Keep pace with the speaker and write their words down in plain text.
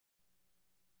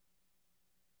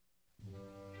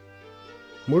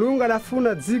Mulungu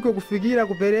adafuna dziko kufikira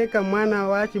kupereka mwana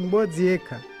wace m'bodzi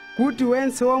yekha, kuti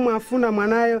wense omwe afuna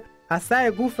mwanayo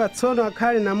asaye kufa tsono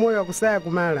akhale na moyo wakusaya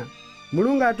kumala.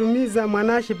 Mulungu atumiza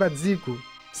mwanace pa dziko,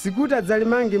 sikuti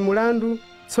adzalimange mulandu,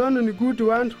 tsono ni kuti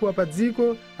wanthu wa pa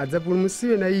dziko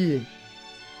adzapulumusiwe na iye.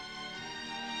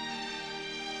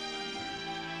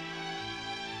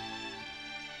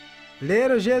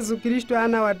 Lero Yesu Kristo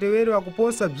anawatewerwa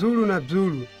kuposa bzulu na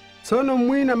bzulu, tsono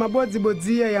mwina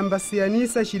mabodzibodziya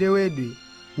yambasiyanisa chilewedwe.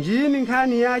 Njini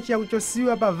nkhani yace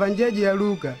yakuchosiwa pa vanjejo ya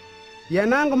Luka,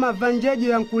 yanango mavanjejo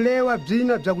yankulewa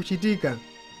bzina bzakuchitika.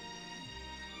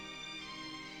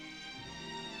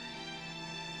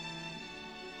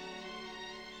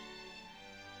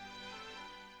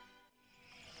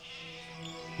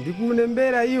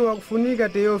 Ndikunembera iwo wakufunika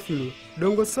Teofilo,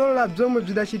 dongosolo la bzomwe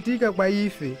bzidachitika kwa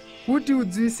ife, kuti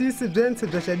udziwisise bzentse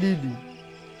bzachadidi.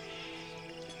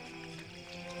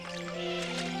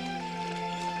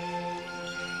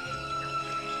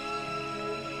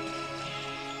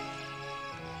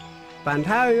 Pa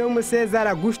nthawi yomwe Sezara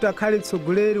Augusto akhali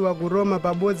mtsogoleri wa ku Roma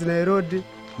pabodzi na Herode,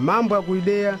 mambo a ku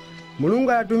Yudeya,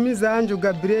 Mulungu adatumiza anjo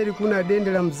Gabrieli kuna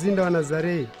dende la mzinda wa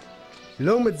Nazareti,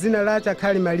 lomwe dzina lace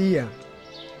akhali Mariya.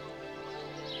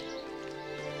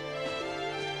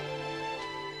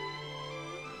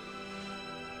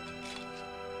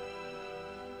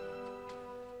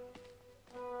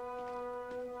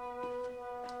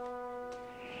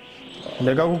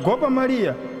 Ndakakugopa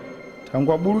Mariya,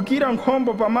 tangwabulukira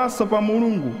nkhombo pamaso pa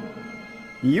Mulungu.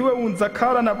 Iwe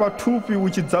undzakhala na pathupi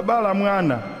uchidzabala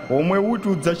mwana, omwe uti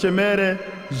udzachemere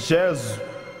Yesu.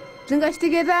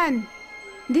 Tingachitike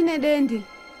ndine dendi.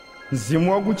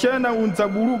 Mzimu wakuchena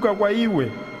undzabuluka kwa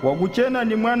iwe, wakuchena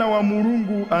ni mwana wa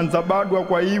Mulungu andzabadwa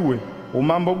kwa iwe,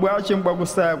 umambo bwace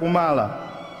mbwakusaya kumala.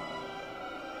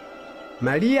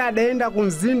 Mariya adaenda ku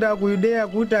mzinda wa ku Yudeya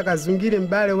kuti akazungire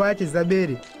m'bale wace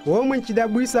Zabere, omwe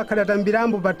nchidabwisa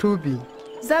akhadatambirambo pathupi.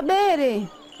 Zabere,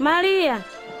 Mariya,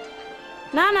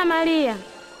 nana Mariya,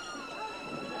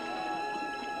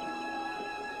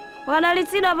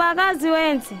 wadalitsidwa pakazi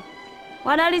wense,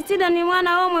 wadalitsidwa ni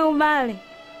mwana omwe ubale.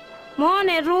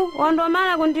 Muone tu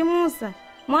wandomala kundimusa,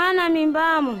 mwana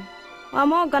mimbamo,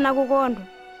 wamoga na kukondwa.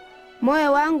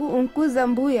 Moyo wangu unkuza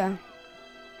mbuya,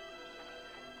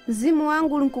 mzimu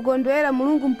wangu unkukondwera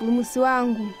Mulungu mpulumusi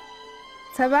wangu.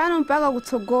 Tsapano mpaka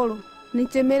kutsogolo,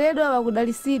 nichemeredwa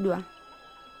wakudalisidwa.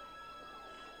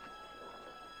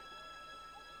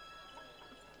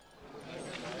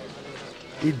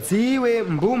 Idziwe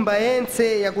mbumba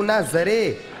yense ya ku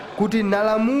Nazare, kuti na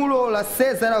lamulo la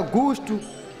Sezara Augusto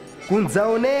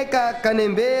kundzaoneka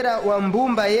kanembera wa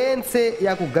mbumba yense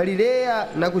ya ku Galileya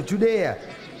na ku Judeya,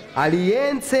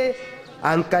 aliyense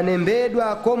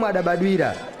ankanembedwa komwe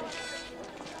adabadwira.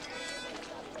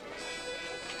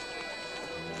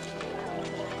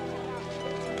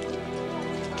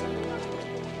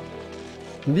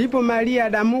 Ndipo Mariya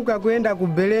adamuka kwenda ku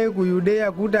Beleu ku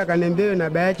Yudeya kuti akanembewe na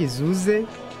baya chizuze.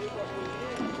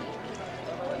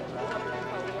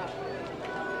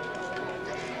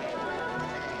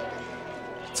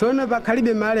 Tsono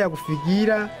pakhalibe mali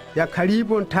yakufikira,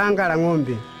 yakhalipo nthanga la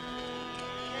ng'ombe.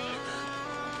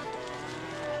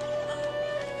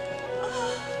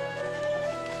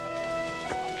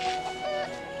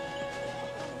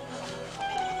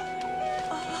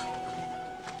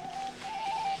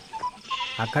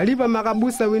 Akhalipa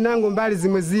makabusa winango mbali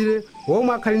zimwe zile,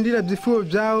 omwe akhalindira bzifuwo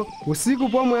bzawo, usiku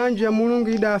pomwe anjo ya Mulungu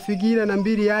idawafikira na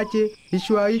mbiri yace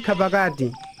ichiwayikha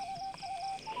pakati.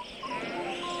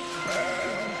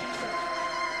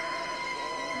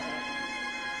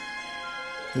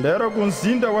 Lero ku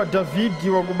mzinda wa Davidi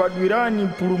wakubadwirani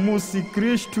mpulumusi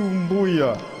Kristu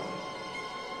mbuya.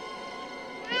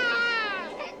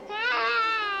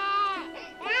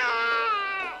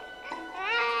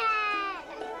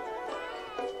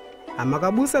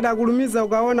 Amakabusa adakulumiza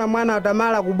ukaona mwana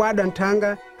atamala kubwada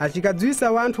nthanga,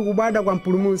 achikadzwisa wanthu kubwada kwa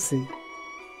mpulumusi.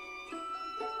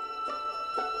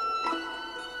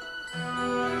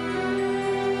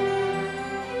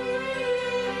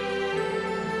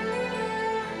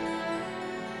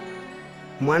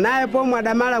 Mwanaye pomwe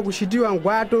adamala kuchitiwa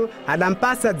ngwato,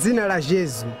 adampasa dzina la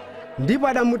Yesu. Ndipo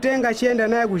adamutenga achiyenda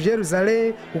naye ku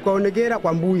Yerusalemu kukaonekera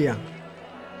kwa mbuya.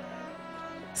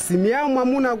 Simeawo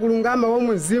mwamuna kulungama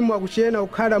womwe mzimu wakuchena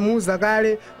ukhala muuza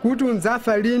kale kuti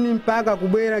unzafa lini mpaka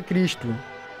kubwera Kristu.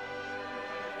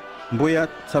 Mbuya,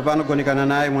 tsapano gonekana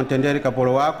naye mwantendere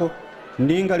kapolo wako,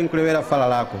 ndinga linkulewera fala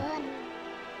lako.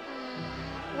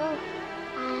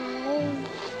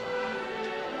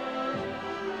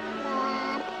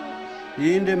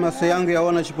 Inde maso yangu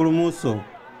yaona chipulumuso,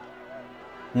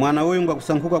 mwana uyu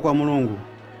ngwakusankhuka kwa Mulungu.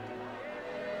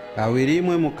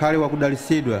 awirimwe mukhale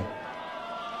wakudalisidwa.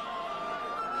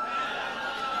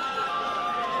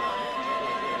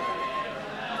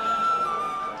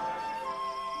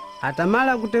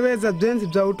 Atamala kuteweza bzenzi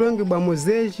bza utongi bwa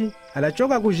Mozeji,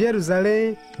 adachoka ku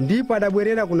Yerusalemu ndipo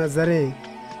adabwerera ku Nazareti.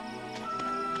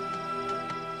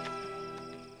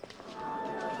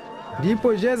 Ndipo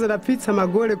Yesu adapfitsa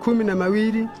magole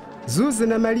 12, Zuze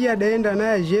na Maria adaenda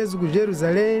naye Yesu ku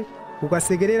Yerusalemu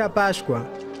kukasekerera Pashwa,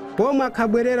 pomwe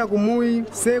akhabwerera kumuyi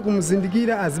se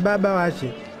kumuzindikira azibaba wace.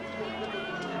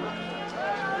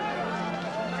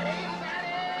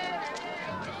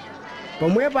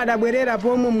 Pomwepo adabwerera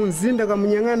pomwe mumzinda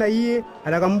kamunyang'ana iye,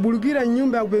 adakamubulukira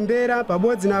nyumba ya kupembera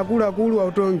pabodzi na akuluakulu wa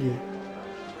utongi.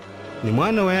 Ni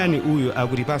mwana wayani uyu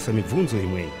akutipasa mibvunzo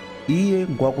imweyi? Iye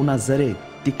ngwa ku Nazareti,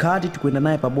 tikhati tikwenda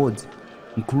naye pabodzi,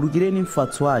 mkhululukireni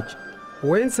mfatso wace.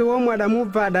 Wense womwe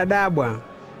adamubva adadabwa.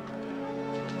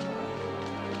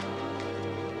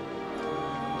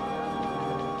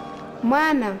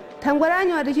 Mwana,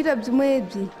 thangweranyu atichita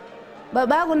bzimwebzi,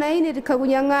 babako na ine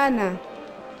tikhakunyang'ana.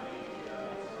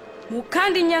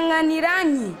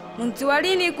 Mukhandinyang'aniranyi, mundziwa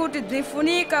lini kuti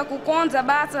bzinfunika kukonza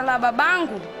basa la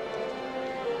babangu?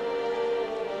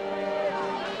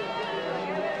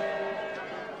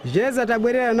 Yesu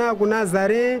atabwerera nawo ku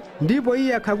Nazareti, ndipo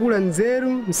iye akhakula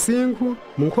nzeru, msinkhu,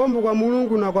 munkhombo kwa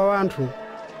Mulungu na kwa wanthu.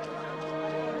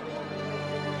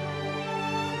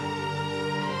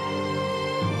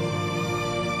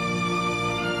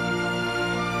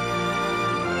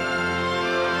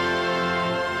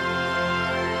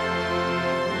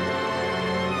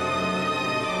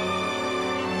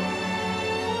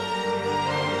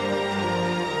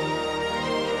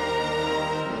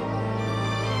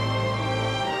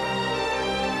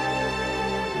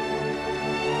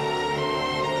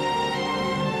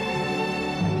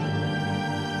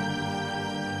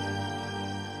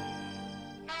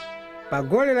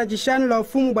 Pagole la chishanu la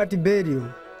ufumu bwa Tiberio,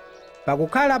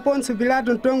 pakukhala Ponso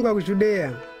Pilato mtongi wa ku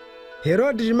Judeya,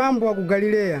 Herode chimambo wa ku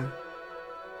Galileya,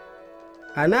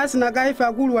 Anasi na Kaifa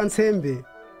akulu wa nsembe.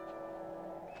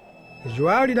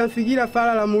 Joao lidamfikira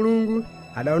fala la Mulungu,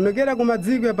 adaonekera ku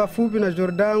madziko ya pafupi na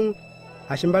Jordani,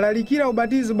 achimbalalikira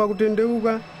ubatizo bwa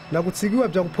kutendeuka na kutsikiwa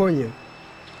bza kuponya.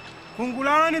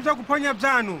 Kungulani bza kuponya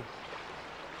bzanu,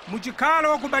 muchikhala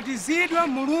wa kubatizidwa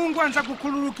Mulungu anza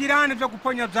kukhululukirani bza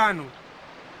kuponya bzanu.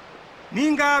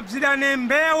 Ninga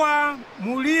bzidanembewa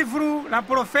mu livru la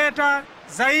profeta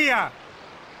Zaiya.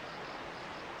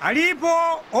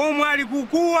 Alipo omwe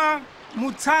alikukuwa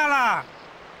mutsala,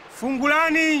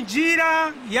 fungulani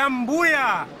njira ya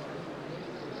mbuya,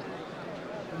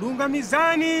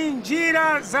 lungamizani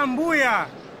njira za mbuya,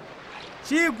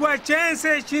 chigwa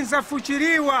chense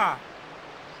chinzafuchiriwa,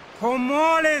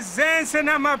 khomole zense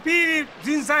na mapiri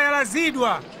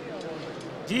zinzayalazidwa.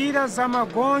 Njira za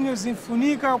magonyo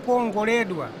zinfunika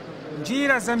kuongoledwa,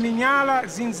 njira za minyala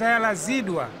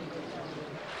zinzayalazidwa.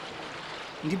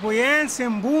 Ndipo yense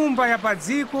mbumba ya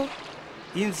padziko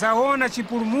inzaona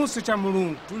chipulumuso cha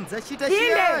Mulungu. Tunzachita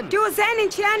chiyani? Tiuzeni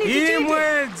nchiyani tichite?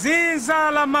 Imwe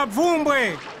dzinza la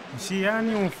mabvumbwe,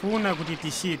 nchiyani umfuna kuti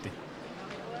tichite?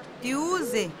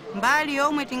 Tiuze mbali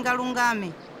yomwe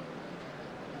tingalungame.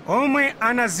 Omwe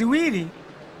ana ziwiri,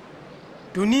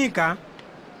 tunika,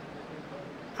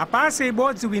 apase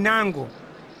ibodzi winango,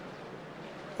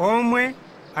 omwe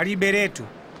aliberetu.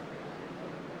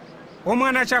 Omwe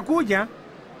ana chakudya,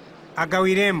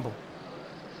 agawirembo.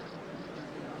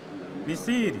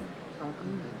 Bisiri,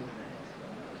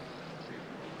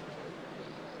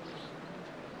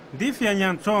 ndifya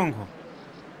nyantsongo,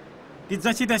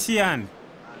 tidzachita chiyani?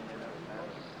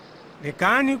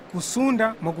 Lekani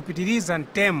kusunda mwakupitiriza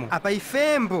ntemo. Apa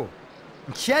ifembo,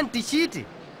 nchiyani tichite?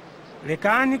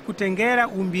 Lekani kutengera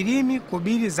umbirimi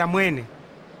kubiri za mwene.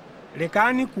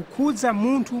 Lekani kukhudza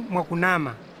munthu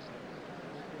mwakunama.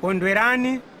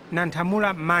 Kondwerani na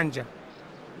nthamula manja.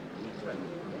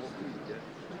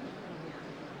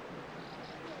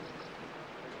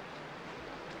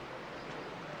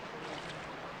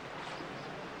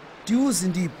 Tiuze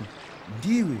ndipo,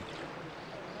 ndiwe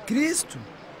Kristu?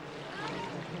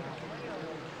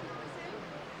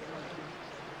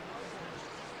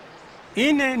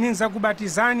 Ine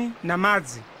ninzakubatizani na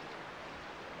madzi.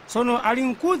 Sono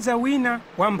alinkudza wina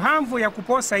wa mphamvu ya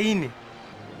kuposa ine.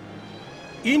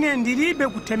 Ine ndilibe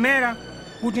kutemera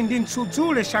kuti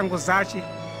ndintsudzule shango zace.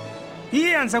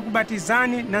 Iye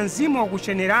anzakubatizani na mzimu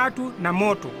wakucheneratu na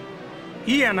moto.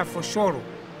 Iye ana fosholo.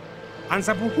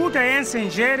 Anzapukuta yense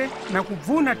njere na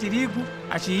kubvuna tirigu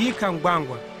achiyika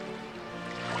mgwangwa.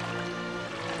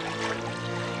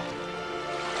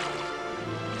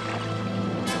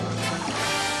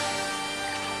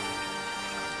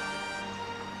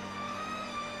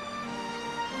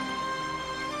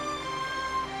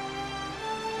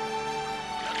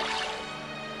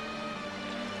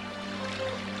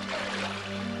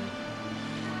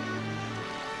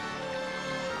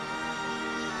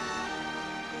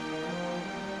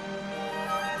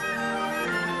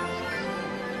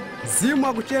 mzimu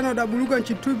akuchena udabuluka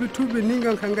nchitupi-tupi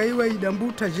ninga nkhangaiwa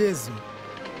idambuta Jesu.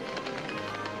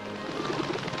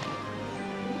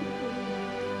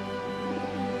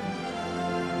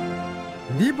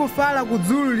 Ndipo fala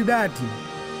kudzulu lidati,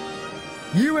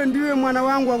 iwe ndiwe mwana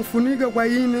wangu wakufunika kwa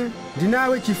ine,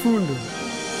 ndinawe chifundo.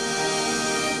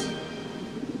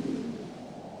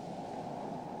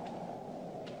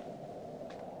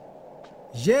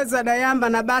 Jesu adayamba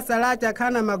na basa lache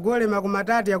akhana magole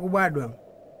makumatatu yakubadwa.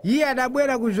 Iye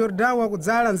adabwera ku Jordani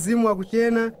wakudzala mzimu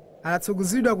wakuchena,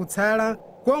 adatsogozedwa kutsala,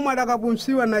 komwe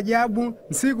adakapumpsiwa na jabu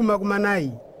ntsiku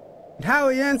 40.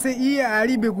 Nthawi yense iye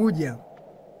alibe kudya.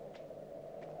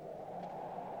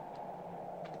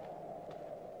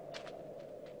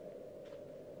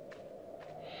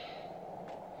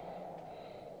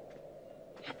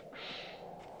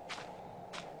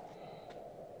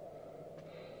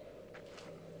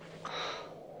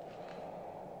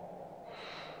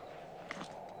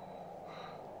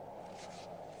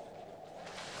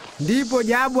 Ndipo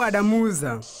jabu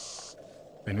adamuza,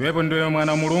 Pendiwepo ndiwe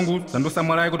mwana wa Mulungu, sandusa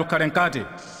mwalayi kuti ukhale nkati.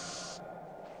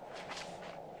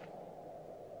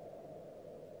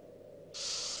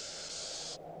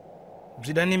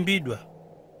 Bzidanimbidwa,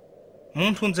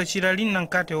 munthu ndzachira lini na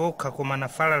nkate wokha koma na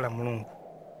fala la Mulungu.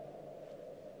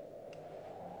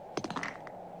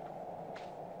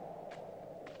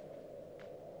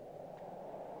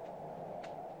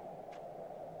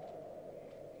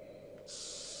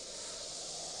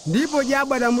 Ndipo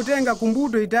jabu adamutenga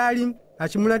kumbuto itali,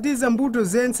 achimulatiza mbuto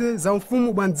zense za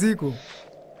ufumu bwa dziko.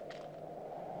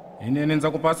 Ine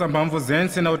nindzakupasa mphamvu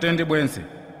zense na utende bwense,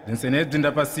 zensenezi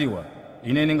ndapasiwa.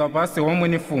 Ine ningapase omwe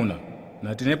nifuna,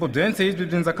 na tenepo bzense izi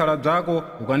bzindzakhala bzako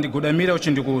ukandigodamira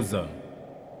uchindikuza.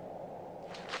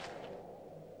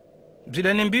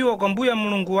 Bzidanimbiwa kwa mbuya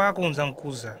Mulungu wako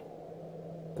unzankuza,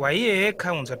 kwa iye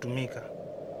yekha unzatumika.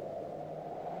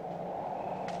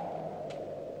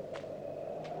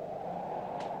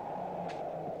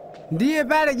 Ndiye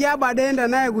pale jabu adenda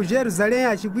naye ku Yerusalemu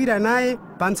achikwira naye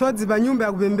pantsodzi pa nyumba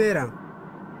yakupembera.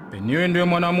 Peniwe ndiwe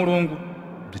mwana wa Mulungu,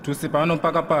 bzitusi pano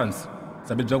mpaka pansi,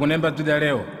 sabi bzakunemba bzida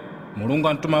leo. Mulungu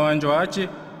antuma wanjo ace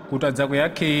kuti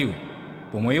adzakuyakhe iwe,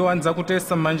 pomwe iwo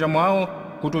andzakutesa m'manja mwawo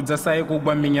kuti udzasaye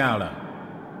kugwa m'minyala.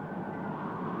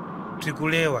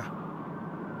 Tikulewa,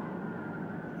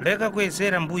 leka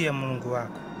kuyezera mbuya Mulungu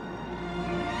wako.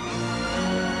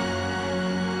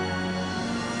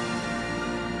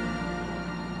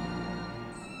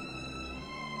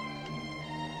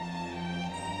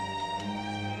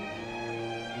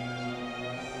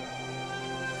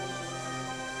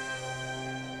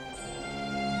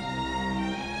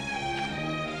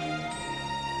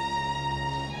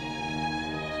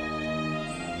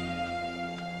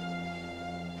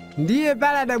 Ndiye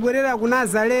pale adabwerera ku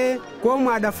Nazareti komwe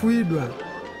adafuidwa.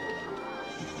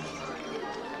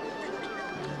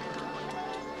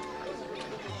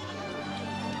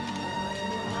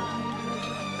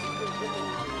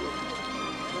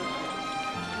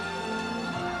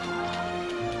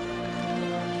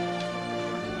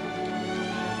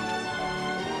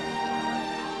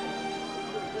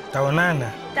 Taonana.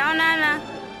 Taonana.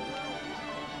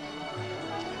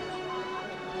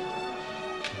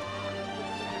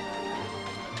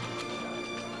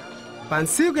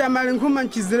 Pansiku ya malinkhuma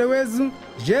mchizerewezu,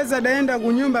 Jesu adaenda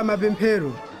ku nyumba ya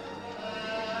mapemphero.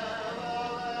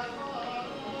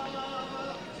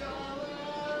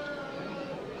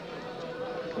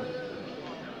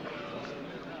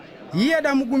 Iye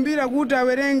adamukumbira kuti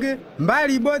awerenge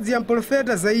mbali ibodzi ya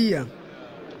mprofeta Isaiya.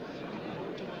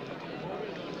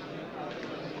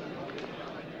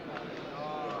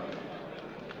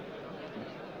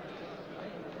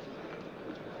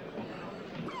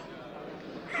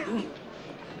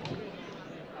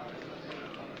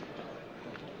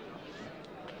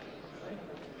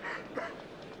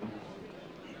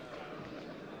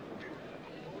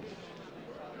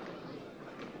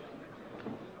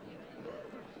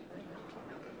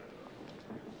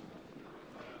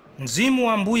 Mzimu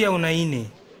wa mbuya unaine,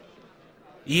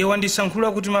 iye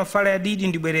wandisankhula kuti mafala ya didi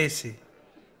ndibwerese.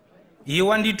 Iye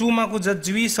wandituma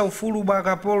kudzadziwisa ufulu bwa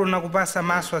akapolo na kupasa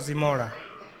maso azimola,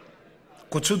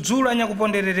 kutsudzula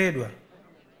nyakupondereredwa,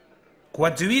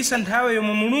 kuwadziwisa nthawe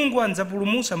yomwe Mulungu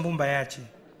andzapulumusa mbumba yace.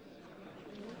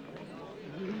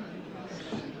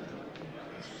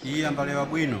 Iye ambalewa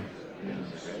bwino.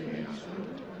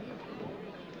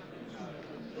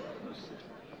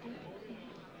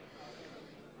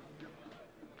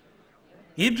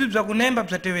 Ibzi bzakunemba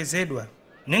bzatewezedwa,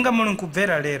 ninga muli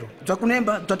nkubvera lero.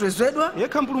 Bzakunemba bzatewezedwa?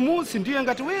 Yekha mpulumutsi ndiye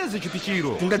ngatiweze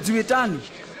chipikiro. Tingadziwe tani?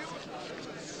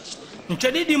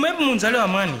 Mchadidi mwepo munzalewa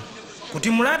mwani, kuti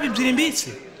mulapi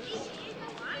bzilimbitse.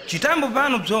 chitambo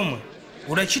pano bzomwe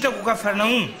udachita ku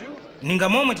Kafarnaumu ninga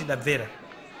momwe tidabvera.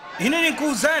 Ine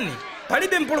nikuwuzani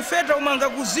palibe mprofeta omwe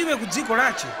angakuziwe ku dziko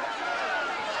lace.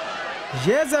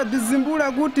 Yesu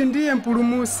atizimbula kuti ndiye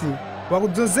mpulumusi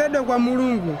wakudzozedwa kwa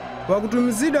Mulungu,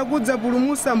 wakutumizidwa kudza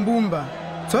pulumusa mbumba.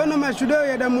 Tsono machudewo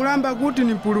yadamulamba kuti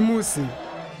ni mpulumusi.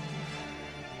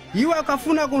 Iwo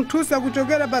akafuna kunthusa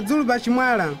kuchokera padzulu pa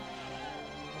chimwala.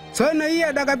 Tsono iye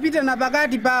adakapita na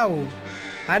pakati pawo,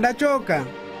 adachoka.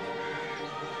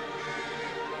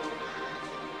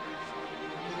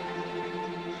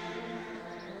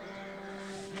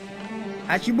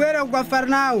 Achibwera ku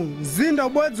Kafarnaumu, mzinda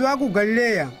ubodzi wa ku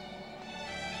Galileya.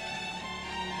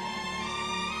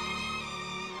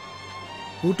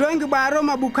 Utongi bwa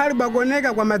Aroma bukhali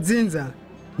bwagoneka kwa madzinza.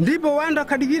 Ndipo wanda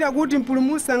akhadikira kuti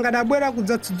mpulumusi angadabwera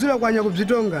kudzatsudzula kwa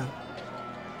nyakubzitonga.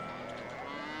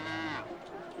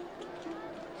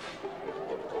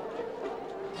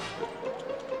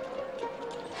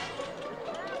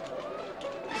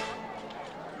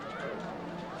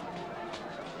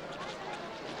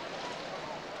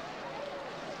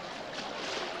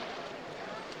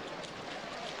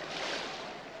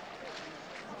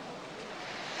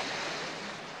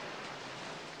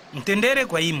 Mtendere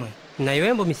kwa imwe. Na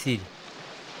iwembo misiri.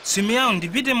 Simu yao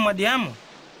ndipite mmwadiamo.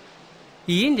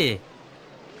 Inde.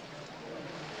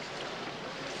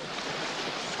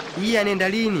 Iye anenda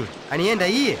lini? Anienda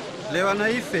iye? Lewa na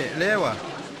ife, lewa.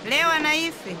 Lewa na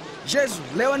ife. Jesu,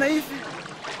 lewa na ife.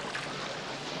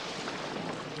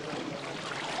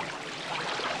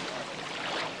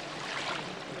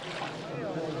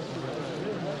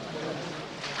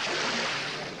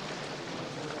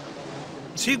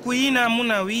 Siku ina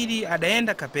amuna awiri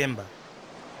adaenda kapemba.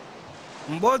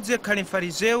 M'bodzi akhali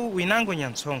mfarizeu winango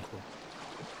nyansonko.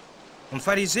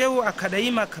 Mfarizeu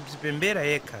akhadaima akabzipembera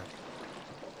yekha.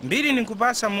 Mbiri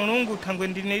nikupasa Mulungu thangwe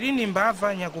ndine lini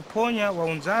mbava nyakuponya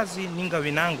waunzazi ninga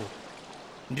winango.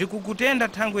 Ndiri kukutenda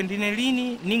thangwe ndine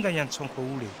lini ninga nyansonko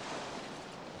ule.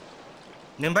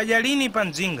 Nimbaja lini pa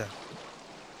mzinga.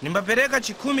 Nimbapereka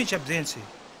 10 cha bzense.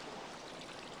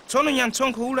 Tsono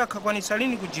nyansonko ule akakwanisa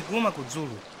lini kujiguma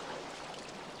kudzulu.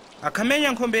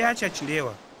 Akamenya nkhombe yace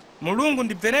achilewa. Mulungu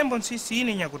ndibverembo nsisi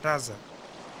ine nyakutaza.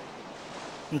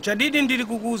 Mchadidi ndiri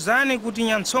kukuwuzani kuti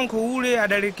nyansonko ule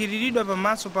adalekereredwa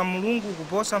pamaso pa Mulungu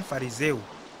kuposa mfarizeu.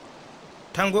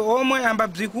 Thangwe omwe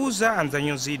ambabzikuza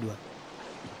anzanyozidwa.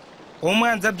 Omwe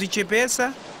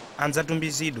anzabzichepesa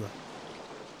anzatumbizidwa.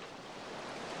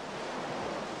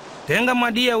 Tenga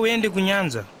mwadiya uende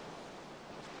kunyanza.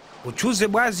 Uchuze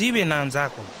bwazi iwe na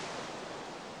anzako.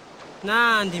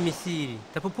 Nandi misiri,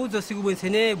 tapupuza siku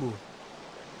bwensenebu.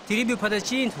 Tilibi upata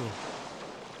chintu.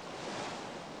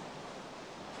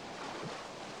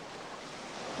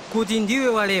 Kuti ndiwe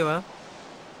walewa,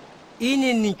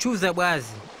 ine nichuza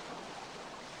bwazi.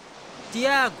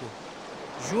 Tiago,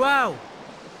 Joao.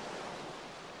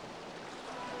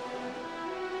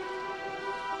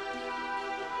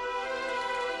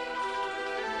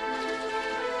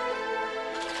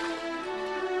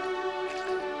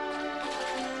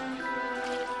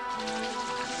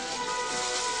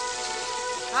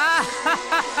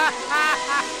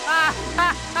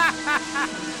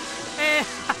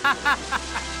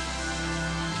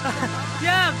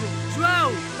 Tiago,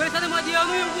 Joao, paresana mwadi ya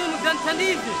unuyu ngumu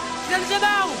zantandize. Kizanisha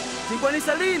bao.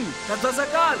 Tingwanisa lini? Tatuza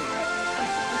kale.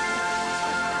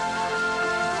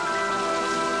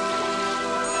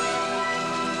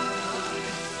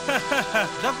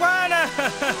 Zakwana!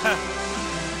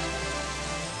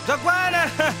 Zakwana!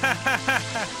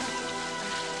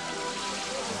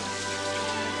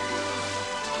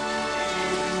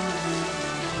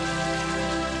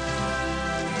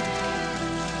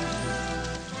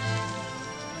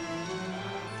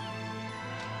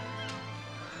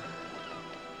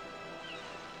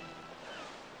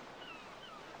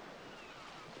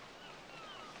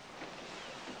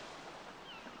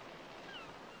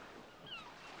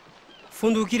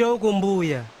 Fundukira uko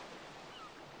mbuya.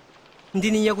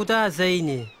 Ndini nyakutaza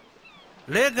ine.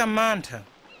 Lega mantha.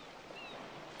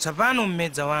 Tsapano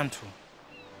mmedza wanthu.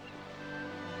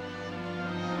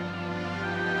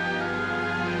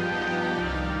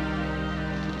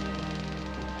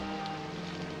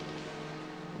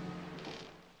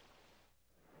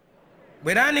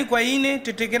 Bwerani kwa ine,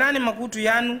 tetekerani makutu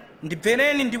yanu,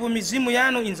 ndibvereni ndipo mizimu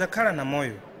yanu inzakhala na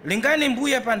moyo. Lingani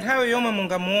mbuya pa nthawi yomwe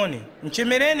mungamuone,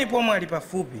 mchemereni pomwe ali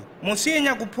pafupi. Musiye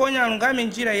nyakuponya alungame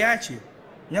njira yace,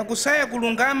 nyakusaya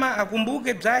kulungama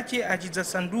akumbuke bzace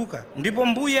achidzasanduka, ndipo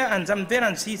mbuya anzamvera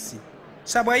nsisi.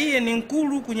 Sabwa iye ni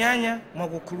nkulu kunyanya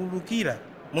mwakukhululukira,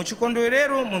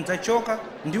 muchikondwerero munzachoka,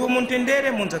 ndipo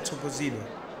muntendere munzatsogozedwa.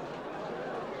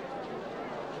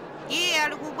 Iye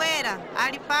Mbuye ali kubwera,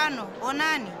 ali pano,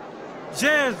 onani.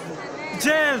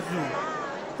 Jesu,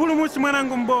 pulumutsi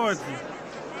mwanangu m'bodzi.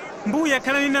 Mbuye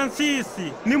akhalani na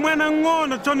nsisi, ni mwana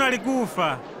ng'ono tsono ali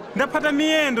kufa. Ndapata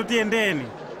miyendo tiyendeni.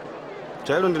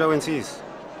 Chailo ndilawe nsisi.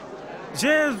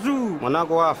 Jesu,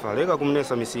 mwanako wafa, leka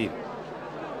kumnesa misiri.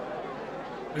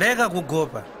 Leka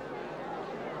kugopa.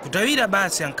 Kutawira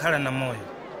basi ankhala na moyo.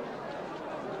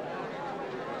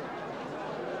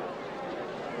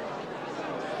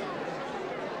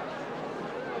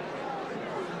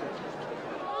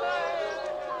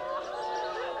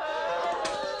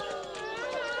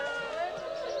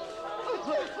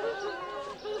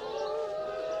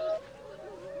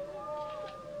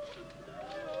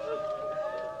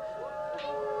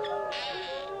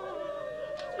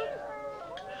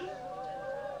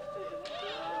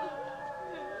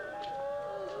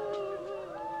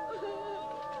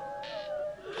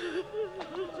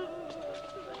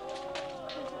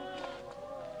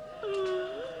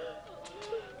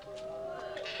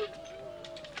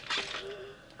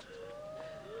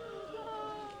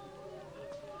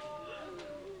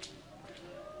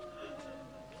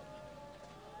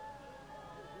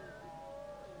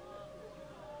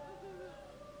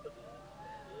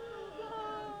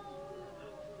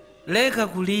 Leka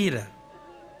kulira.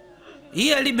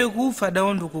 Iye alibe kufa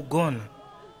daondo kugona.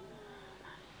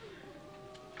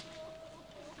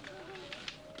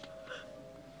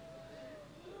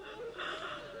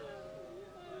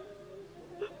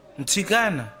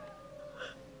 Mtsikana,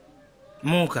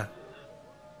 muka.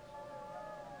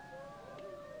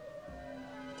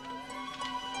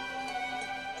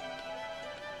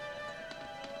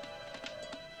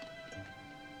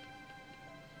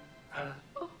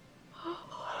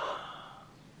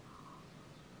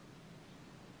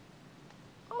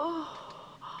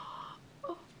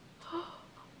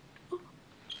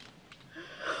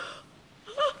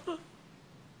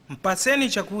 Mpaseni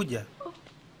chakuja.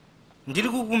 Ndili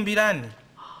kukumbirani.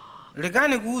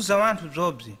 Lekani kuuza wanthu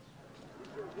zobzi.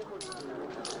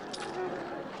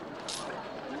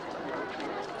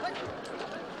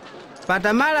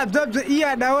 Patamala bzobzo iye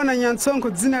adaona nyansonko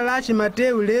dzina lace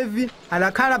Mateyu Levi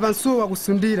adakhala pansuwa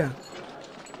wakusundira.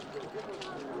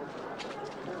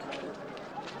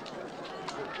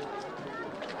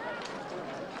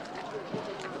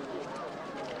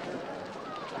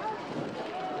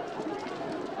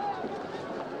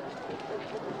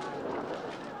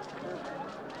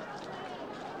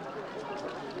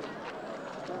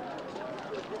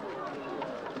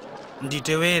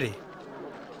 Nditewere.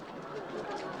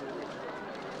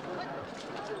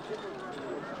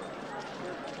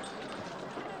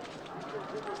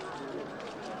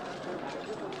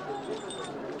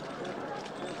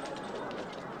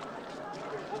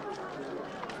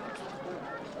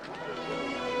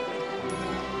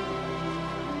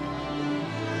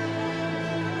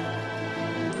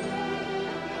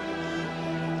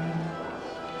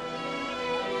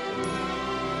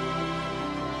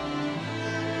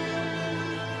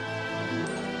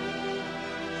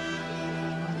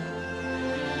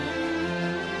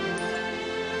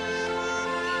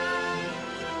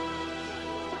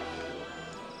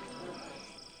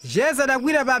 Jesu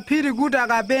adakwira paphiri kuti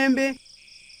akapembe,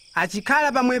 achikhala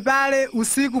pamwe pale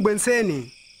usiku bwenseni.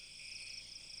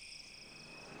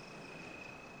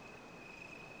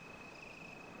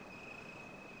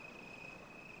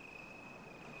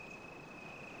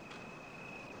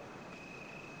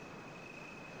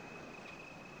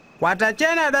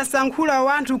 Watachena adasankhula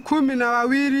wanthu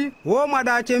 12 womwe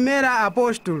adachemera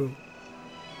apostolo.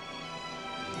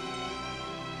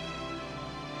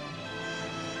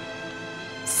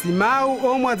 Simau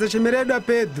omwe adzachemeredwa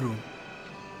Pedro,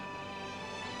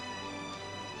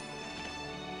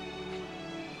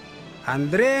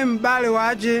 Andre m'bale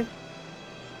wace,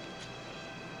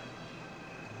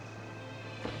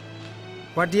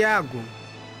 wa Tiago,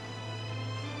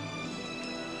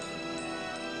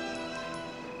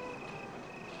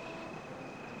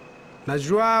 na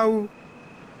João,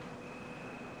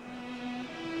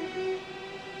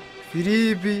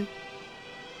 Filipe,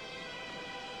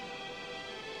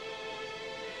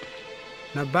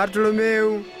 na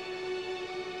Bartolomeu,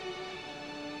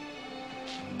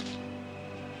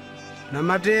 na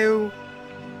Mateu,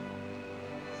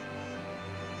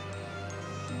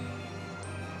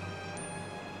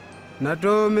 na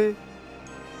Tome,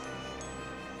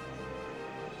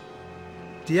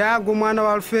 Tiago mwana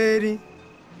wa Alferi,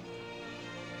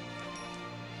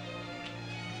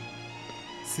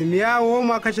 Simeão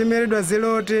omwe akachemeredwa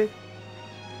Zelote,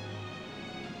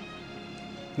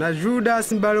 na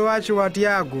Judas m'bale wace wa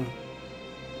Tiago,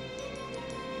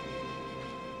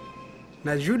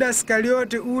 na Judas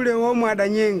Iskariote ule omwe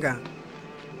adanyenga.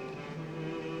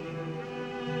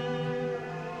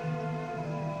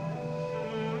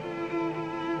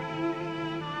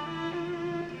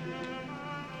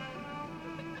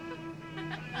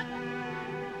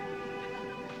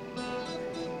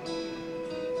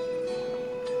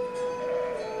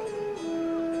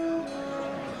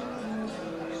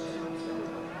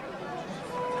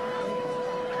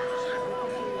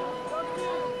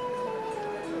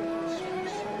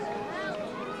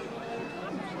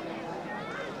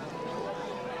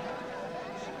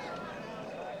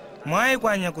 mwayi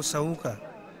kwa anyakusauka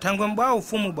thangwe mbwa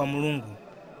ufumu bwa Mulungu.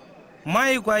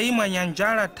 Mwayi kwa imwe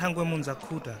anyanjala thangwe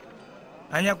munzakhuta,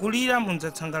 anyakulira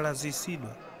munzatsangalazitsidwa.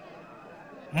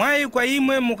 Mwayi kwa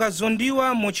imwe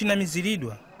mukazondiwa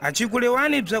muchinamiziridwa,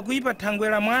 achikulewani bzakuipa thangwe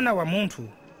la mwana wa munthu,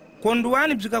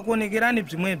 kondwani bzikakuonekerani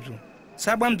bzimwebzo,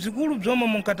 sabwa mzikulu bzomwe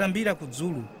munkatambira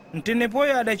kudzulu,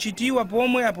 mtenepoyo adachitiwa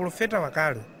pomwe aprofeta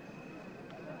wakale.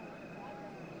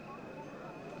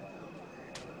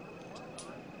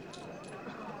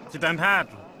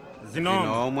 Zitanthatu,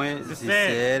 zinomwe,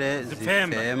 zisere,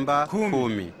 zifemba,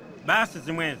 khumi. Basi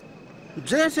zimwezi.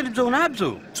 Bzese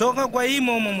libzonabzo. Tsoka kwa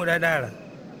imwe omwe mudadala,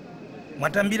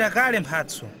 mwatambira kale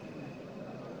mphatso.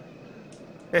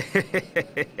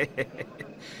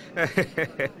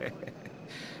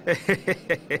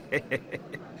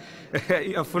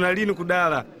 Afuna lini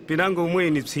kudala pinango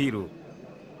umweni tsiro.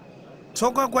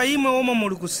 Tsoka kwa imwe omwe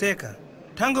muli kuseka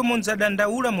thangwe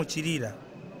munzadandaula muchilira.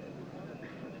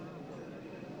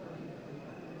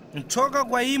 Mtsoka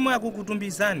kwa imwe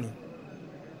akukutumbizani,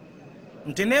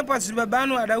 mtenepo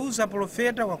azibabanu adauza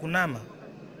profeta wakunama.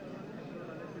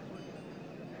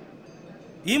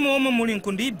 Imwe omwe muli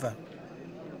nkundibva,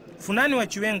 funani wa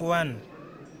chiwengo wanu.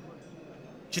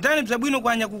 Chitani bzabwino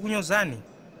kwa anyakukunyozani,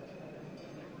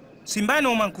 simbani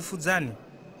omwe ankufudzani.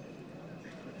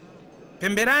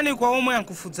 Pemberani kwa omwe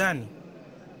ankufudzani.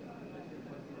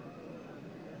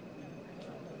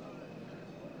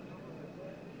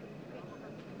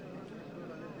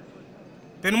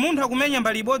 Penu munthu akumenya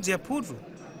mbali ibodzi ya phutu,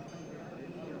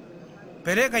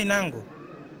 pereka inango.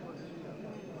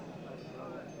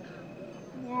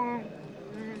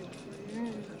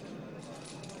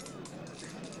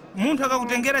 Munthu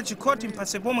akakutengera chikhoti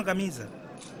mpase pomwe kamiza,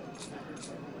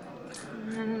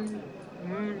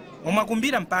 omwe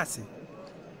akumbira mpase.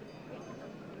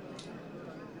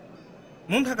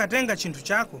 Munthu akatenga chinthu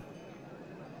chako,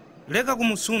 leka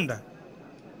kumusunda.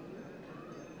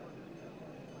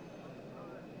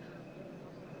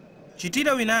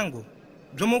 Chitira winango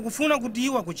bzomwe ukufuna kuti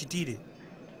iwo akuchitire.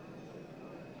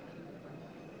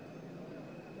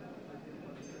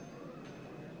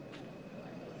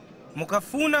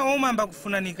 Mukafuna omwe amba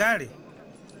kufunani kale,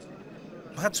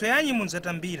 mphatso yanyi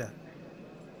munzatambira.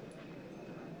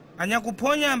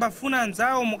 Anyakuphonya ambafuna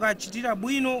anzawo mukachitira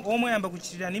bwino omwe amba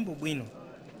kuchitira nimbo bwino,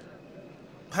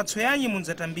 mphatso yanyi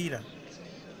munzatambira.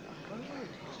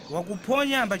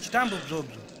 Wakuphonya amba chitambo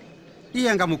bzobzo.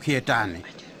 Iye angamukhiye tani.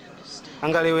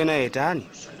 Angalewe naye tani.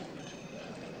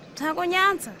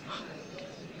 Takunyansa.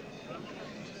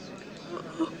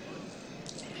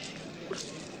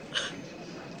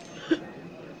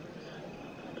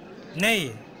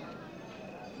 Neye,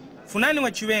 funani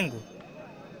wa chiwengo,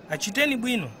 achiteni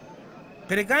bwino,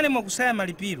 perekani mwakusaya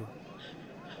malipiro,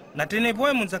 na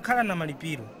tenepoye munzakhala na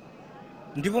malipiro,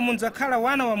 ndipo munzakhala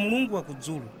wana wa Mulungu wa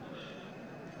kudzulu.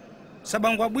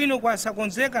 Sabangwa bwino kwa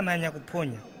asakonzeka na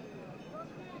anyakuphonya.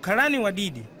 Khalani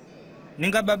wadidi,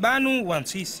 ninga babanu wa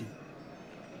nsisi.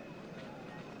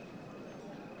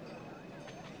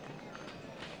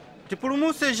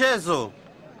 Tipulumuse Jezo.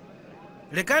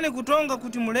 Lekani kutonga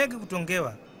kuti muleke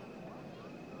kutongewa.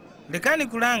 Lekani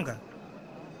kulanga,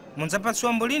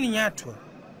 munzapaswa mbolini nyathwa.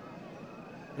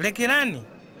 Lekerani,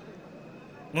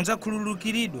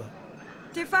 munzakhululukiridwa.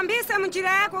 Tifambise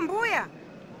munjira yako mbuya.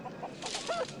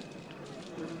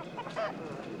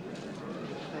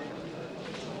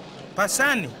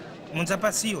 Pasani,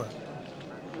 munzapasiwa.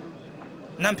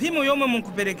 Na mpimo yomwe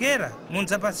munkuperekera,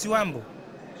 munzapasiwambo.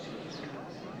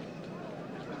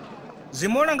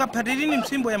 Zimola ngaphatilini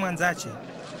msimbo ya mwanzache,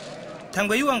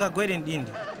 thangwe iwo angagwere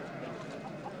ndindi.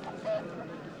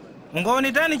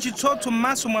 Ungaonetani chitsotso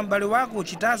mmaso mwa m'bale wako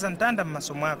uchitaza mtanda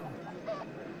mmaso mwako.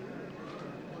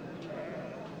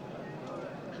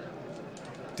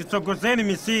 Titsogozeni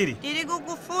misiri. Tili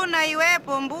kukufuna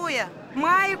iwepo mbuya.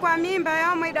 Mwayi kwa mimba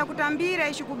yomwe idakutambira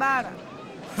ishikubala.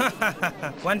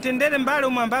 Wantendere mbale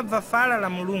omwe ambabva fala la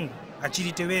Mulungu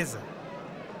achiliteweza.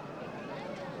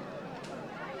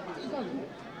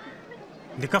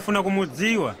 Ndikafuna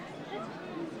kumudziwa.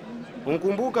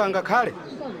 Unkumbuka ngakhale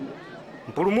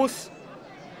mpulumusi.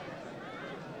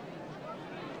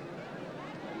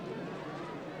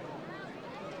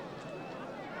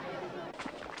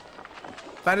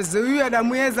 Fariseyu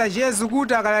adamuyeza Jesu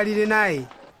kuti akalalire naye,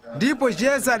 ndipo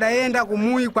Jesu adayenda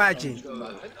kumuyi kwace.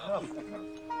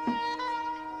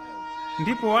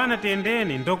 Ndipo wana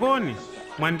tiyendeni ndokoni,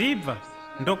 mwandibva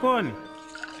ndokoni,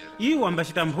 iwo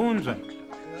ambachita mphunzwa.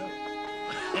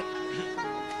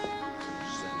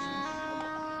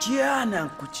 Chiyani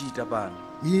ankuchita pano?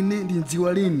 Ine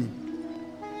ndindziwa lini?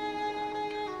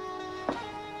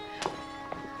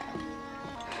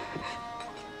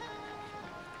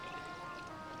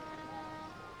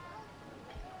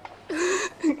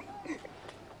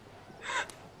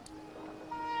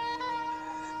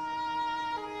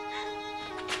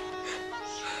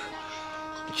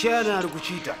 chiyani ali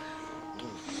kuchita?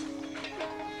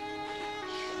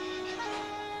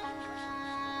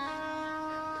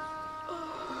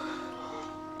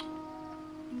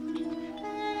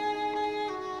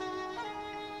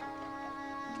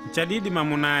 Chadidi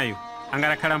mamunayo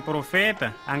angalakhala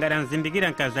mprofeta angalanzindikira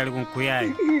nkazi ali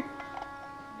kunkuyayo.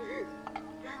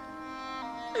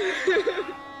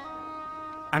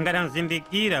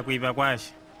 Angalanzindikira kuipa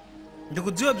kwashe.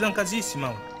 Ndikudziwa bza nkazisi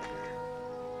mawu.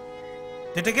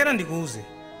 Tetekera ndikuuze.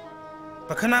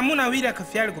 Pakhana amuna awiri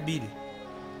akafyali kubiri.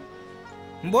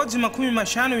 M'bodzi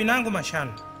 50 winango 5.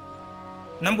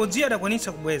 Na m'bodzi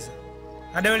adakwanitsa kubweza.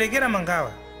 Adawelekera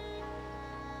mangawa.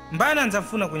 Mbana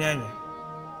nzamfuna kunyanya.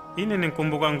 Ine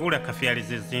ninkumbuka ngula kafyali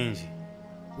zizinji.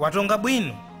 Watonga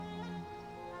bwino.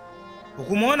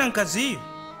 Ukumuona nkaziyo?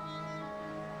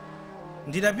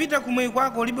 Ndidapita kumweyi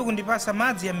kwako ulibe kundipasa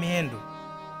madzi ya miyendo.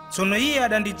 Tsono iye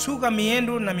adanditsuka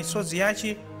miyendo na misozi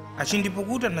yace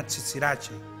achindipukuta na tsitsi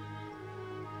lace.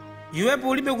 Iwepo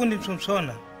ulibe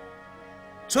kundipsompsona.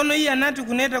 Tsono iye anati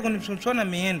kuneta kundipsompsona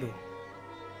miyendo.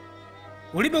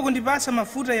 Ulibe kundipasa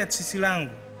mafuta ya tsitsi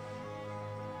langu.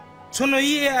 Tsono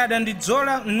iye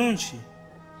adandidzola mnunchi.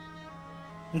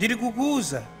 Ndiri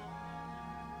kukuuza.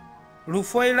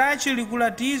 Lufoyi lace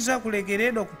likulatiza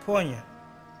kulekeredwa kuponya.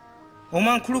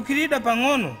 Omankhulukirida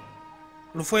pang'ono,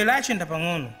 lufoyi lace nda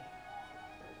pang'ono.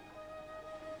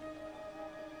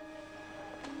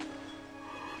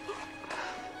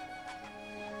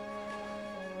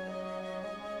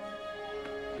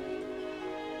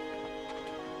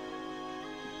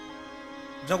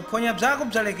 Bzakuponya bzako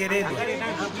bzalekeredwa.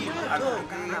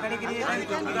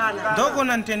 Ndoko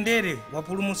na ntendere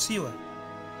wapulumusiwa.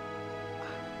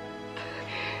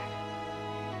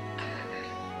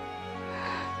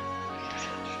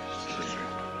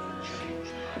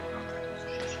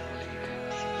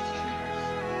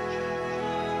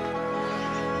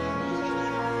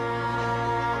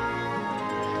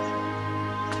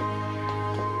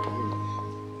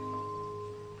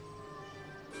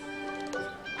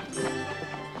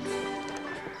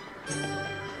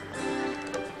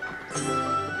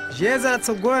 Yesu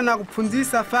atsogola na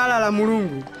kupfunzisa fala la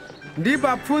Mulungu. Ndipo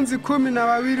apfunzi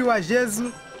 12 wa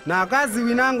Yesu na akazi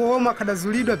winango omwe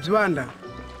akadazulidwa bziwanda.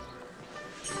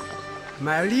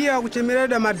 Maria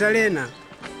wakuchemeredwa Madalena,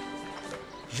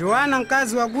 Yohana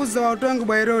mkazi wakuza wa utongi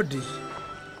bwa Herodi,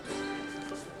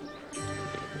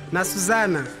 na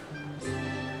Suzana.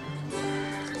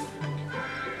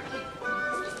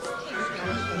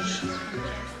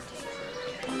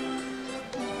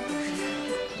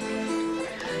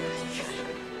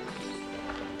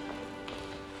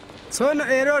 Tsono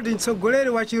Herodi mtsogoleri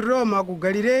wa Chiroma ku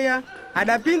Galileya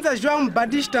adapinza João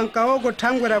Batista nkaoko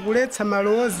thangwe la kuletsa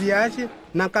malowozi yace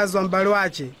na mkazi wa m'bale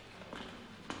wace.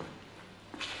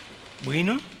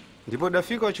 Bwino ndipo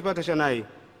dafika wachipata chanayi.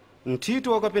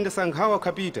 Mtito wakapendesa nkhawa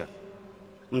kapita.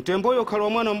 Mtemboyo khalwa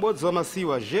mwana m'bodzi wa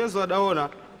masiwa Yesu adaona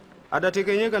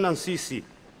adatekenyeka na nsisi.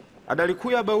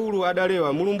 Adalikhuya baulu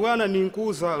adalewa mulumbwana ni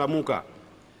nkuza lamuka.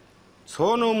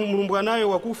 Tsono mulumbwanayo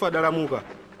wakufa adalamuka.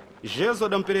 Yesu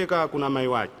adampereka kuna mayi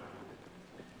wake.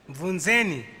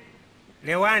 Mvunzeni,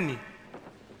 lewani,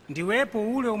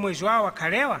 ndiwepo ule omwe João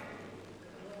akhalewa?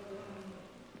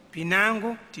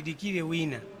 Pinango tidikire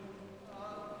wina.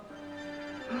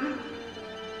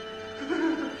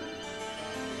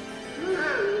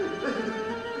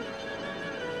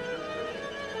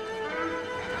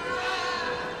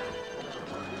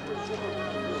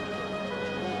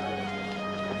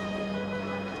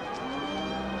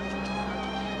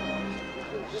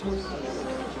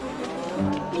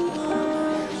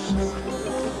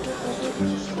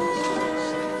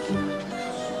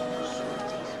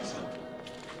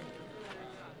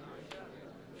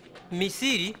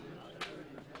 Misiri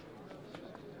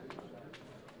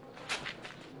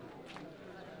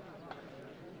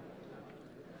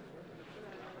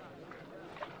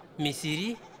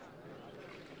Misiri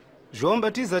João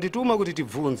Batiza atituma kuti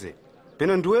tibvunze.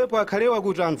 Peno ndiwepo akhalewa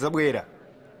kuti anzabwera.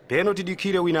 Peno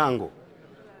tidikire winango.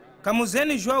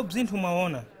 Kamuzeni João bzinthu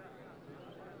mwaona.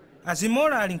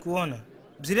 Azimola ali nkuona.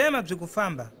 Bzilema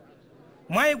bzikufamba.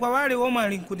 Mwayi kwa wale omwe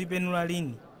ali nkutipenula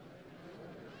lini.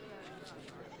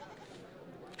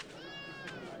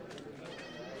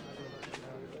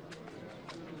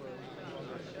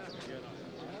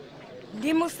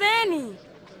 Ndimuseni.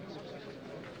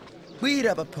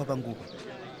 Bwira papha pangupa.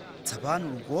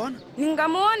 Tsapano ukuona?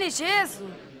 Ningamuone Yesu.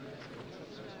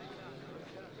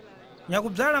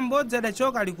 Nyakubzala m'bodzi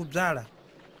adachoka ali kubzala.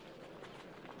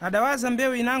 Adawaza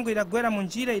mbewu inango idagwera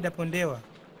munjira idapondewa.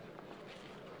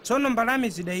 Tsono mbalame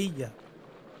zidaija.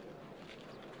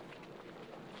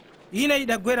 Ina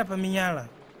idagwera pa minyala.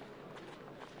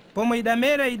 pomwe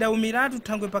idamera idaumiratu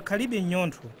thangwe pakhalibe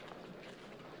nyontho.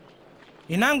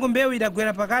 Inango mbewu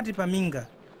idagwera pakati pa minga.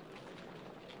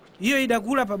 Iyo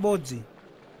idakula pabodzi,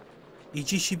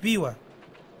 ichishipiwa.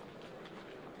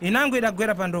 Inango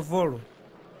idagwera pa ndovolo.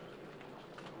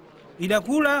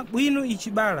 Idakula bwino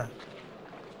ichibala.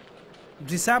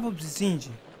 Bzisapo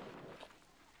bzizinji.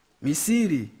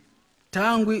 Misiri,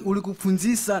 tangwi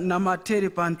ulikupfunzisa na matere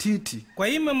pa ntiti. Kwa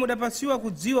imwe mudapasiwa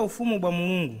kudziwa ufumu bwa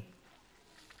Mulungu.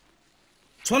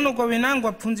 Tsono kwa wenangu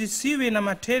apfunzisiwe na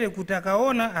matere kuti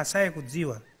akaona asaye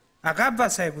kudziwa, akabva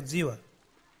asaye kudziwa.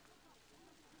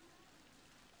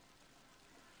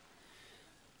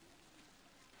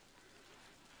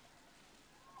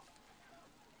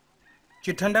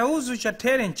 Chithandauzo cha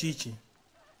tere nchichi.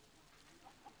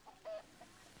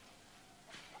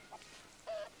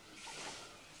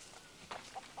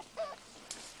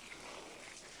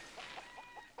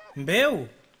 Mbewu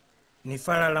ni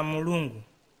fala la Mulungu,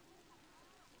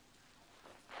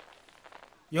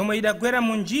 yomwe idagwera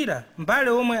munjira mbale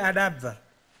omwe adabva.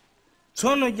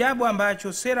 Tsono jabo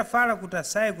ambacho sera fala kuti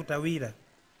asaye kutawira,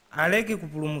 aleke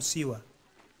kupulumusiwa.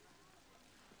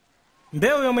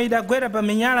 Mbewu yomwe idagwera pa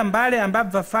minyala mbale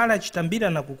ambabva fala chitambira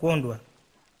na kukondwa.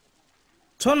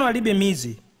 Tsono alibe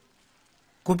mizi.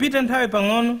 Kupita nthawi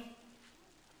pang'ono,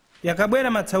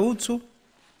 yakabwera matsautsu,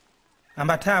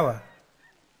 ambathawa.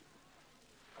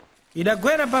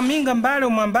 Idagwera pa minga mbale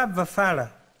omwe ambabva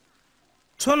fala.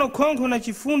 Tsono khonkho na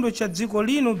chifundo cha dziko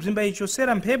lino bzimba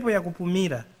ichosera mphepo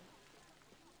yakupumira.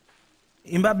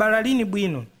 Imbabala lini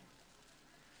bwino.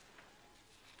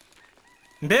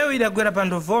 Mbewu idagwera pa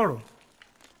ndovolo.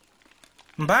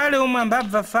 Mbale omwe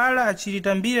ambabva fala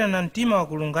achilitambira na mtima wa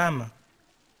kulungama,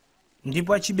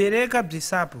 ndipo achibereka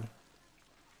bzisapo.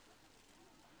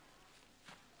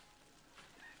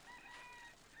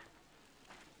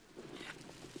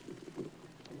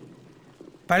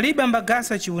 Palibe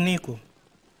ambagasa chiuniko,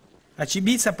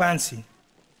 achibisa pansi.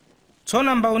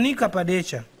 Tsono ambaunika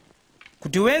padecha,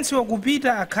 kuti wensi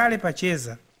wakupita akhale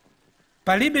pacheza.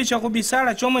 Palibe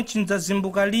chakubisala chomwe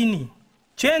chindzazimbuka lini,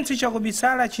 chensi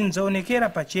chakubisala chinzaonekera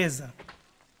pacheza.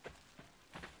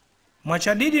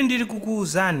 Mwachadidi ndili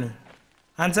kukuuzani,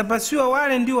 andzapasiwa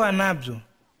wale ndiwo anabzo.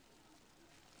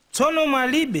 Tsono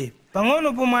mwalibe,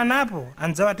 pang'ono pomwe anapo,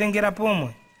 andzawatengera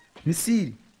pomwe.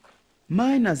 Misiri,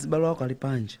 mayi na zibalo wako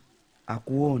alipanja,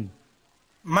 akuoni.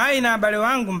 Mayi na abale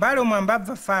wangu mbale omwe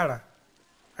ambabva fala,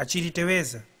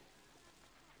 achiliteweza.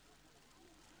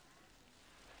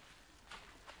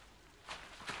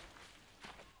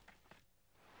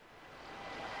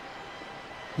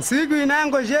 Nsiku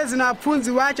inango Jesu na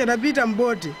apfunzi wache adapita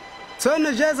mboti.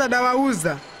 Tsono Jesu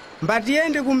adawauza,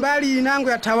 mbatiyende kumbali inango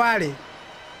ya tawale.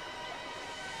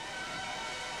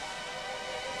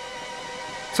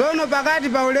 Tsono pakati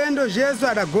pa ulendo Jesu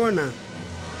adagona.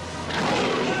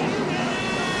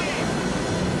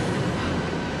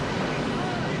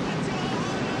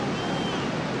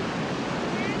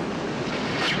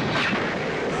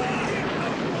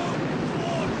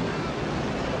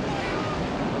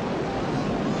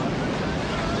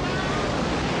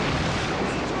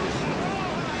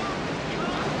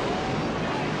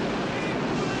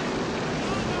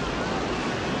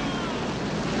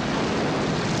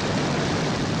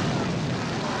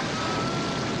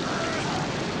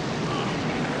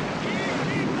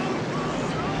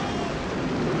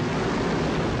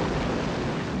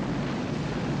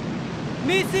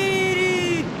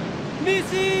 Misiri!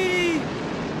 Misiri!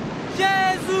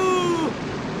 Jesu!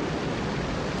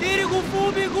 Tiri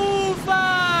kufupi kufa!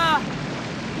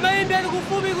 Maimbi ali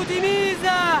kufupi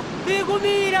kutimiza! Tiri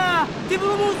kumira!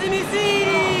 Tipulumusi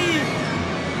Misiri!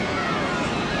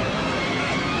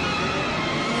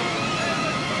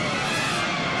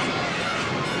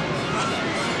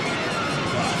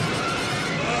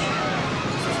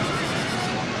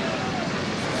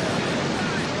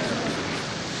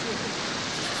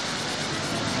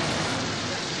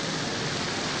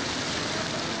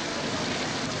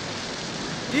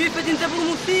 Ife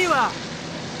tindzapulumusiwa.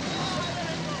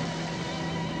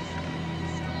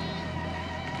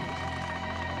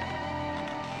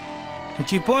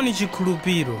 Mchiponi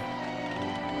chikhulupiro.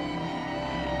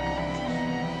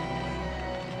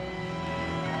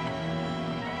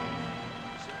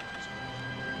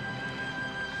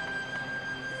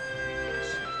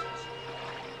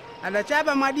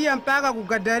 Adachapa mwadia mpaka ku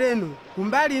Gadareno,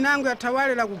 kumbali inango ya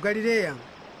tawale la ku Galileya.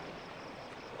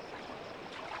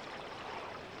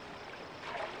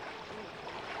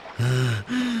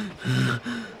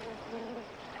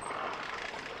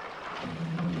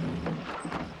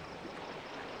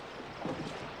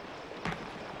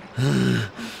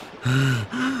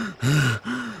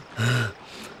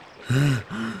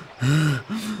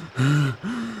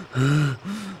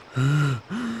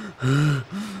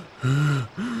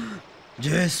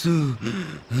 Yesu,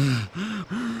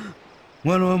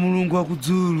 mwana wa Mulungu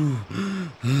akudzulu,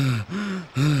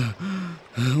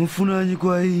 ufunanyi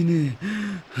kwa ine,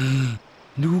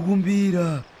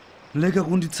 ndikukumbira, leka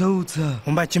kunditsautsa.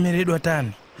 Umbachemeredwa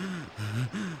tani.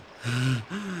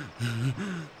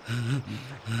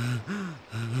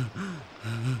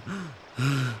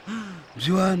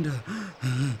 Mziwanda,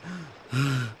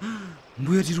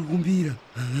 mbuya tikukumbira,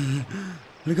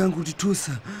 leka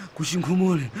nkutitusa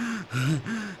kuchinkhomole,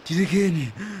 tilekeni,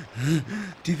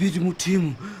 tipite mu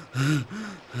thimu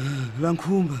la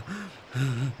nkhumba.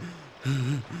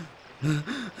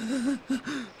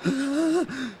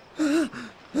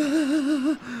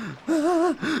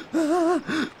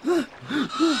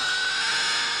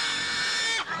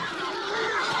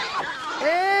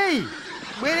 Hey,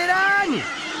 bwererani!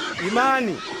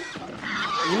 Imani,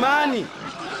 imani!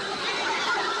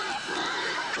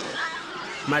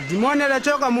 Madimoni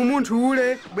adachoka mu munthu ule.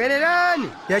 Bwererani!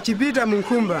 Yachipita mu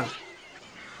nkhumba.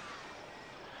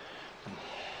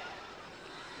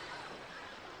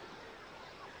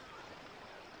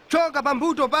 Choka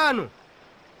pambuto pano!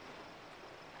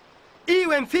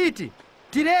 Iwe mfiti,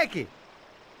 tileke!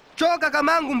 Choka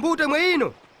kamangu mbute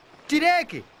mweino,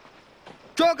 tileke!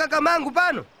 Choka kamangu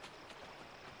pano!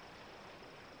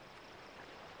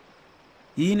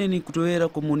 Ine nikutowera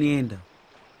komunienda.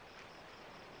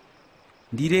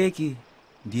 Ndireke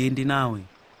ndiende nawe.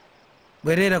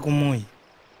 Bwerera kumuyi.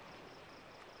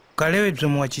 Kalewe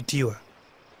bzomu wachitiwa.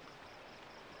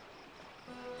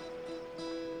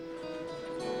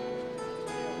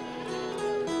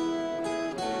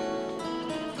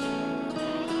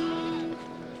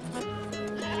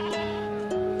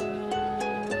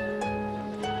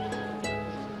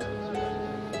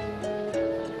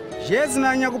 Yesu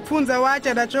na nyakuphunza wache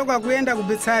adachoka kuyenda ku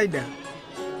Betsaida.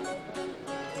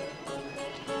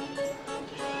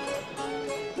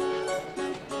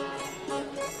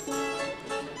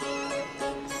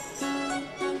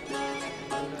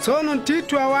 Tsono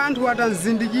ntithu wa wanthu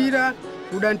watanzindikira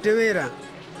udantewera.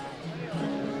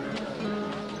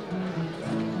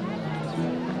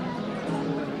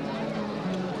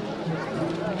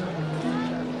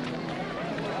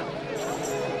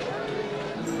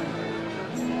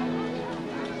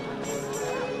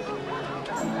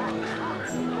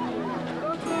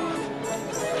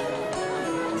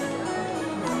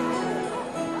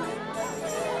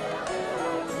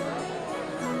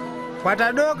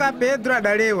 Kwatadoka Pedro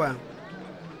adalewa.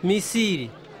 Misiri,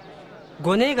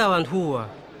 goneka wanthuwa,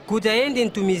 kuti ayende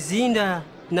ntumizinda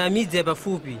na midzi ya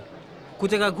pafupi,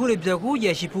 kuti akagule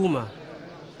bzakudya chipuma.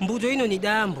 Mbuto ino ni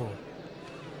dambo.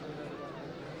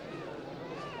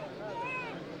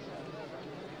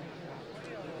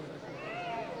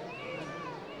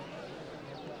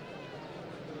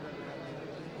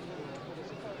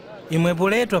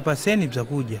 Imwepoletwa paseni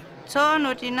bzakudya. Tsono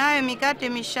tinayo mikate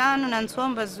mishanu na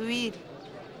ntsomba ziwiri.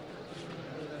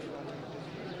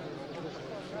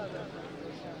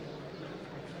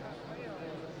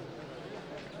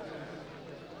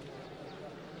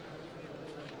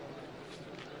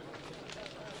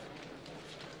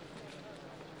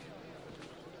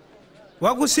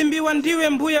 Wakusimbiwa ndiwe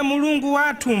mbuya Mulungu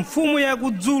wathu, mfumu ya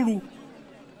kudzulu,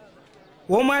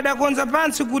 womwe adakonza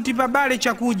pansi kuti pabale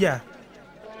chakudya.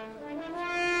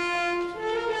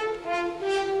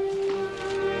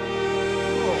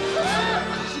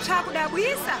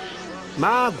 Mchakudabwisa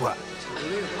Magwa.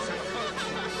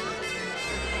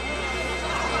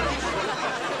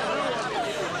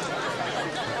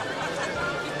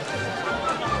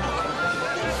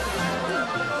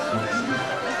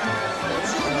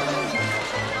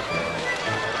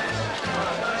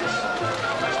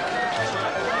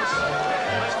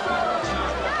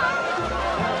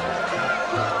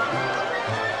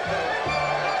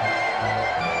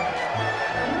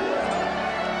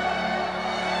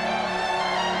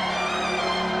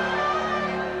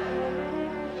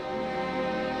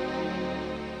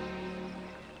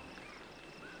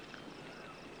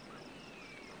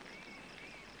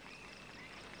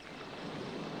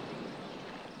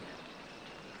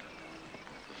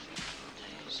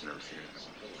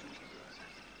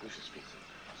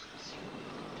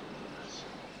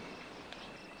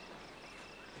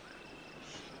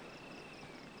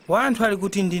 Wanthu ali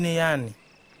kuti ndine yani?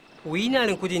 Wina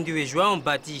ali kuti ndiwe João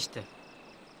Batista.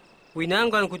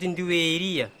 Winango ali kuti ndiwe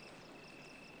Eliya.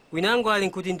 Winango ali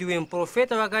kuti ndiwe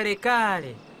mprofeta wakale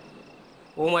kale,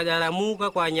 omwe adalamuka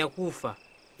kwa anyakufa.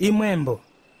 Imwembo,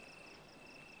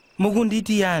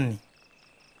 mukunditi yani?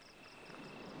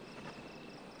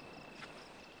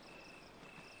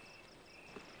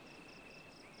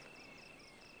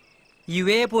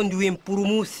 Iwepo ndiwe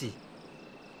mpulumusi.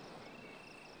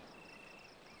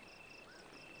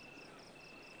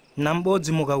 na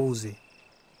m'bodzi mukauze.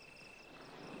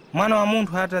 Mwana wa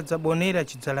munthu atadzabonera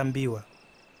chidzalambiwa,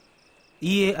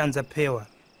 iye andzaphewa.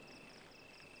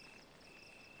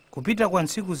 Kupita kwa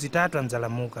ntsiku zitatu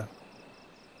andzalamuka.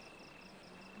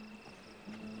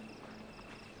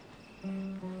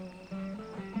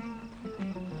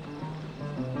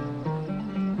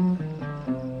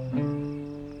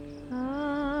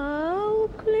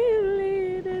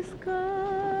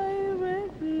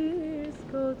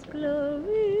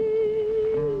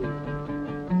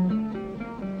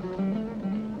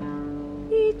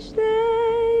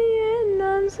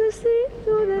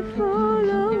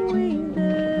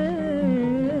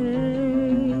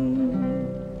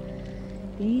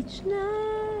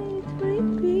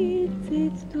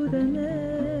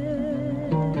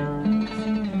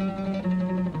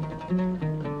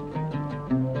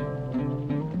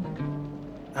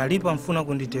 Alipo mfuna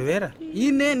kunditewera?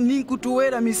 Ine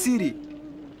ninkutuwera Misiri.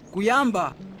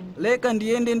 Kuyamba, leka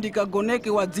ndiende ndikagoneke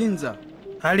wadzinza.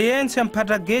 Aliyense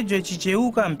mphata gejo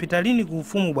chicheuka mpitalini ku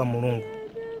ufumu bwa Mulungu.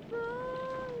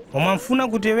 Omwe mfuna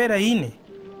kutewera ine,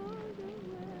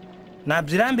 na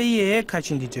abzilambe iye yekha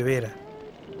chinditewera.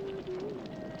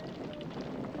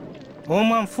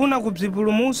 Omwe mfuna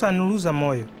kubzipulumusa anuluza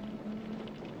moyo.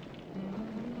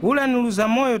 Ula anuluza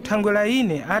moyo thangwe la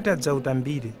ine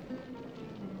atadzautambire.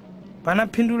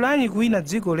 Panaphindulanyi kuwina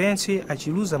dziko lense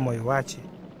achiluza moyo wache.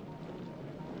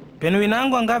 Penu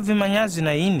winangu angabve manyazi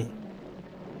na ine.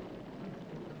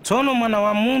 Tsono mwana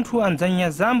wa munthu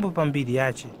andzanyazambo pambiri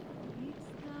yache,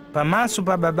 pamaso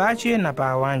pa babache na pa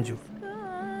awanjo.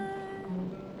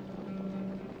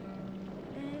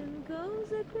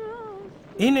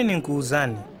 Ine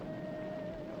ninkuuzani,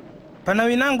 pana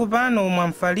winangu pano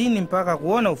mwamfalini mpaka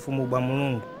kuona ufumu bwa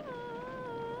Mulungu.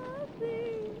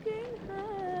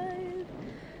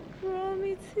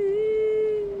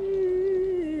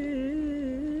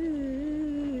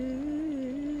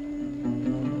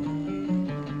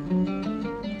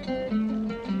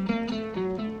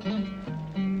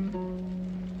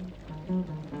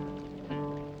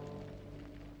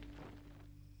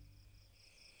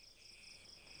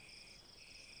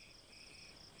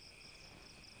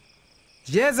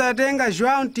 Yesu atenga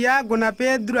João, Tiago na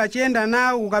Pedro achenda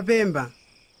nao kukapemba.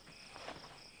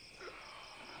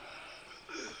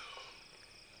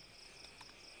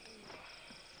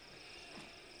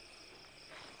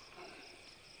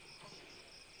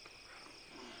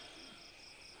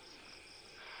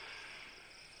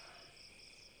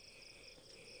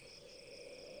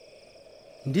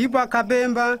 Ndipo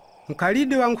akapemba,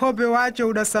 mkalidi wa nkhope wache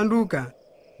udasanduka,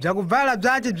 bzakuvala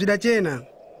bzache bzidachena.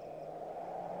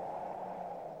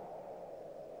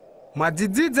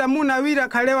 Mwadzidzidza munawira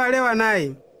kalewalewa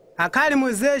naye, akali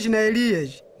Mozesi na Eliya,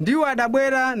 ndiwo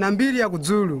adabwera na mbiri ya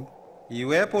kudzulu.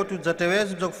 Iwepo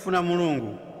tudzatewezi bzakufuna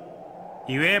Mulungu.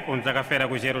 Iwepo ndzakafera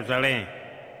ku Jerusalemu.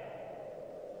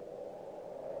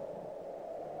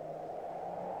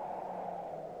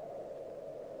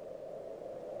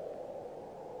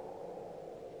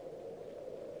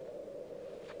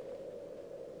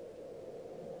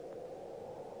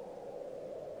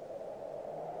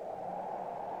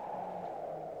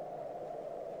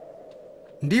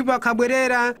 Ndipo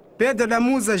akabwerera, Pedro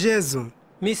damuza Yesu,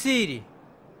 Misiri,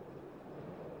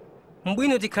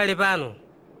 mbwino tikhale pano.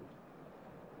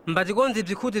 Mbatikonze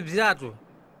bzikhuti bziratu,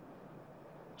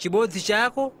 chibodzi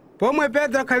chako. Pomwe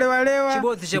Pedro akhalewalewa,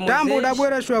 mtambo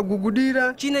udabwera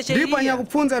shwagugudira, ndipo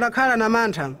anyakupfunza adakhala na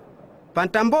mantha.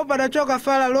 Pantambopo adachoka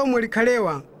fala lomwe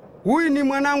likhalewa, uyu ni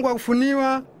mwanangu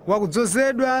wakufuniwa,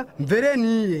 wakudzozedwa,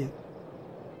 mvereni iye.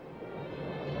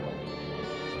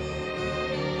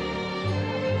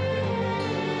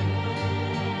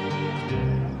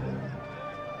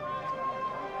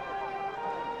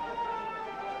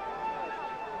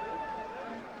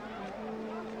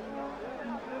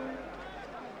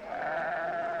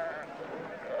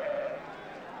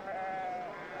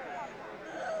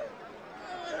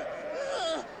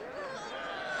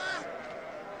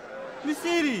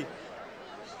 Misiri!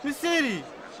 Misiri!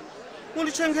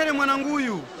 Mundichenjere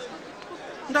mwananguyu.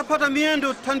 Ndapata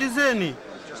miyendo, thandizeni.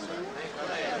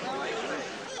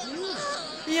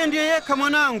 Iye ndiye yekha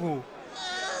mwanangu.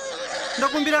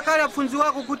 Ndakumbira kale apfunzi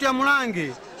wako kuti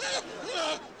amulange.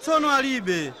 Tsono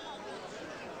alibe.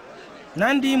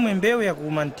 Nandimwe mbewu ya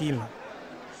kuuma mtima.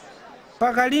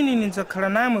 Paka lini nidzakhala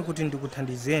namwe kuti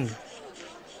ndikuthandizeni?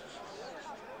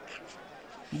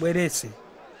 Bwerese.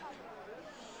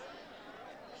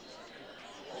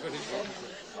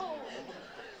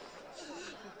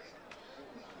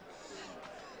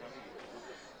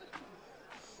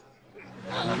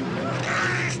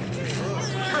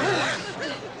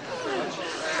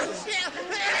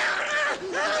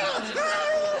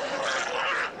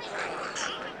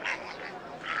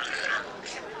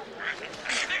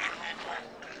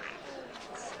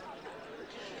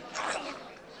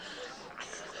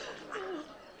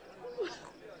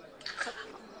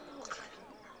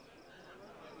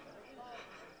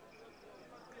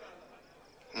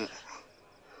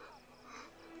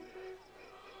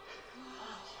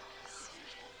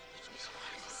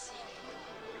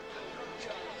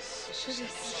 Nkhope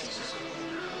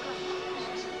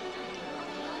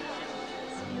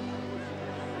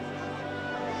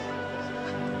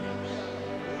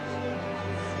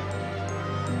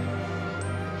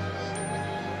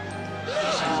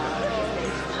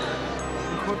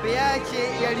yace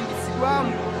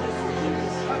yalimbisidwamo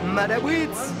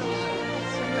m'madabwitsi.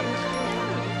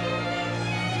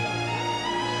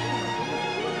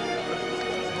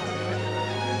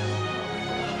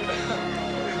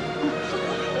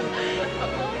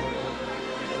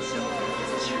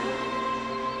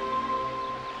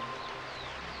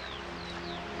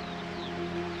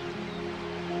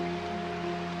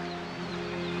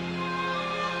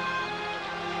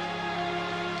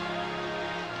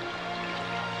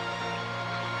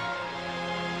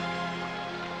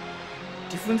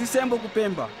 Tifunzisembo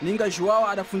kupemba ninga Joao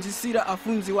adafunzisira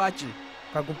afunzi wace.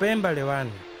 Pakupemba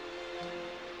lewani.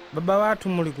 Baba watu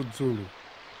muli kudzulu.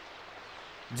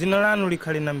 Dzina lanu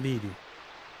likhale na mbiri.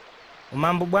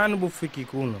 Umambo bwanu bufiki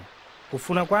kuno.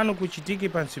 Kufuna kwanu kuchitiki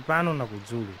pansi pano na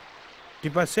kudzulu.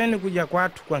 Tipaseni kudya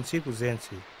kwathu kwa ntsiku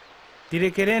zense.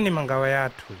 Tilekereni mangawa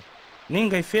yathu.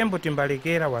 Ninga ifembo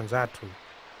timbalekera wanzathu.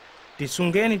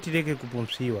 Tisungeni tileke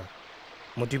kupumsiwa.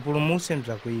 Mutipulumuse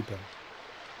mzakuipa.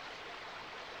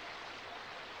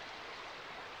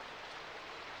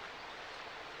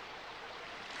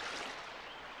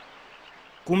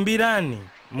 Kumbirani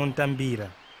muntambira,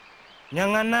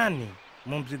 nyang'anani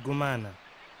mumzigumana,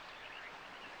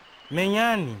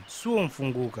 menyani suo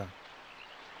mfunguka.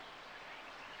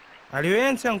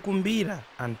 Aliwense ankumbira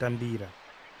antambira,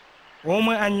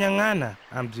 omwe anyang'ana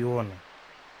amziona,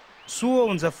 suo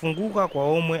unzafunguka kwa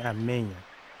omwe amenya.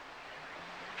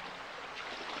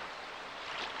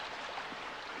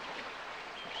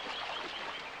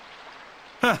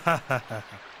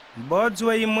 M'bodzi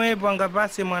wa imwepo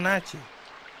angapase mwanache.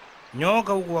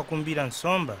 Nyoka uku wakumbira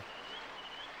nsomba,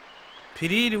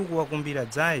 phiriri uku wakumbira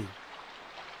dzai.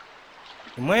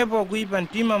 Imwepo wakuipa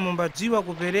ntima mumbadziwa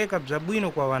kupereka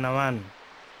bzabwino kwa wana wanu.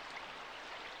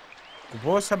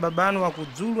 Kuposa babanu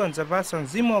wakudzulu anzapasa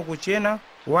mzimu wakuchena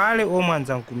wale omwe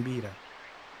anzankumbira.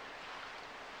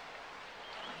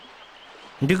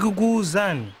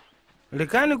 Ndikukuuzani,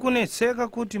 lekani kunetseka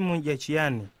kuti mudya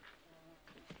chiyani,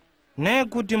 ne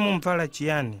kuti mumvala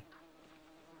chiyani.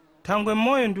 Thangwe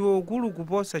moyo ndiwo ukulu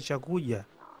kuposa chakudya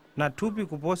na thupi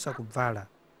kuposa kubvala.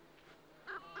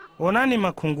 Onani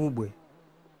makhungubwe.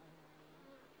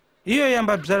 Iyo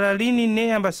yamba bzala lini ne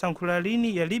yamba sankhula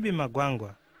lini yalibe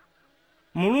magwangwa.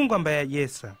 Mulungu amba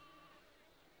yajesa.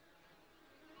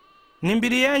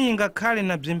 Nimbiri yanyi ngakhale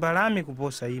na bzimbalami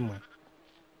kuposa imwe.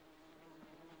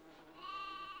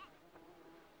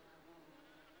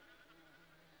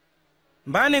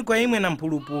 Mbani kwa imwe na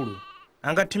mpulupulu,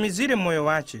 angatimizire moyo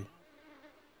wache.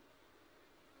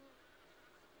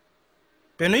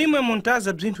 Peno imwe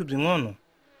muntaza bzinthu bzing'ono,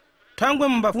 thangwe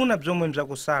mbafuna bzomwe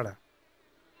mzakusala.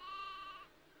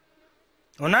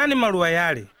 Onani maluwa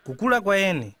yale, kukula kwa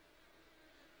ene,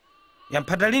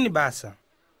 yamphatalini basa.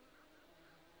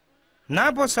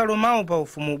 Napo Salomao pa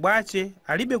ufumu bwache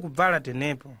alibe kubvala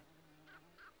tenepo.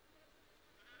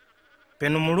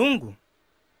 Peno Mulungu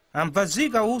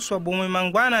amvazika uswa bomwe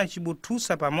mangwana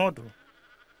achibuthusa pa moto,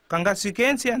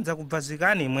 kangasikensi anza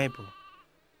kubvazikani imwepo.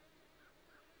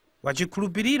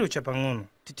 Wachikhulupiriro chapang'ono.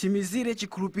 Titimizire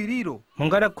chikhulupiriro.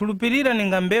 Mungadakhulupirira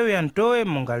ninga mbewu ya ntowe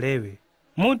mungalewe.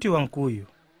 Muti wa nkuyu.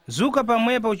 Zuka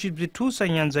pamwepa uchibzithusa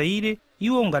nyanza ile,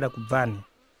 iwo ungadakubvani.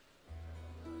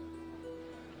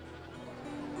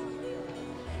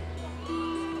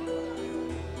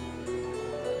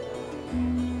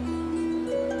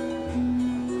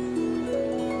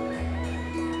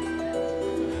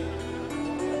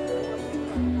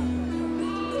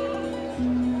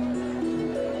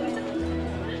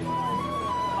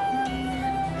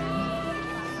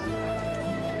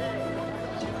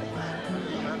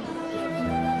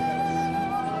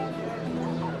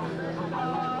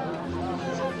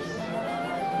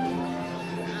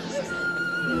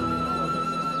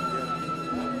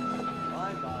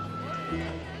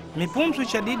 Mipumsu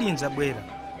chadidi inzabwera.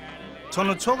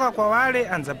 Tsono tsoka kwa wale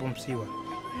anzapumsiwa.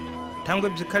 Thangwe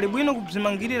bzikhali bwino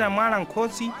kubzimangirira mwala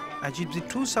nkhosi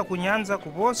achibzithusa kunyanza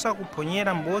kuposa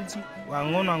kuphonyera m'bodzi wa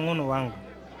ang'ono wangu.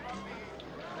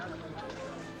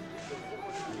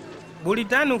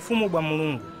 Bulitani ufumu bwa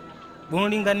Mulungu,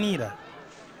 bunolinganira.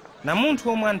 Na munthu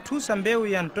omwe anthusa mbewu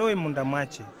ya ntowe munda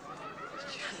mwache.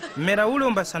 Mmera ule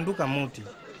umbasanduka muti.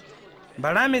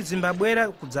 Mbalame zimbabwera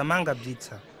kudzamanga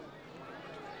bzitsa.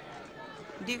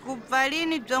 Ndikubva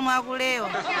lini bzomwe akulewa?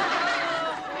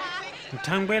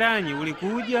 Mthangweranyi uli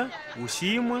kudya,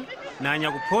 ushimwa, na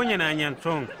anyakuphonya na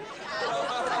anyantsonga.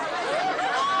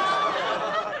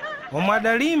 omwe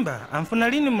adalimba amfuna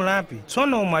lini mulapi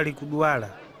tsono omwe ali kudwala.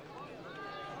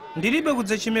 Ndilibe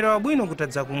kudzachimira wabwino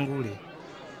kutadza kungule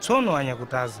tsono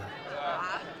anyakutaza.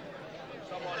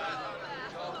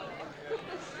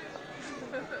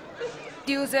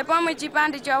 Tiuze pomwe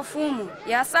chipande cha ufumu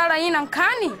yasala ina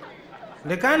nkhani.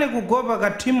 Lekani kugopa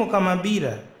kathimu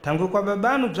kamabira thangwe kwa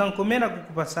babanu bzankomera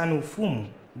kukupasani ufumu.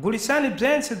 Gulisani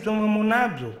bzense bzomwe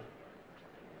munabzo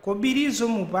kobirizo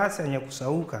mupase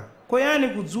anyakusauka koyani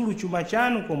kudzulu chuma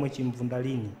chanu komwe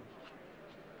chimvundalini.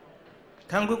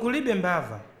 Thangwe kulibe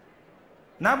mbava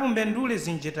napo mbendule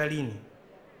zinjetalini.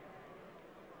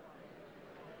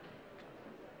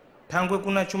 Thangwe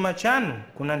kuna chuma chanu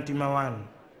kuna mtima wanu.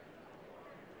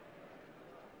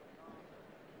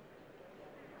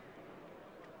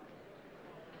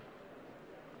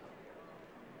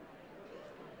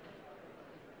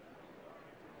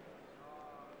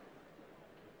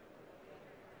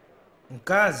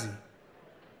 Mkazi,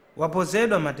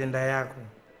 wapozedwa matenda yako.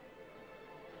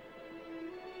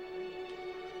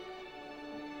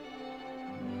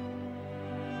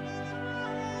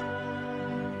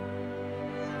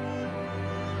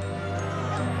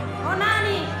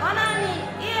 Onani,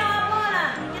 iye wapona,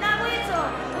 Kidabwitso,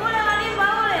 ule walimba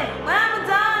ule,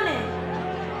 wanamudzaone.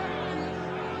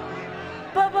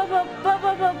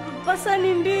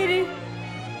 Pasani mbiri,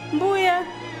 mbuya.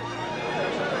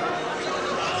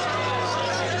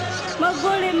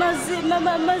 Magole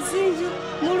mazinji,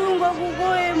 mulungu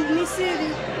akugoye Misiri.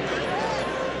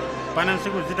 Pana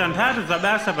nsiku zitanthatu za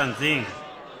basa pa mzinga.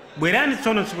 Bwerani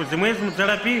tsono nsiku zimwezi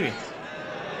mudzalapiwe.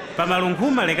 Pa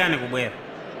malunkhuma lekani kubwera.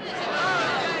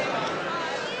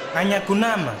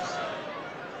 Anyakunama.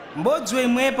 M'bodzi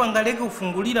wemwepo angaleke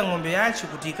kufungulira ng'ombe yace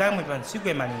kuti ikamwe pa ntsiku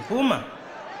ya malunkhuma.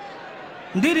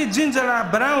 Ndiri dzinza la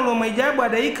Abrahamu lomwe ijabu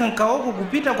adayikha nkawoko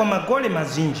kupita kwa magole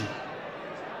mazinji.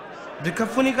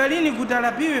 Bzikafunika lini kuti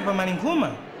alapiwe pa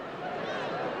malunkhuma?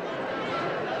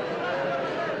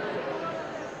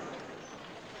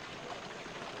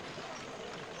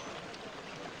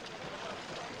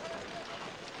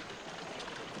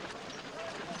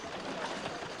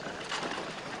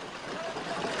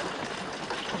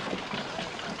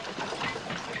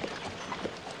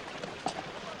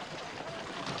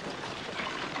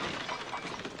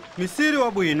 Misiri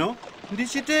wabwino,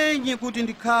 ndichitenyi kuti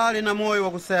ndikhale na moyo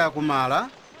wakusaya kumala?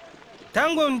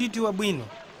 Tango nditi wabwino.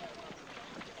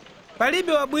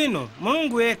 Palibe wabwino,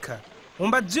 Mulungu yekha.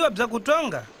 Umbadziwa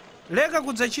bzakutonga, leka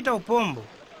kudzachita upombo,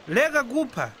 leka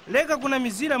kupha, leka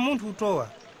kunamizira munthu utowa.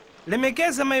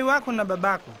 Lemekeza mayi wako na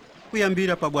babako.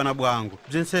 Kuyambira pa bwana bwangu,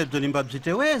 bzensebzo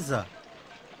nimbabziteweza.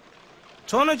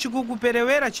 Tsono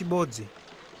chikukuperewera chibodzi.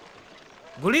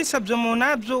 Gulisa bzomwe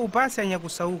unabzo upase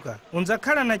anyakusauka,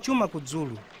 unzakhala na chuma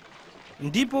kudzulu.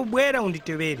 Ndipo bwera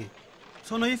unditewere.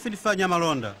 Tsono ife ndifanya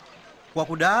malonda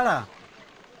wakudala?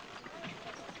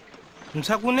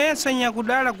 Msakunesa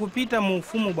nyakudala kupita mu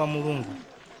ufumu bwa Mulungu.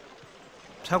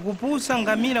 Msakupusa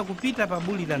ngamira kupita pa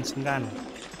buli la nsingano.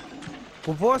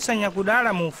 Kuposa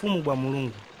nyakudala mu ufumu bwa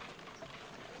Mulungu.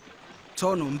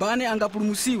 Tsono mbane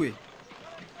angapulumusiwe?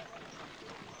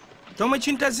 Chomwe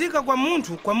chintazika kwa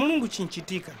munthu kwa Mulungu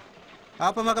chinchitika.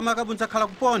 Apa makamaka bunzakhala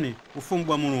kupone ufumu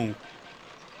bwa Mulungu.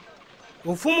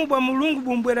 Ufumu bwa Mulungu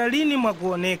bumbwera lini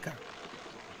mwakuoneka.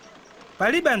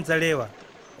 Palibe anzalewa.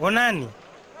 Onani,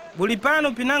 buli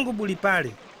pano pinango buli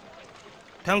pale.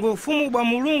 Tangu ufumu bwa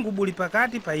Mulungu buli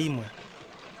pakati pa imwe.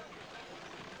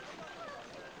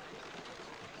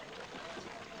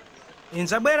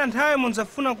 Inzabwera nthawe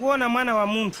munzafuna kuona mwana wa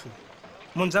munthu.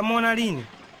 Munzamona lini?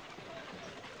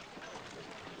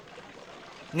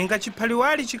 Ninga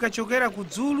chiphaliwali chikachokera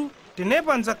kudzulu,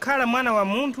 tenepo anzakhala mwana wa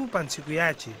munthu pa ntsiku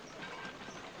yace.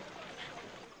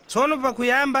 Tsono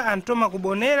pakuyamba antoma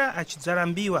kubonera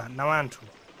achidzalambiwa na wanthu.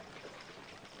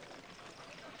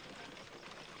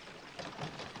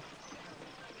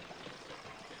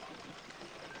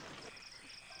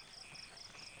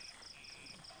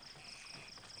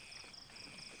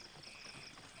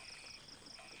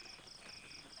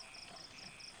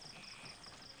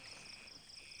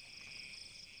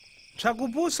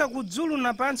 Chakupusa kudzulu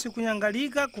na pansi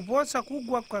kunyangalika kuposa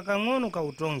kugwa kwa kang'ono ka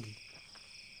utongi.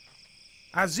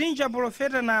 Azinja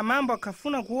profeta na amambo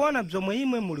akafuna kuona bzomwe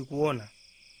imwe muli kuona.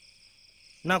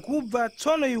 Na kubva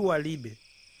tsono iwo alibe.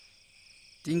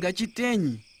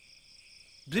 Tingachitenyi.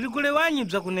 Bzilikulewanyi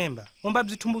bzakunemba, omba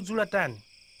bzithumbuzula tani.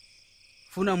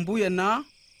 Funa mbuya na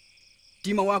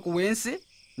mtima wako wense,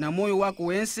 na moyo wako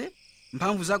wense,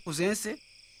 mphamvu zako zense,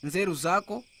 nzeru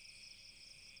zako.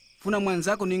 Funa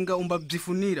mwanzako ninga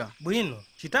umbabzifunira. Bwino,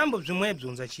 chitambo bzimwebzo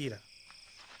unzachira.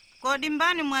 Kodi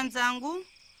mbani mwanzangu?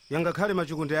 Yangakhale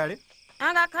machukunde yale?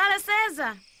 Angakhale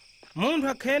Seza. munthu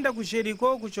akhenda ku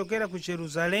Jeriko kuchokera ku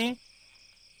Jerusalemu,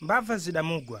 mbava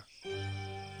zidamugwa,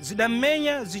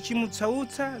 zidammenya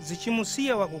zichimutsautsa,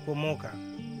 zichimusiya wakukomoka.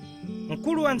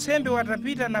 Mkulu wa nsembe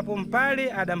watapita napo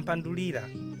mpale adampandulira.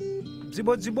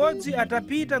 Bzibodzibodzi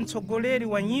atapita mtsogoleri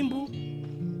wa nyimbo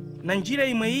na njira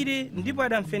imwe ile, ndipo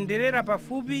adamfenderera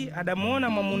pafupi, adamuona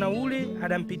mwamuna ule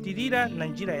adampitirira na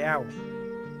njira yawo.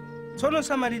 Tsono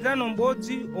Samaritano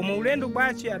m'bodzi omwe ulendo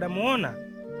bwace adamuona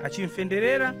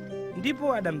achimfenderera,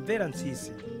 ndipo adamvera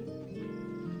ntsisi.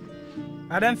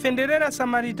 Adamfenderera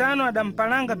Samaritano,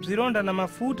 adampalanga bzilonda na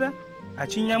mafuta,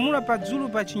 achinyamula padzulu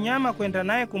pa chinyama kwenda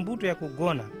naye kumbuto ya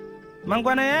kugona.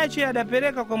 Mangwana yace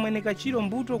adapereka kwa mwene kachiro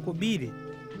mbuto kubire,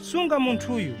 sunga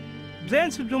munthuyu,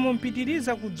 bzentse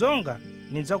bzomumpitiriza kudzonga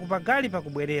nidzakupagali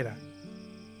pakubwerera.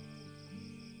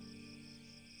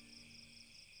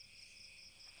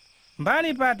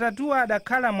 Mbali pa atatuwa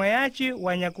adakhala mwayace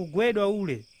wanyakugwedwa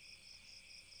ule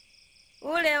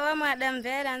womwe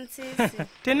adamvera ntsisi.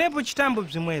 Tenepo chitambo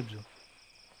bzimwebzo.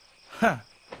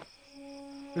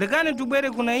 Lekani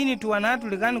tubwere kuna ini tuwanatu,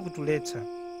 lekani kutuletsa.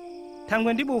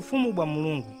 Thangwe ndipo ufumu bwa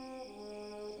Mulungu.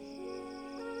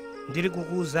 Ndili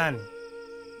kukuuzani,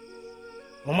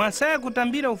 omwe asaya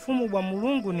kutambira ufumu bwa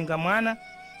Mulungu ninga mwana,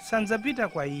 sanzapita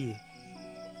kwa iye.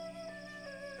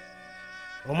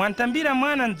 Omwe antambira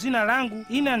mwana m'dzina langu,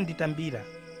 ine anditambira.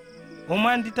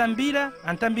 Omwe anditambira,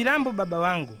 antambirambo Baba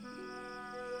wangu.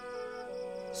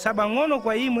 Saba ng'ono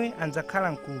kwa imwe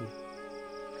anzakhala mkulu.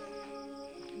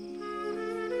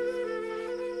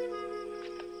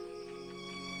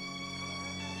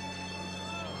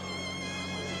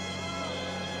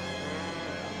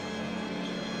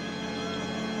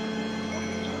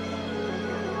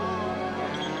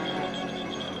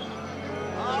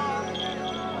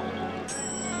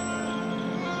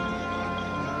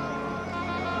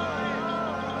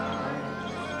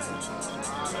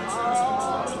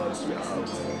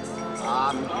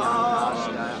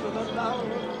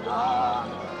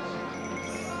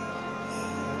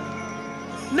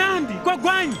 Nandi, kwa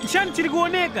gwanyi, nshani chiri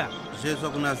kuoneka? Yesu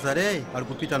wa ku Nazare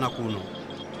alikupita na kuno.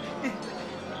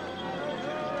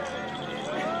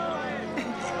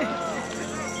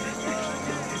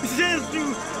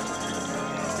 Yesu!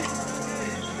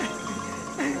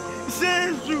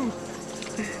 Yesu!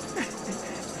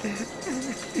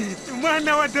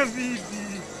 Mwana wa Davidi,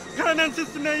 khala na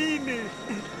nsisi na ine.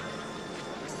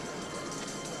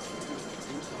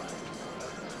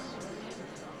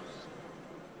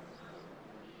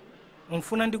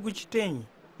 Mfuna ndikuchitenyi?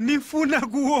 Nifuna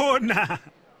kuona.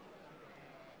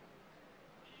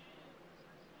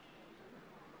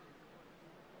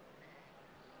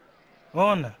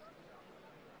 Ona,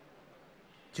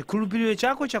 chikhulupiriro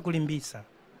chako chakulimbisa.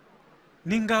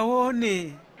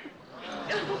 Ningaone.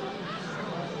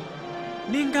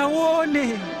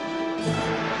 Ningaone.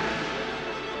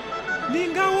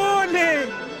 Ningaone.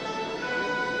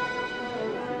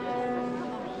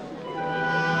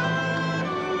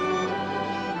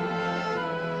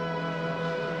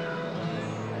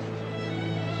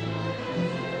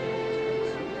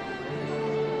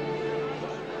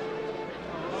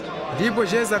 Ndipo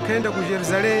Yesu akaenda ku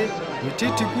Yerusalemu,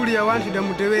 mititi kuli ya wanthu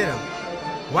idamutewera.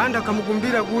 Wanthu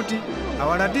akamukumbira kuti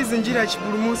awalatize njira ya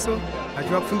chipulumuso,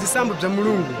 achiwapfunzisambo bza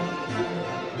Mulungu.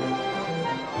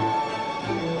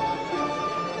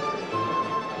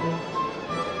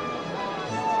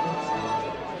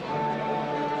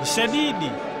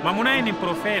 Shadidi, mamunaye ni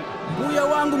profeta. Mbuya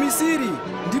wangu Misiri,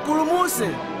 ndipulumuse.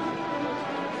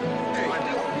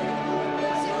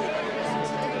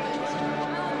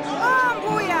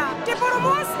 Mbuya,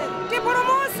 tipulumuse,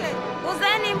 tipulumuse.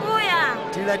 Uzeni mbuya.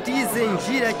 Tilatize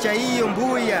njira cha iyo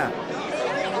mbuya.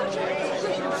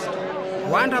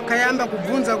 Wanthu akayamba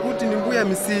kubvunza kuti ni mbuya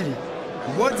Misiri.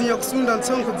 M'bodzi nyakusunda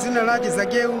msonkho dzina lake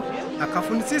Zakeu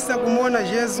akafunisisa kumuona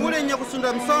Yesu. Ule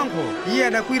nyakusunda msonkho? Iye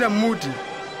adakwira mmuti.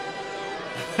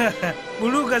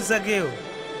 Buluka Zakeu,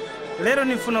 lero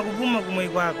nifuna kupuma kumui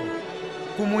kwako.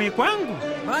 Kumui kwangu?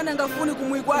 Mana ngafuni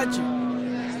kumui kwache.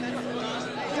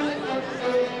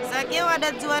 Zakeu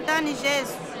adadziwa tani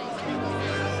Yesu?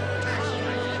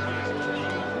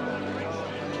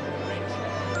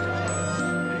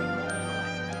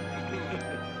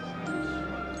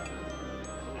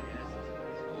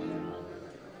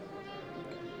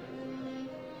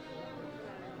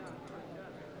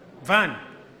 Vani,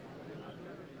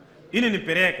 ine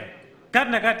nipereka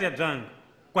kati na kati ya bzangu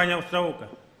kwa nyakusauka.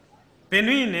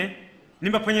 Penu ine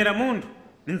nimbaponyera mundu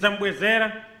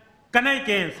ninzambwezera kana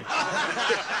ikense.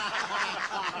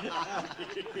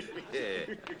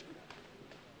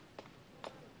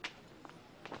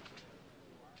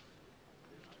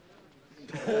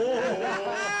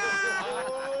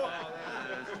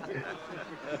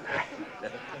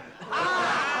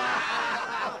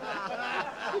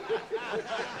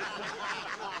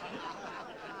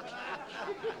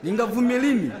 Lingavume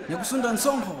lini nyakusunda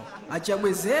nsonkho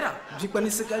achabwezera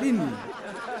bzikwanisika lini?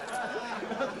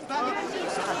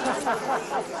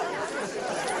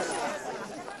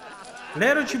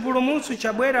 Lero chipulumutso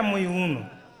chabwera moyo uno.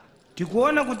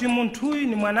 Tikuona kuti munthuyu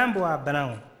ni mwanambo wa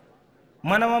Abrahamu.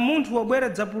 Mwana wa munthu wabwera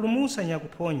dzapulumusa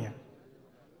nyakuponya.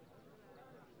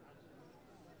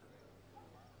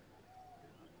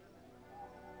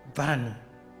 Vani.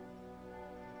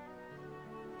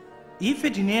 Ife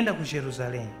tinienda ku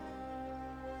Yerusalemu.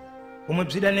 Pomwe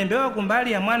bzidanembewa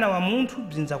kumbali ya mwana wa munthu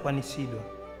bzinzakwanisidwa.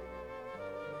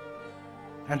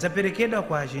 Anzaperekedwa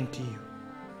kwa agentiyo.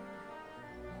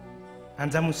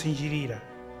 Anzamusinjirira.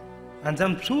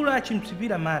 Anzamtsula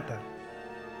achimtsipira mata.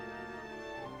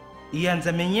 Iye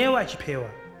anzamenyewa achiphewa.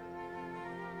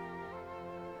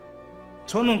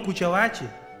 Tsono mkucha wache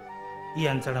iye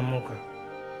anzalamuka.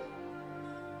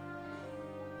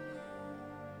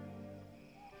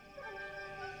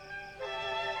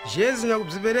 Yesu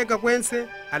nakubzipereka kwense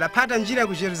adapata njira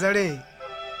ku Yerusalemu.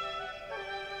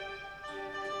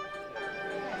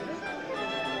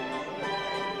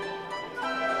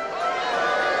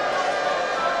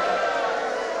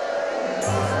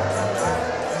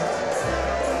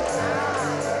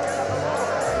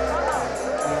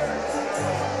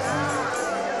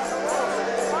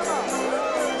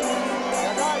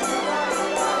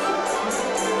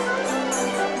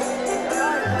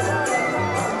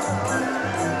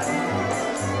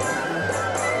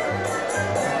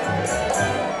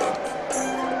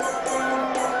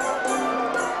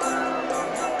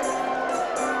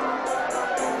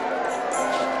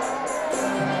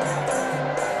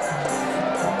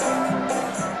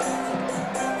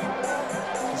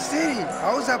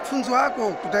 Auza kufunzo wako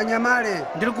kutanyamale.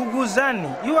 Ndilikukuuzani,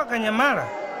 iwa kanyamala,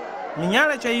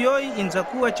 minyala cha iyoyi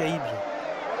inzakuwa cha ibyo.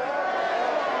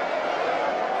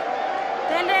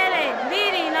 Tendele,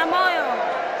 mbili na moyo.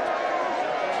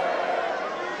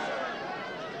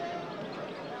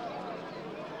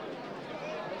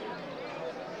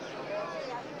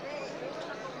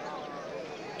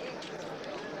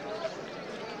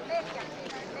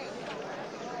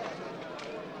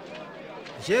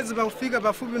 Yesu pakufika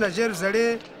pafupi na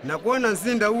Yerusalemu na kuona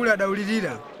mzinda ule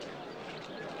adawulirira.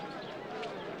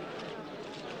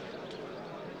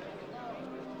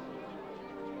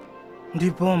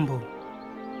 Ndipombo.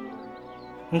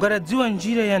 Ungaradziwa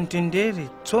njira ya mtendere,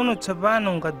 tsono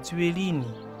tsapano ungadziwe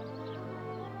lini.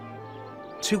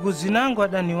 Tsiku zinango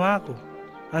adani wako,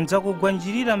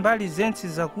 anzakugwanjirira mbali zense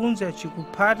zakunja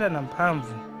achikupata na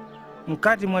mphamvu,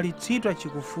 mkati mwalitsidwa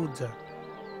achikufudza.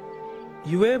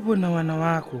 Iwepo na wana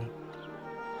wako.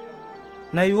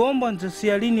 Na iwombo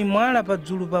anzasiya lini mwala pa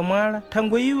dzulu pa mwala,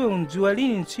 thangwe iwe undziwa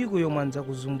lini ntsiku yomwe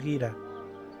anzakuzungira.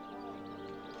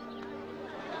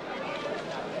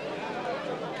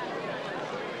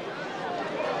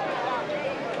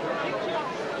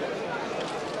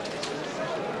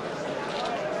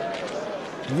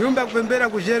 Nyumba yakupembera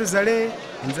ku Yerusalemu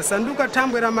inzasanduka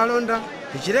thambwe la malonda,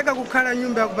 ichileka kukhala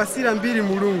nyumba yakupasira mbiri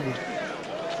Mulungu.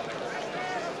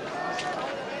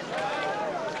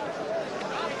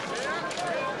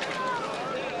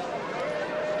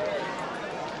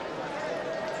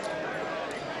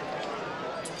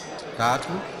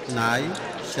 Tatu, nai,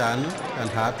 shanu,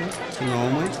 tanthatu,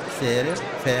 chinomwe, sere,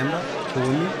 femba,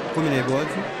 kumi, kumi na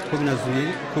ibodzi, kumi na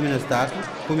ziwiri, kumi na zitatu,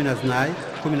 kumi na zinayi,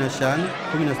 kumi na shanu,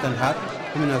 kumi na zitanthatu,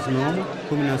 kumi na zinomwe,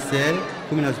 kumi na sere,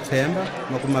 kumi na zifemba,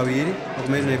 makumi mawiri, makumi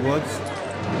mawiri na ibodzi.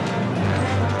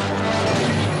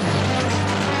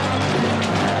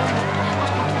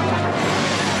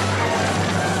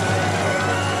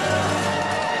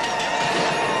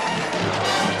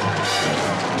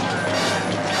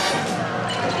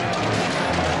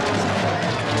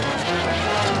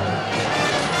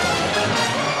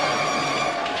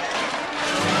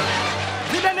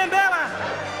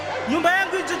 Nyumba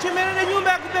yangu ichichemelele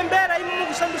nyumba ya kupembera imu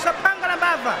kusandusa panga na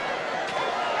mbava.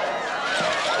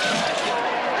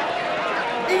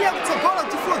 Iya kutsokola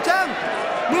chifuo changu.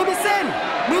 Mwimiseni,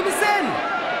 mwimiseni.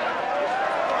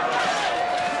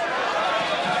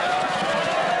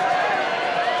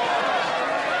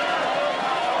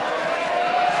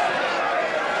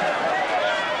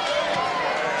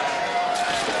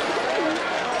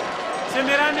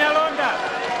 Semerani alonda.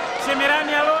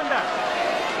 Semerani alonda.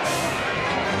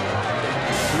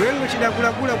 Wengu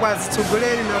chidakulakula kwa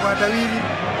zitsogoleri na kwa tawiri,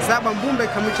 saba mbumba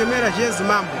ikamuchemera Yesu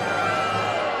mambo.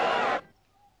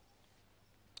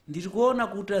 Ndikuona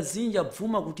kuti azinja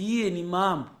bvuma kuti iye ni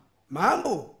mambo.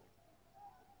 Mambo?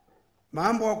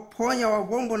 Mambo wa kuponya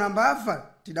wagombo na mbava?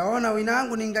 tidaona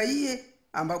winangu ninga iye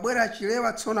ambabwera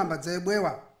achilewa tsono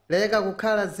ambadzayebwewa. Leka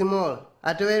kukhala zimola,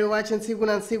 atewere wache ntsiku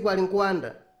na ntsiku ali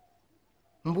nkuwanda.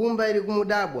 Mbumba ili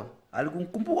kumudabwa. Ali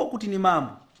kumkumbuka kuti ni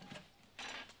mambo.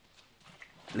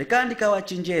 Lekani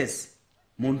ndikawachenjeze.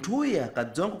 Munthuyu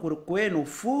akadzonga kuli kwenu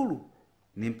ufulu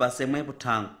nimpase mwepo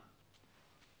thangu.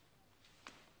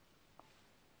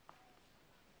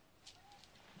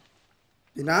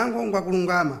 Pinango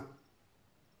ngwakulungama.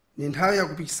 Ni nthawi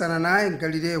yakupikisana naye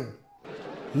mgalilewu.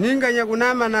 Ninga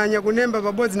nyakunama na nyakunemba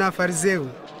pabodzi na afarizeu.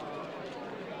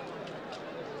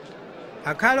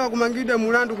 Akhala wakumangidwa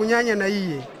mulandu kunyanya na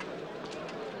iye.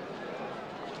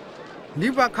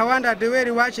 Ndipo akhawanda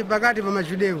ateweri wache pakati pa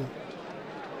majudeu.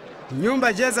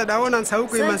 Nyumba jeza daona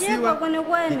nsauko imasiwa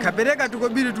ikapereka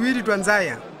tukobiri tuwiri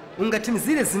twanzaya.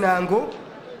 Ungatimizire zinango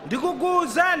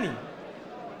ndikukuuzani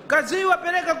kaziwa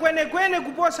pereka kwene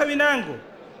kuposa winango.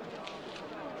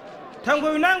 Tangu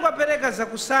winango apereka za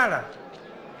kusala.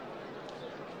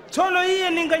 Tsono iye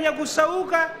ninganya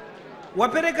kusauka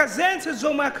wapereka zense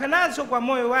zomwe akhanazo kwa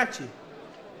moyo wache.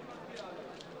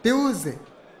 Tiuze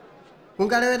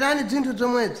ungalewetani bzinthu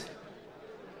zomwezi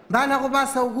mbana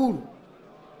kupasa ukulu.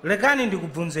 Lekani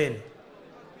ndikubvunzeni,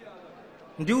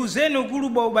 ndiuzeni ukulu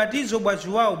bwa ubatizo bwa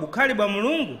João bukhali bwa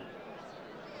Mulungu?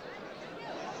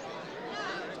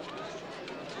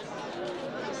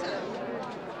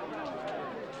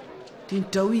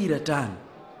 Tintawira tani.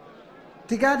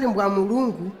 Tikati mbwa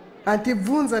Mulungu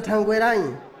antibvunza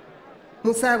thangweranyi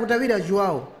musaya kutawira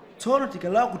João. Tsono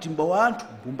tikalawa kuti mba wanthu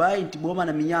mbumbayi ntiboma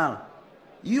na minyala.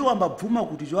 Iwo ambabvuma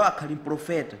kuti João akhali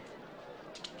mprofeta.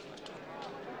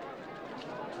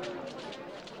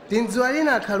 Tindziwa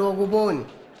lina akhali wakuponi.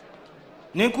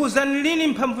 Nikuzani lini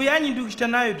mphamvu yanyi ndikuchita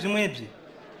nayo bzimwebzi?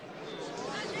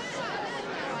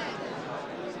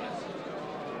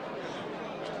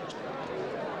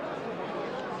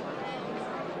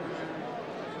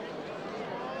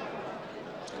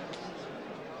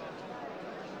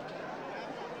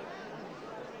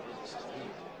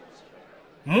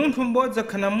 Munthu m'bodzi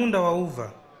akhana munda wa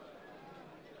uva.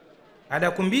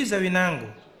 Adakumbiza winango.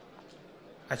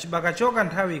 Achibakachoka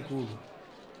nthawi ikulu.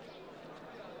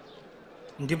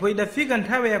 Ndipo idafika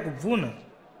nthawi ya kubvuna,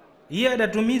 iye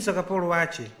adatumiza kapolo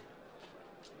wache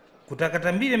kuti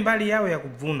akatambire mbali yawo ya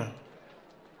kubvuna.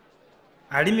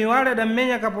 Alimi wale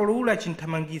adammenya kapolo ule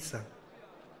achinthamangisa,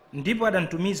 ndipo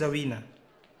adantumiza wina.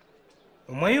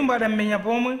 Omweyumba adammenya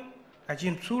pomwe,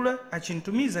 achintsula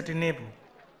achintumiza tenepo.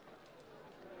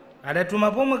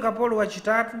 Adatuma pomwe kapolo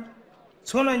wachitatu,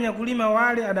 tsono anyakulima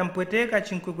wale adampweteka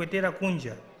achinkwekwerera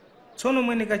kunja. Tsono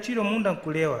mwene kachiro munda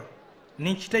nkulewa.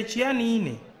 Ninchita chiyani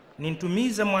ine,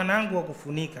 nintumiza mwanangu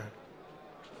wakufunika.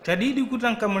 Chadidi kuti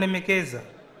nkamulemekeza.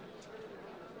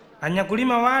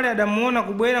 Anyakulima wale adamuona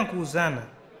kubwera nkuuzana.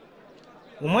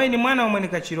 Umwe ni mwana wa mwene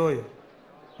kachiroyo.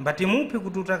 Mbati mupe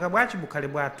kuti utaka bwachi bukhale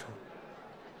bwathu.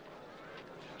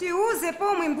 Tiuze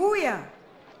pomwe mbuya.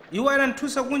 Iwo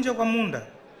adanthusa kunja kwa munda.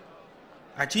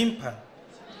 Achimpa.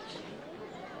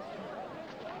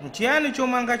 Nchiyani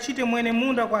chomwe angachite mwene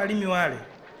munda kwa alimi wale.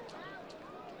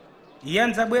 Iye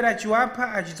anzabwera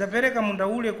achiwapha achidzapereka munda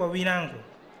ule kwa winango.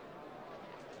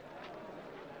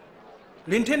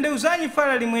 Linthendeuzanyi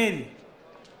fala limweri.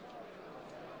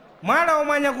 Mwala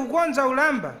omwe kukonza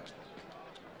ulamba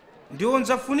ndiwo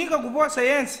nzafunika kuposa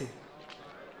yense.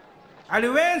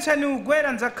 Aliwensa ni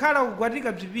ugwera nzakhala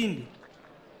kugwatika bzipindi.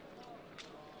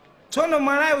 Tsono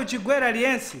mwalayo uchigwera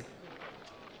liyense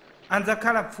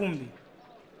anzakhala pfumbi.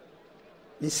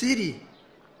 Misiri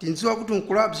tindziwa kuti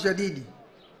nkulawa bzichadidi.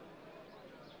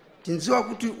 Tindziwa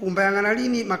kuti umbayang'ana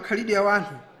lini makhalidwe ya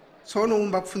wanthu, tsono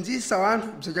umbapfunzisa wanthu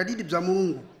bzichadidi bza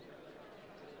Mulungu.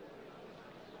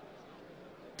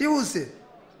 Tiuze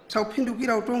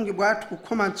psakuphindukira utongi bwathu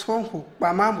kukhoma ntsonkho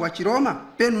kwa mambo wa Chiroma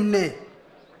penu ne.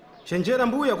 Chenjera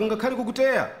mbuya kungakhali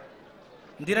kukuteya.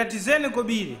 Ndiratizeni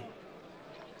kobiri.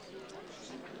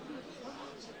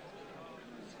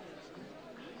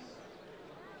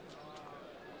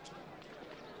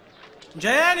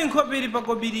 Njayani nkopiri pa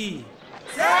kobiri.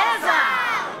 Seza!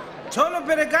 Tsono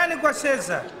perekani kwa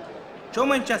Seza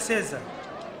chomwe ncha Seza.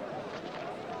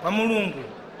 Kwa Mulungu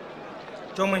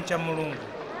chomwe ncha Mulungu.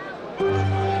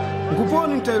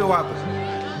 Nguponi mtelo wako.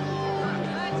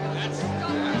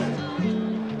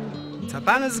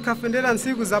 Tsapano zikhafendera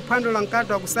ntsiku za phwando la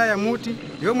mkato wa kusaya muti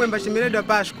yomwe mbachimeredwa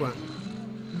Páscoa.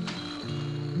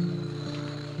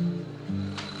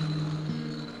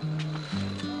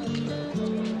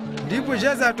 Ndipo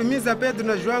Jeza atumiza Pedro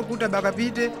na João kuti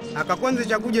bakapite akakonze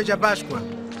chakudya cha Páscoa.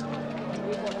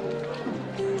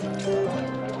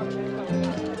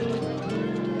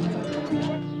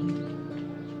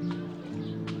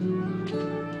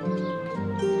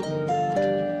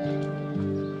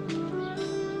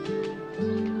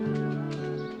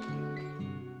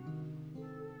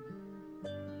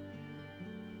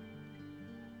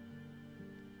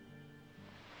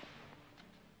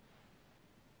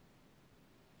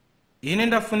 ine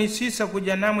ndafunisisa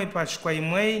kudya namwe pachikwa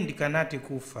imweyi ndikanati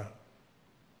kufa.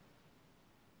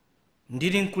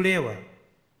 Ndili nkulewa,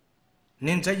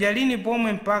 nindzadya lini pomwe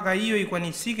mpaka iyo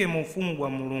ikwanisike mu ufumu bwa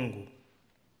Mulungu.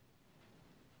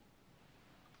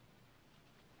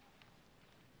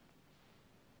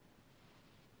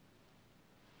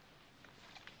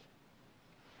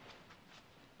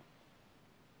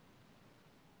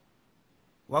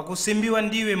 Wakusimbiwa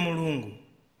ndiwe Mulungu,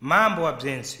 mambo wa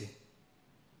bzense,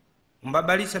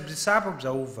 umbabalisa bzisapo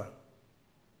bza uva.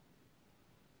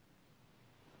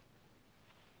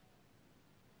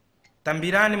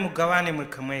 Tambirani mugawane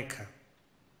mwekha,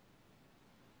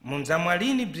 munzamwa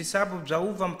lini bzisapo bza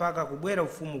uva mpaka kubwera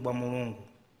ufumu bwa Mulungu.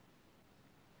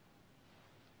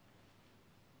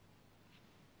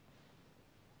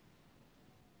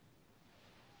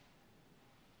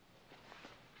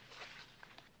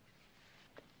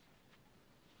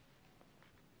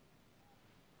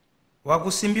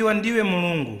 Wakusimbiwa ndiwe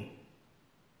Mulungu,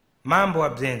 mambo wa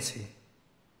bzense,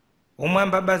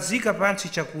 umwambabazika pansi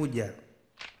chakudya.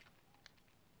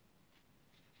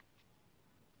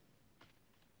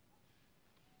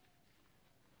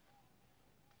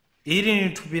 Ili ni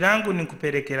thupi langu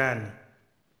nikuperekerani.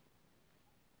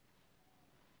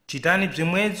 Chitani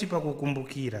bzimwezi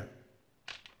pakukumbukira.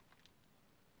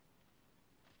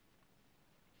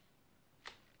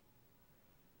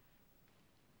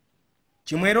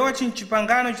 Chimwerochi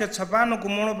nchipangano cha tsapano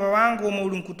kumulopa wangu omwe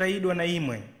uli nkutayidwa na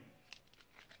imwe.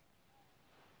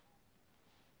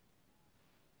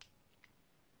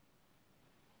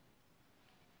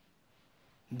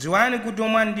 Dziwani kuti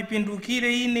omwe andipindukire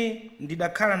ine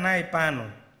ndidakhala naye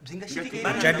pano.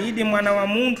 Chadidi mwana wa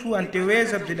munthu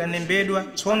anteweza bzidanembedwa,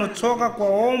 tsono tsoka kwa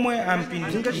omwe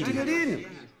ampindukire.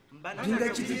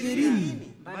 Bzingachitike lini?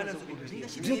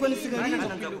 Bzinkwanisika lini?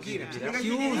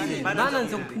 Chiuze, bana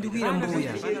nza kupindukira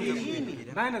mbuya.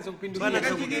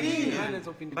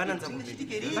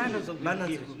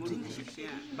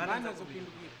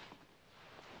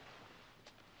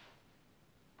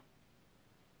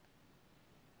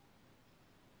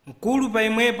 Mkulu pa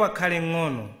imwepo akhale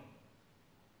ng'ono,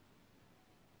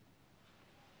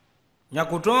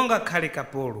 nyakutonga akhale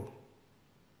kapolo.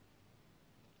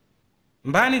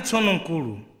 Mbani tsono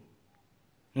mkulu?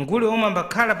 Ngule omwe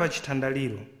ambakhala pa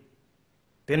chithandaliro,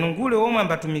 penu ngule omwe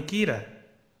ambatumikira,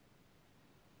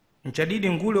 nchadidi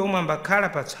ngule omwe ambakhala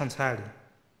pa tsantsali.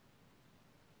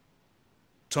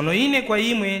 Tsono ine kwa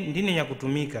imwe ndine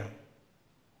nyakutumika.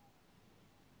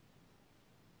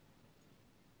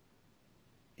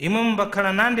 Imwe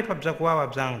mbakhala nande pa bzakuwawa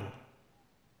bzangu.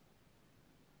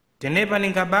 Tenepa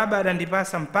ninga baba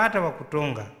adandipasa mpata wa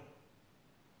kutonga.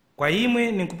 Kwa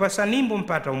imwe ninkupasa nimbo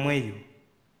mpata umweyu,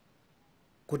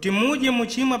 kuti muje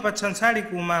muchimwa pa tsantsali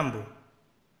ku umambo.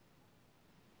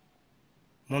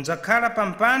 Munzakhala pa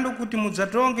mpando kuti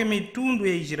mudzatonge mitundu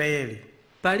ya Israeli.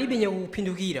 Palibe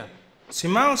nyakupindukira.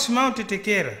 Simao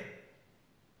tetekera.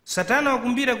 Satana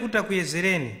wakumbira kuti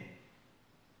akuyezereni,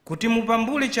 kuti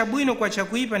mupambule chabwino kwa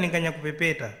chakuipa ninganya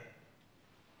kupepeta.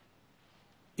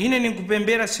 Ine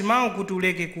ninkupembera simao kuti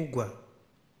uleke kugwa,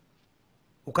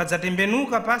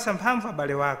 ukadzatembenuka pasa mphamvu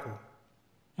abale wako.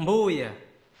 Mbuya,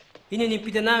 ine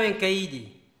nipita nawe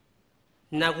nkaidi,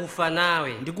 nakufa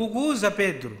nawe. Ndikukuuza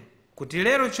Pedro, kuti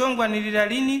lero chongwa nilira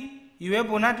lini,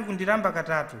 iwepo nati kundiramba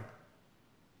katatu.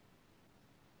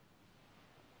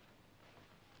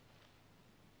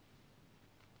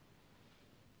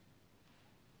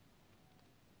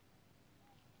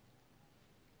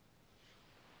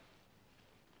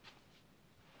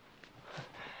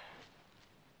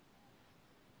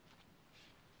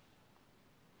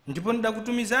 Ndipo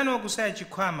ndidakutumizani wakusaya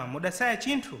chikhwama, mudasaya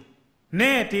chinthu?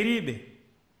 Ne tiribe.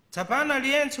 Tsapano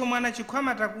aliyense omwe ana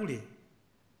chikhwama takule.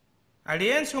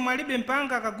 Aliyense omwe alibe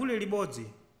mpanga akagule libodzi.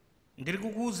 Ndiri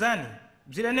kukuwuzani,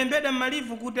 bzidanembedwa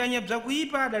m'malivu kuti anya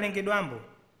bzakuipa adalengedwambo.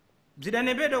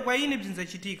 Bzidanembedwa kwa ine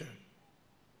bzinzachitika.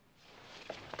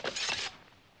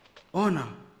 Ona,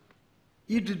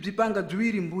 ibzi bzipanga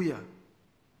bziwiri mbuya.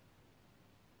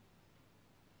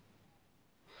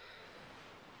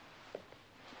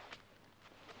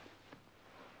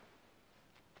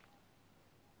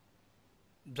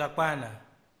 Bzakwana.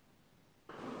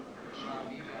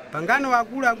 Pangano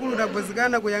wakulu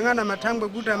udabwezekana kuyang'ana mathangwe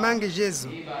kuti amange Jesu.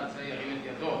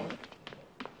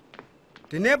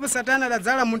 Tenepo Satana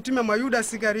adadzala mumtima mwa Yuda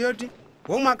Isikarioti,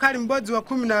 omwe akhali m'bodzi wa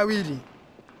 12.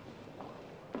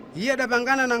 Iye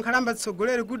adapangana na nkhalamba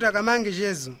tsogoleri kuti akamange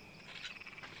Jesu.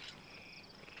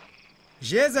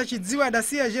 Jesu achidziwa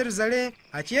adasiya Jerusalemu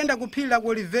achiyenda ku phiri la ku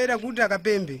Olivera kuti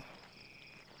akapembe.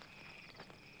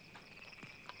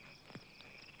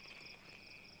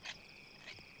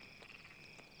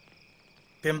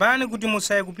 pembani kuti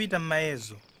musaye kupita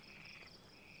m'mayezo.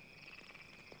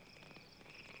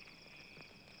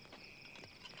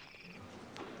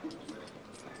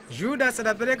 Judasi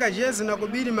adapereka Yesu na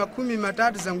kubiri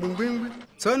 30 za ngwingwingwi.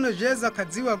 Tsono Yesu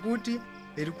akadziwa kuti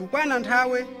ili kukwana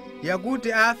nthawe yakuti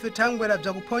afe thangwera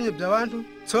bza kuponya bza wanthu.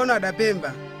 Tsono adapemba,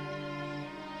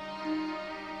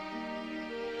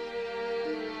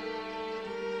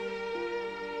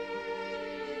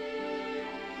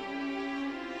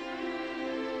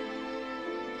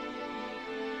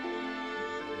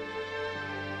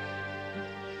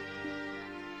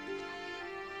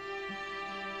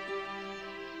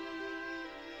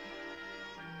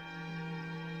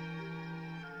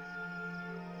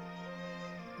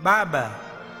 Baba,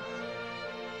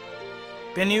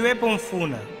 peniwepo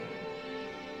mfuna,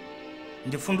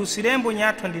 ndifundusirembo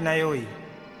nyatwa ndinayoyi.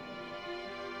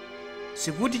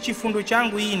 Sikuti chifundo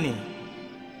changu ine,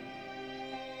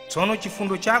 tsono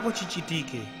chifundo chako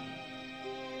chichitike.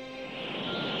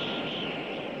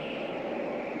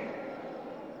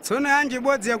 tsono anje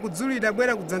ibodzi yakudzulu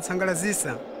idabwera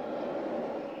kudzantsangalazisa.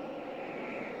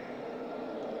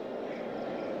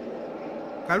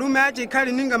 Kalume ache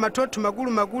ikhali ninga matotho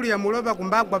makulu ya mulopa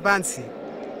kumbagwa pansi.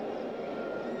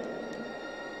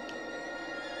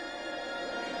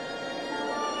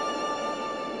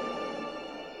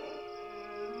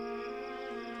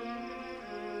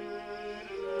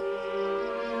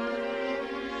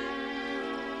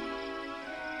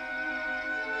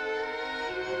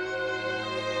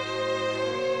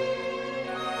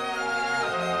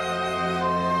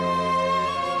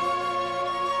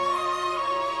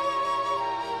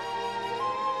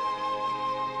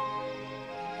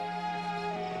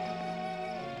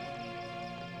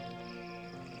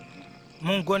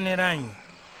 Mungoneranyi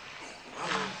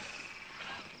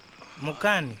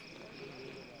mukani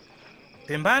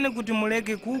pembani kuti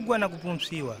muleke kugwa na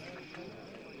kupumsiwa.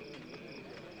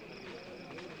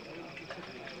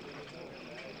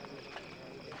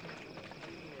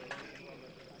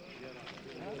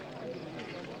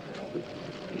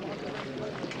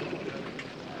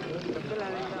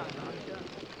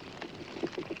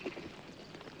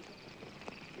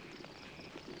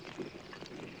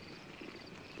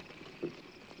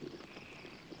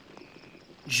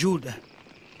 Juda,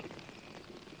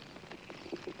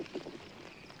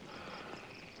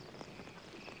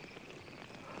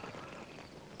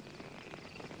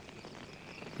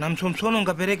 na msomsono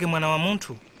ungapereke mwana wa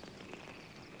muntu.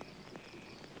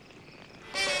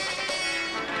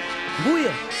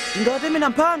 Mbuya, ingawateme na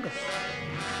mpanga.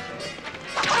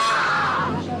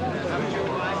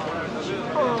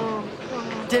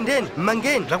 Tendeni,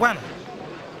 mangeni. Zakwana.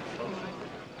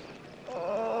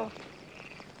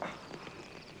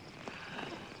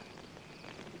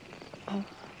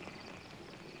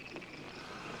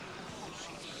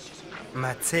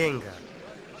 Matsenga.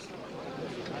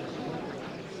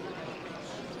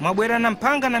 Mwabwera na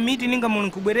mpanga na miti ninga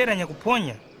muli kubwerera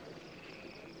nyakuponya.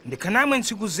 Ndikanamwe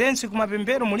ntsiku zense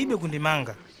kumapembero mulibe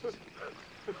kundimanga.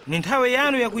 Ni nthawe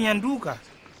yanu ya kunyanduka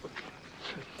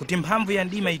kuti mphamvu ya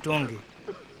ndima itonge.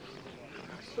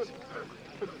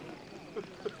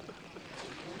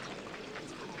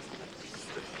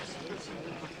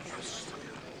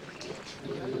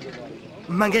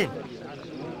 Mangeni.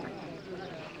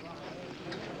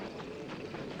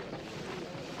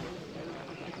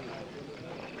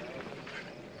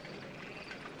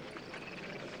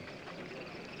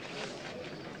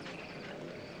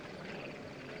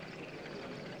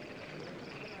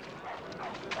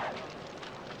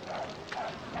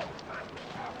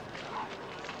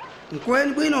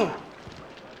 Nkweni bwino.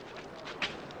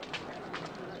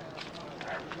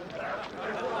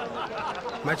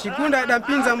 Machikunda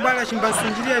adapinza mbwala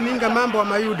chimbasinjiria ninga mambo wa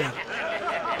Mayuda.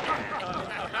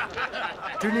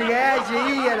 Tuninga yache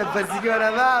hii anapazikiwa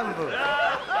na mambo.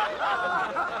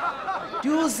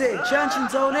 Tiuze, chanchi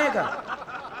nzaoneka.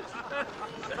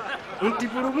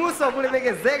 Untipulumusa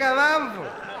kulemekezeka mambo.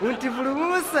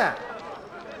 Untipulumusa.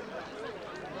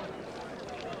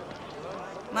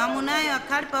 Mamunayo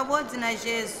akhali pabodzi na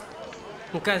Yesu.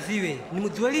 Mkaziwe, ni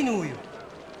mudziwa lini uyu?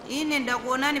 Ine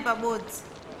ndakuonani pabodzi.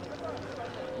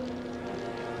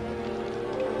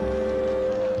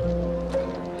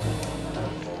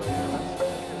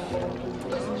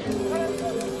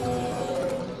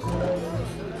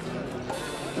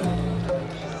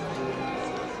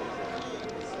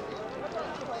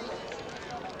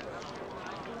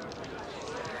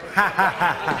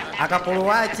 Akapolo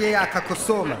wache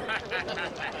akakusoma.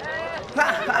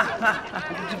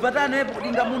 Ukijipatana hepo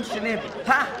kudinga muntu shenepo.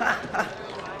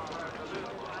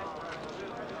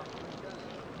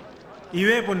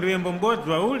 Iwepo ndiwembo mbodzi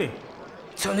wa ule?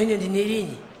 Tsono ine ndine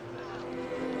lini?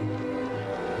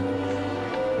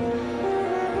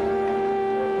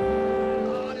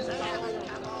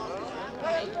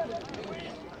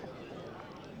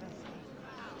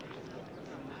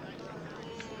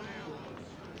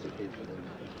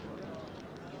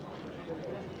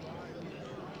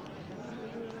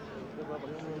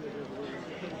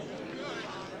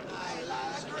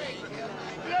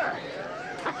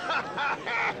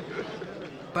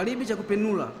 palibe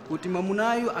chakupenula kuti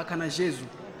mwamunayo akhana Jesu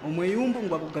omwe yumbu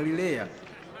ngwa ku Galileya.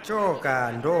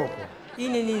 Choka ndoko.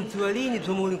 Ine ni ndziwa lini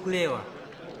bzomwe uli nkulewa.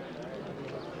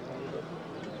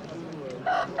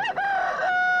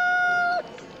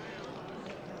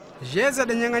 Jesu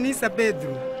adanyang'anisa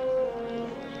Pedro.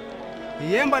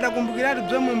 Yembo adakumbukiratu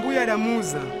bzomwe mbuya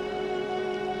adamuza.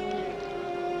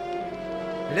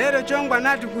 Lero chongwa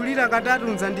nati kulira katatu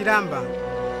nzandilamba.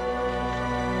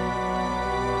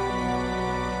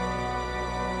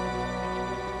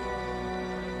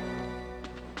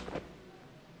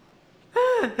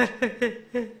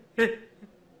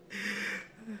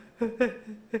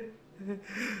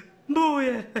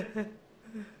 Mbuya,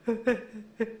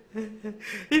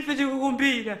 ife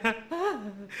tikukumbira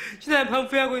chita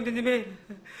mphamvu yako indendimera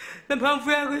na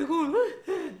mphamvu yako ikulu.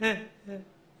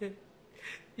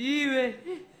 Iwe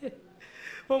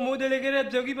pomwe udalekera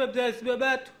bzakuipa bzasi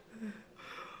babatu,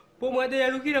 pomwe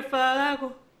adayalukira fala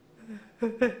lako.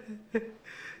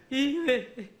 Iwe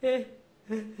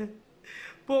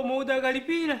pomwe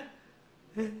udakalipira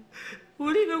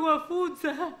ulibe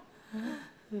kuwafudza.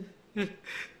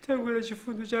 Tangwera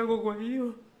chifundo chako kwa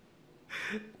iwo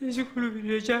ni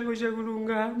chikhulupiriro chako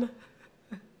chakulungama.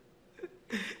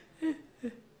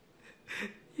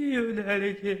 Iyo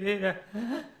udalekerera.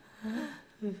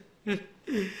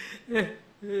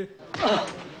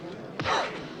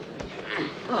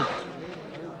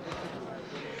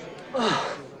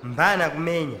 Mbana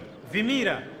kumenya.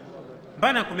 Vimira,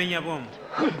 mbana kumenya bomu.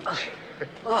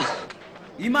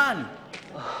 Imani.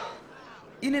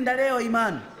 Ine ndalewa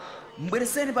Imani.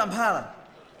 Mbwereseni pamphala.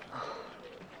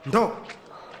 Ndo.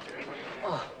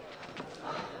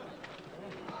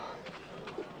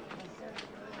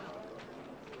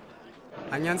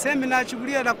 Anyansembe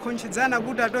nachikulira dakhonchedzana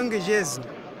kuti atonge Jesu.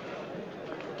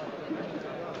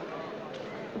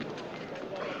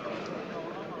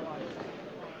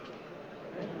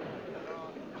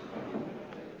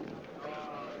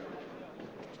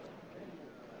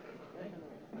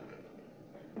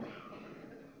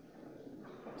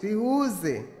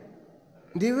 Tiuze,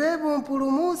 ndiwepo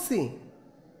mpulumusi?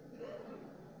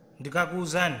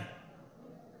 Ndikakuuzani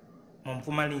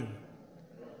mumvuma lini.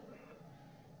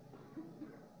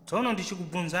 Tsono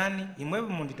ndichikubvunzani imwepo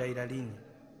munditayira lini.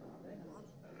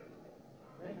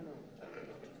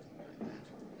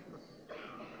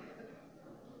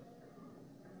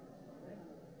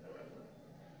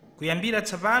 Kuyambira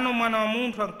tsapano mwana wa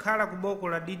munthu akhala ku boko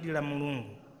la didi la Mulungu.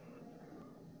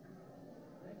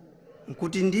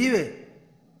 Nkuti ndiwe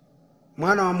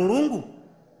mwana wa Mulungu?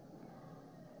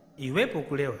 Iwepo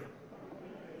kulewa.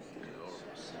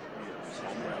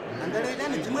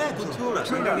 Angaledani chimwecho kutsula.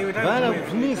 Bana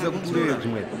kutumiza kukulewa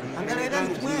chimwecho.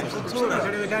 Angaledani chimwecho kutsula.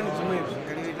 Angaledani chimwecho.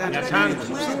 Angaledani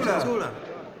chimwecho kutsula.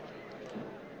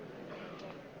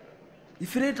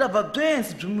 Ifireta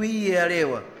babwensi bzimwiye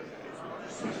yalewa.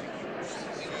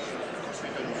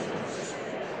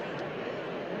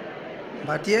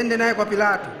 Mbatiende naye kwa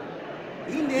Pilato.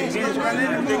 Inde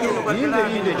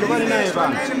chokani naye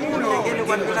bana.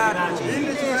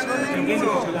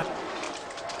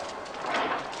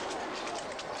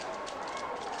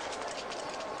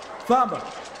 Famba.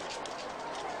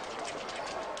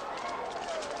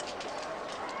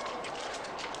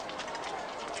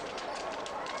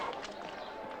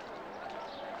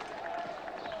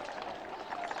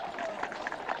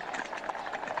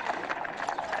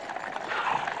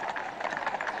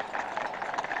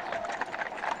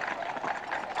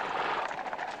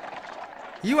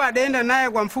 Iwo adenda naye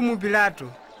kwa mfumu Pilato,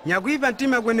 nyakuipa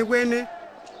mtima kwenekwene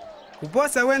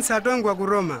kuposa wense atongwa ku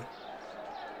Roma.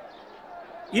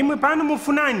 Imwe pano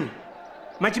mufunani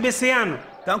machibese yanu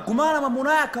Kankumala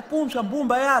mamunaya kapumpsa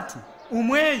mbumba yathu.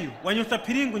 Umweyu wanyosa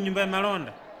phiringu nyumba ya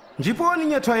malonda. Njiponi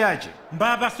nyatwa yache.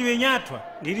 Mbaba siwe nyatwa.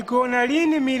 Ndilikuona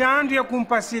lini milandu ya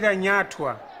kumpasira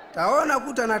nyatwa. Taona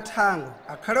kuti ana thango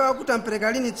akhalewa kuti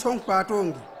ampereka lini tsonkho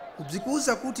atongi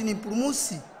kubzikuza kuti ni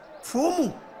mpulumusi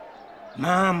mfumu.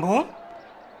 Mambo?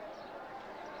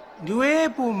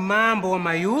 Ndiwepo mambo wa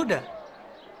Mayuda?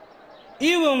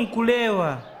 Iwe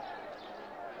nkulewa.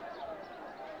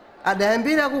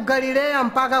 Adayambira ku Galileya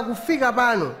mpaka kufika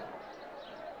pano.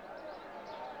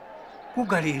 Ku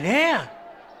Galileya?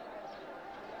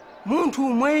 Munthu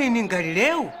umweyi ni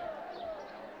Galileu?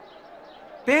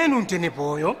 Penu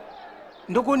mtenepoyo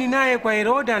ndokoni naye kwa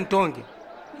Herode antonge.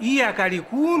 Iye akali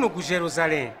kuno ku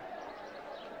Jerusalemu.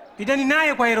 Pitani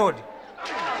naye kwa Herode.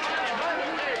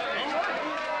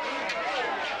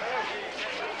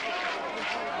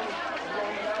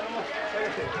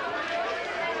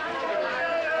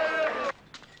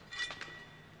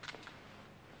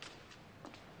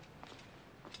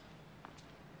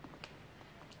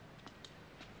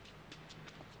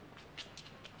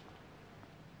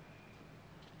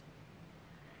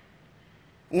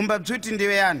 umba bzuti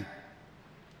ndiwe yani?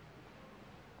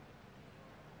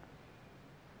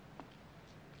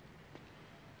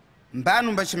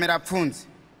 Mbanu mbachimera pfunzi.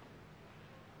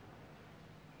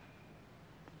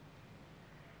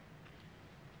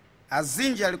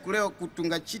 Azinji alikulewa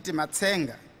kutunga chiti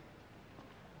matsenga.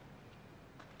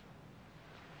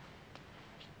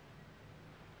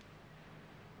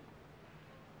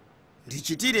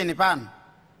 Ndichitire ni pano.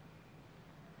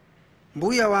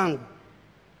 Mbuya wangu,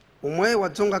 umwe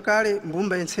wadzonga kale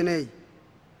mbumba yenseneyi.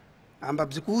 Amba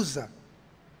bzikuza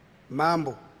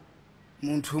mambo.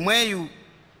 Muntu umweyu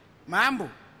mambo.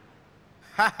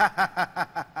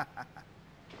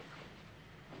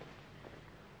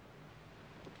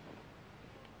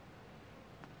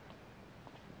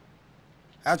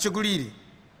 Achugulire.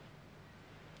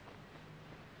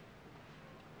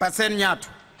 Paseni nyato.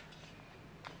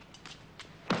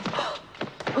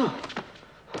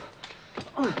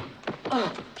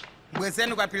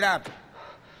 Mbwezeni kwa Pilato.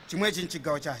 Chimwechi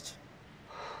nchigawo chache.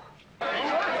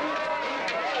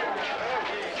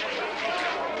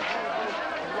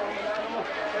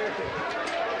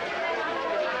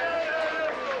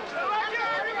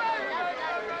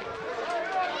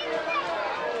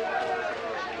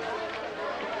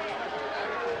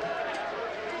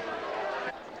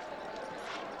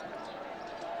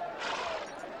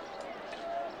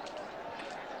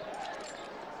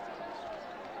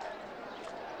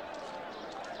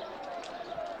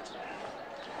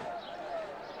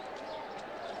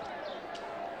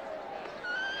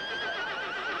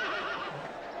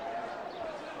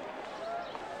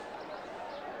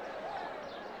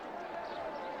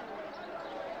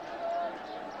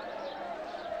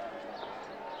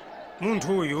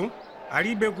 Munthu uyu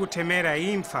alibe kutemera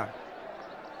imfa.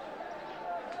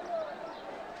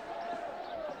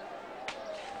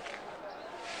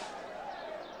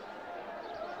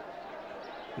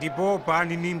 Ndipo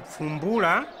pani ni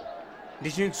mpfumbula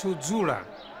ndi chintsudzula.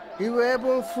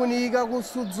 Iwepo mfunika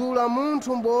kusudzula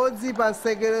munthu m'bodzi pa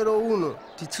nsekerero uno.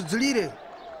 Titsudzulire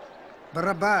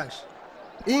Barabasi.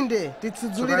 Inde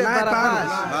titsudzulire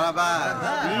Barabasi.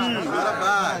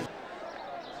 Barabasi.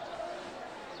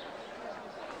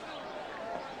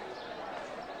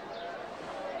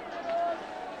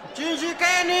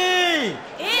 Chinjikeni!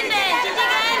 Inde,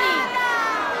 chinjikeni!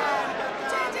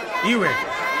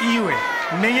 Iwe,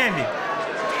 menyeni.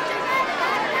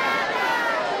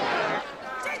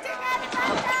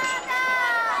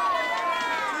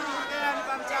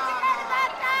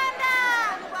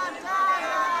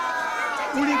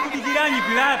 Uli kudikiranyi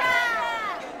Pilato?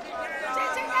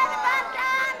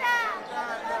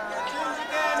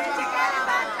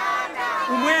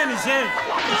 Umweni shefu.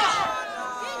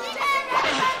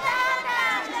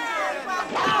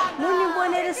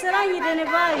 Munimbonereseranyi tene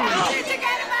payo.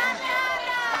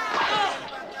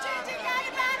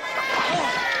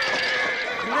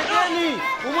 Mulekeni,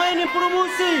 umweni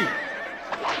mpulumusi.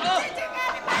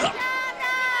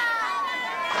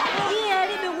 Iye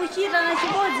alibe kuchita na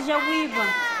chibodzi chakuipa.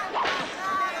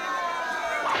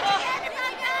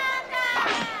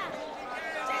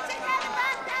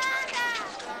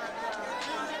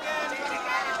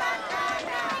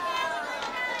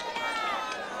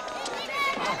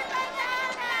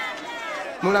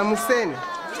 Mulamuseni.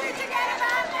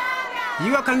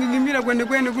 Iwo akangigimira kwende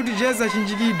kuti Jesu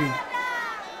achinjikidwe.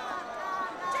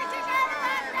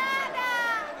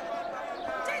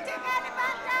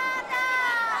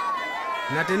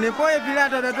 Na tenepoye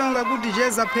Pilato adatonga kuti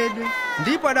Jesu aphedwe,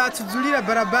 ndipo adatsudzulira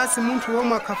Barabasi munthu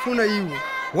womwe akhafuna iwo,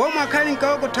 womwe akhali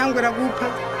nkawoko thangwe lakupha,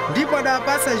 ndipo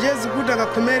adapasa Jesu kuti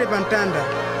akakhomere pa mtanda.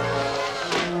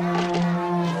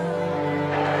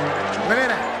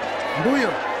 Bwerera,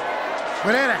 mbuyo.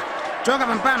 Bwerera, choka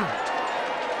pampano.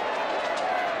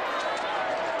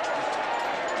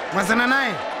 Mwazana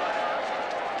naye.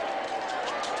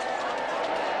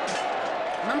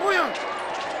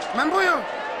 Mambuyo.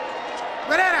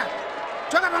 Bwerera,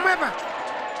 choka pamwepa.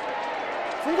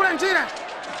 Fungula njira.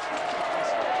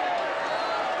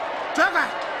 Choka.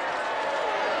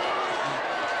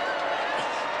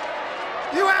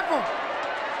 Iwe hapo.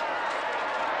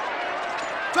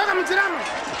 Choka mtiramo.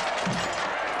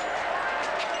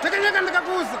 Tekenyeka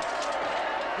ndikakuuza.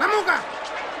 Lamuka.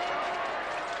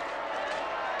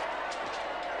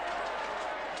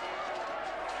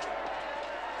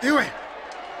 Iwe.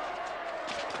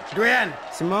 Ndiwe yani?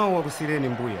 Simao wakusireni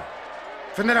mbuya.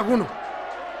 Fenera kuno.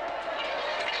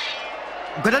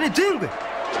 Gatani dzingwe.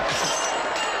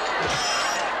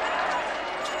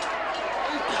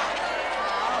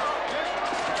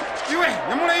 Iwe,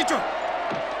 nyamula icho.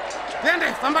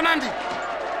 Yende, famba nandi.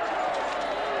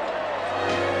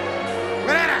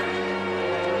 Bwerera.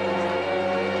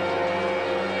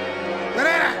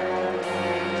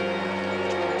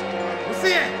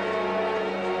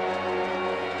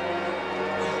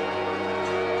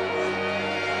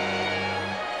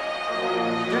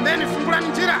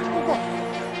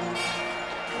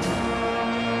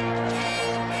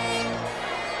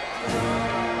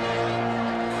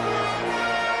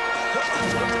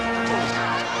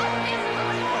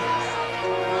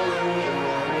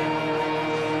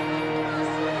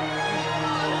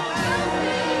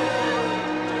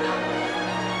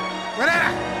 Bwerera!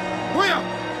 Mbuyo!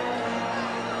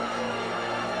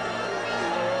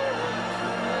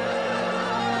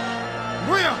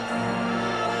 Mbuyo!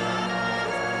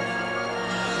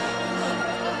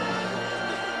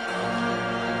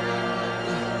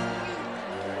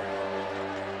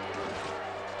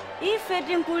 Ife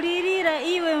tinkulirira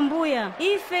iwe mbuya,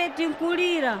 ife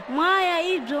tinkulira mwaya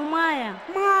ibzo mwaya.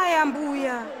 Mwaya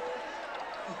mbuya.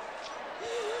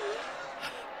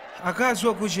 Akazi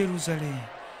wa ku Jerusalemu,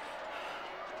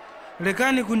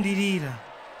 lekani kundilira,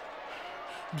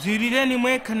 bzilireni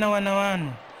mwekha na wana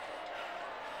wanu.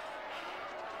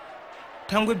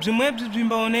 Thangwe bzimwebzi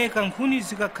bzimbaoneka nkhuni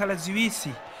zikakhala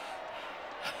ziwisi,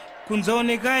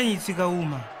 kunzaonekanyi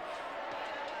zikauma.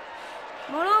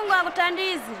 Mulungu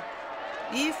akuthandize.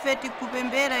 Ife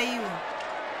tikupembera iwe.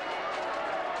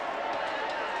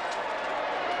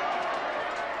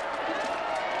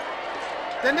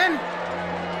 Tendeni!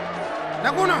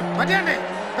 Nakuno, batende!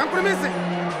 Kankulumise!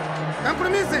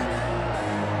 Kankulumise!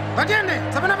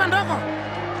 Batende! Sabana bandoko!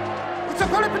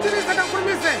 Kutsokole pitiliza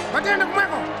kankulumise! Batende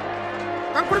kumweko!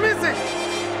 Kankulumise!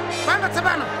 Banga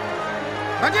sabano!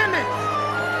 Batende!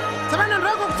 Sabana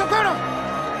ndoko kutsokolo!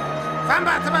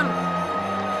 Famba sabano!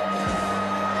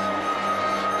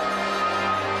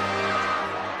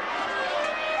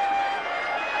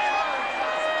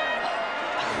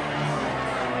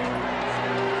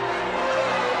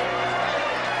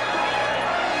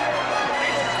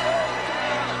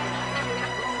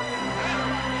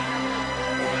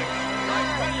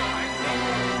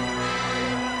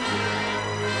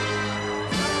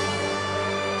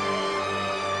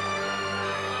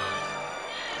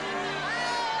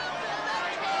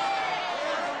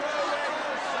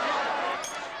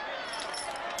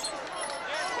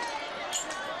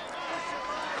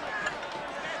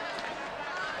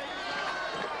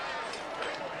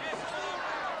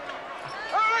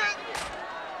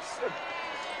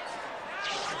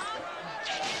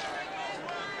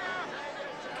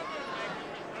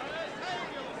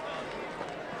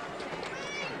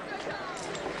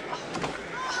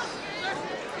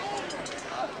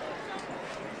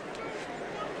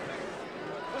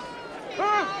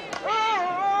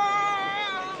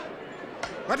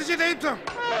 Watichite ito!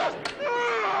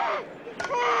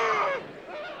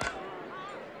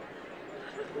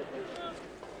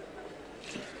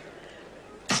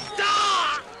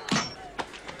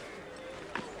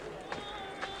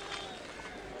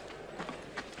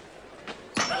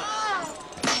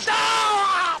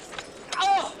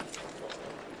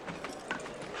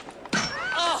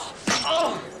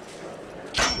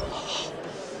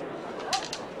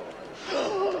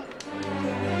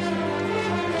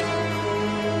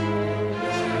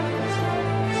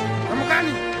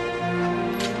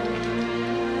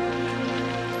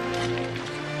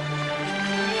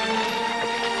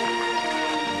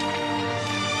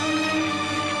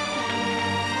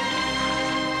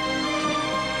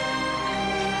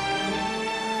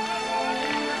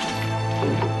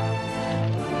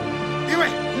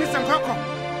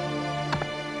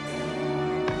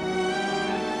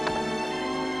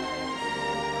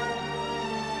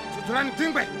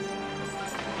 Nyungwe.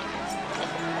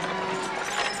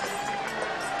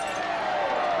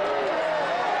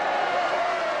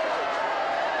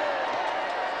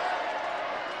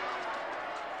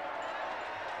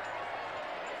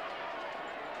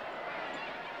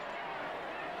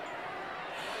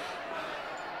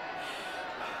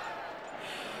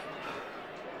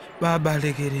 Baba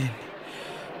lekereni.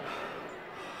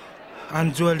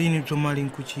 Anjua lini bzomali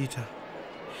nkuchita.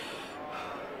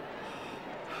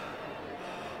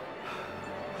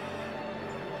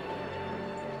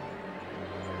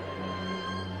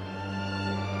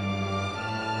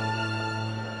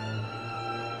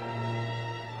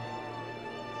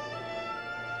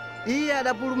 Iye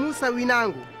adapulumusa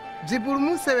winangu,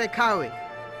 bzipulumuse wekhawe.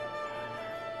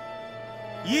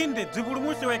 Yinde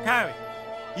bzipulumuse wekhawe.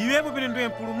 Iwepo pene ndiwe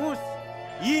mpulumusi.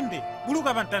 Yinde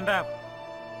buluka pa mtandapo.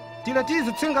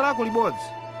 Tilatize tsenga lako libodzi.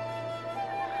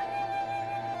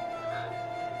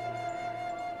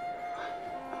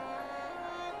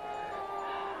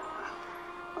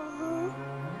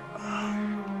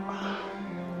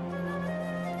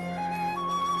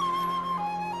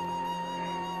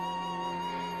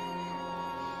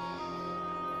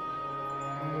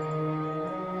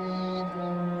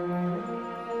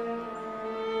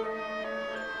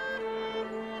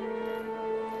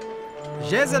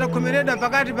 Jeze lakomereda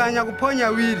pakati pa anyakuponya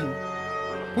awiri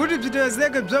kuti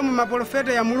bzitewezeke bzomwe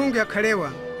maprofeta ya Mulungu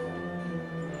yakhalewa.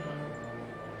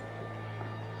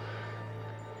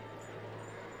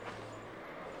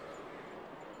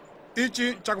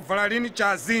 Ichi chakuvala lini cha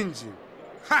azinji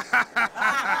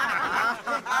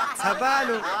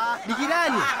Tsapano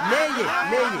dikirani neye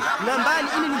ng'ambani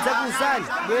ine ndidzakuwuzani,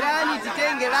 bwerani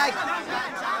titenge laki.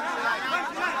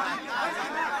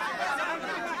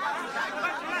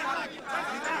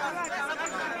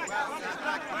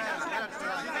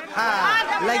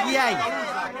 Laki yanyi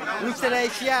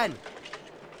msalaishiyani.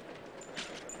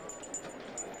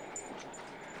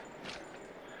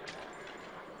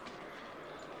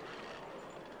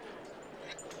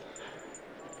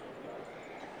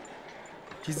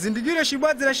 Chizindikiro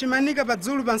chibodzi chimanika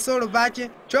padzulu pa nsolo pache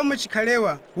chomwe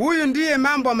chikhalewa. Uyu ndiye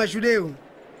mambo wa Majudewu.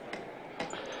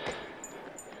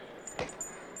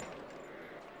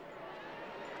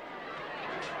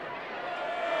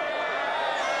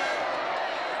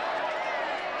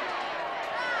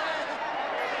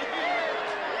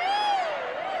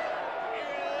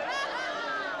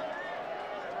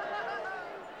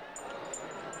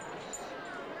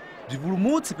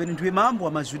 Ndipulumutse pene ndiwe mambo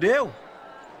wa Majudewu.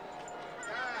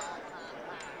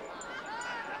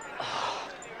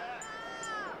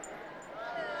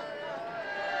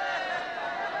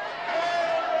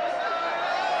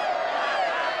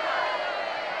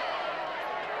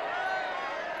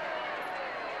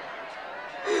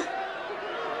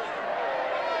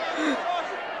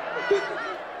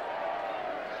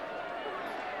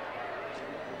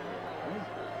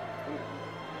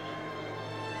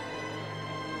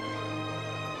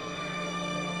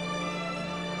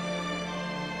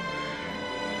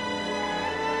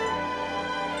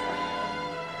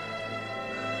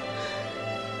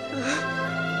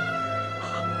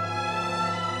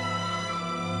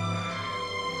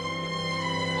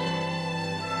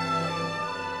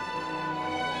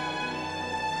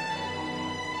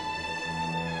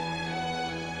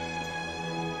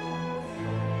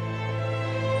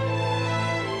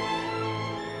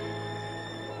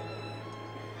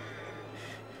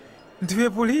 Ndiwe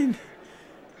Pauline,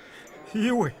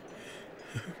 iwe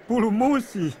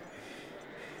pulumusi,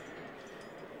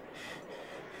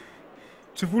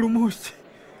 chipulumusi,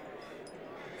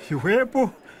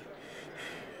 iwepo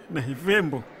na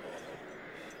ifembo.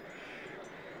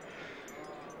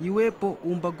 Iwepo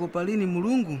umbagopa lini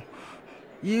Mulungu?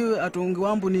 Iwe atongi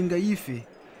wambu ninga ife.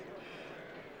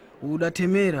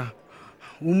 Udatemera,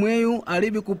 umweyu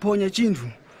alibi kuponya chinthu.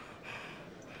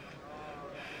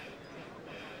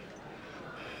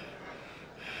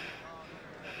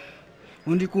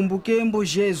 Undikumbukembo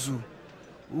Jesu,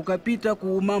 ukapita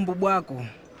ku umambo bwako.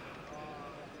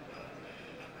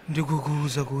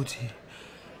 Ndikukuwuza kuti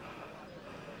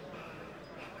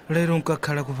lero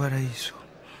nkakhala ku paraiso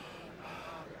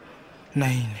na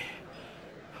ine.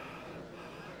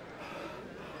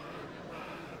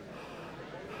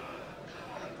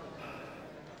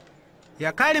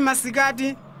 Yakali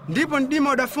masikati ndipo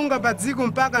mdima udafunga pa dziko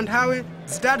mpaka nthawe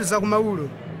zitatu za kumaulo.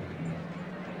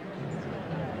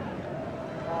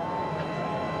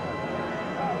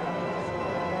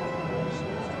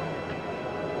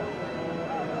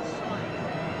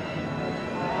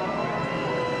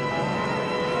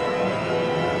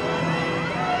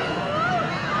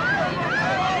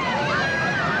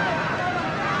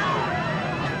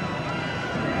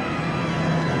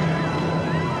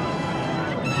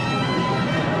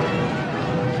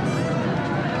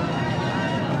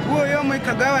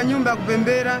 Ikagawa nyumba ya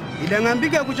kupembera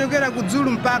idang'ambika kuchokera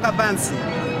kudzulu mpaka pansi.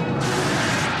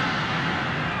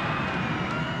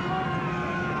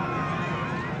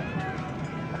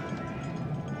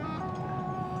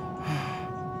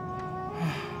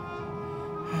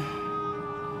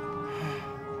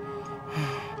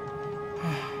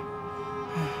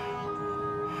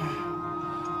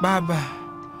 Baba,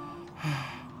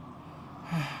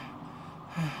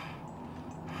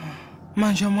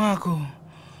 manja mwako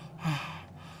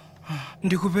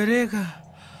ndikupereka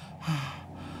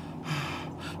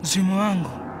mzimu wangu.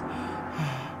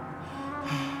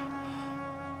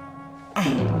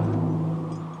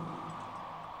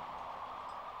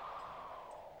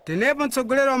 Tenepo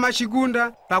mtsogolero wa machigunda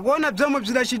pakuona bzomwe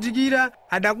bzidachitikira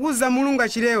adakuza Mulungu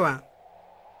achilewa.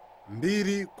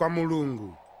 Mbiri kwa Mulungu,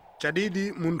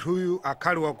 chadidi munthuyu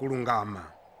akhali wa kulungama.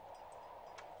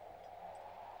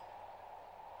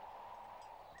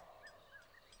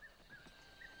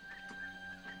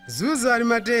 Zuzu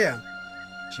Arimateya,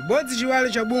 chibodzi chiwale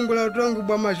cha bungu la utongi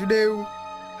bwa Majudewu,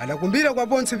 adakumbira kwa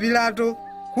Ponsi Pilato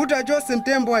kuti achose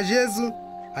mtembo wa Jesu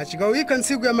achikawika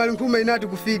ntsiku ya malinkhuma inati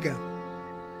kufika.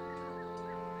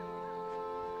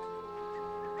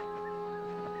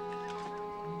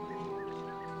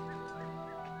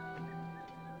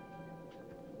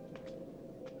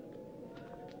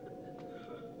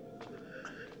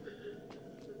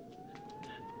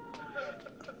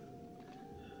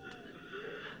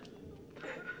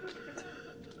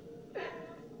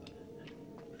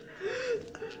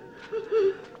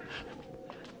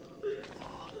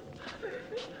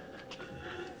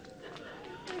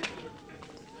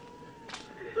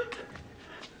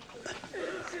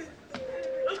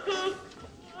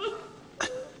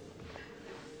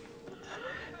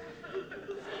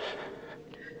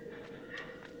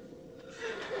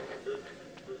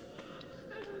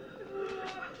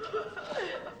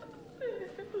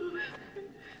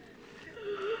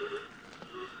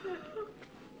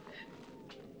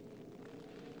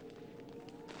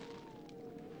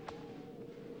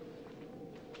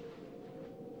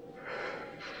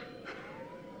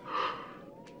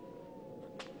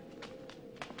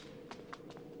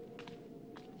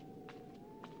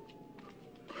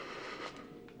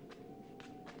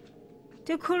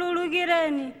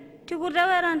 tikhululukireni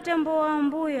tikutewera mtembo wa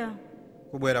mbuya.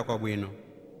 Kubwera kwa bwino.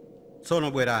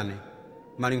 Tsono bwerani,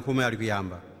 mali nkhume ali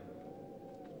kuyamba.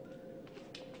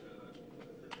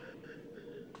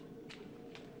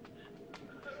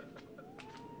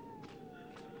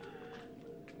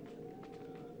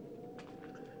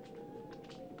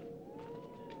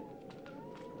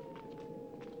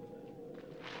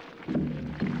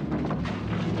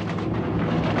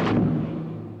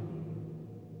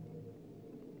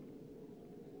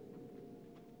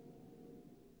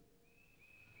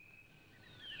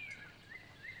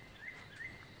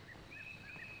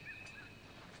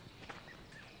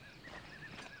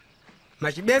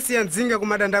 Machibesi ya nzinga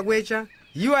kumadanda kwecha,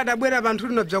 iwo adabwera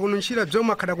panthuti na bzakununchira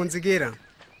bzomwe akhada kunzikira.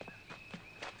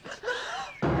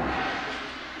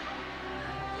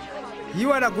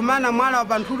 Iwo adagumana mwala wa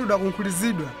panthuti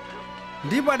udakunkhulizidwa,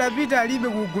 ndipo adapita alibe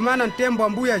kugumana mtembo wa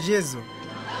mbuya Jesu.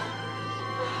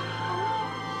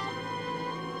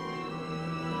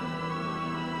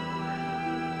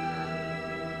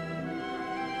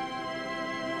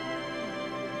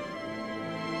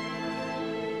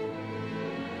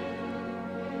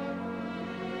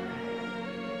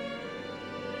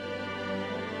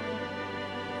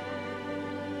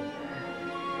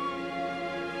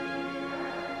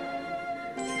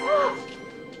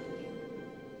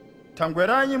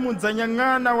 Tangweranyi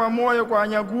mudzanyang'ana wa moyo kwa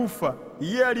anyakufa,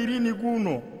 iye alilini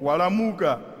kuno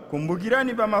walamuka.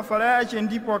 Kumbukirani pa mafala yace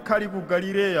ndipo akhali ku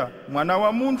Galileya. Mwana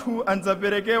wa munthu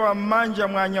anzaperekewa m'manja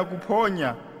mwa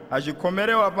anyakuphonya,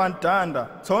 achikhomerewa pa mtanda,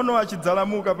 tsono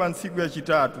achidzalamuka pa ntsiku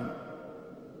yachitatu.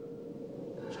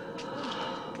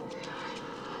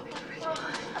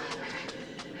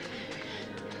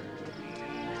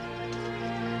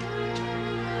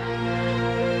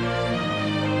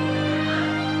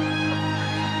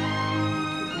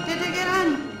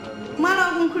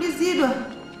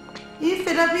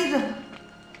 Ife tapita.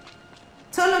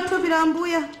 Tsono thupi la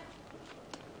mbuya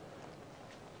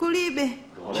kulibe.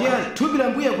 Chiyani, thupi la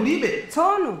mbuya kulibe?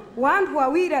 Tsono wanthu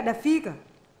awiri adafika,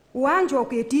 uwanja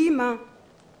wakuyetima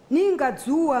ninga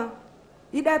dzuwa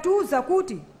idatuza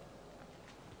kuti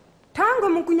tango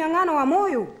mukunyang'ana wa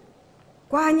moyo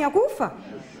kwa anyakufa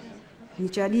ni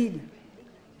chadidi.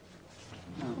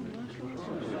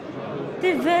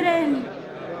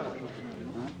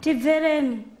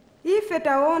 Tibvereni. Ife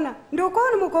taona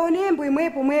ndokoni mukaonembo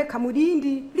imwepo mwekha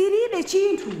mudindi lilibe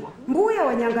chinthu, mbuya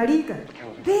wanyangalika.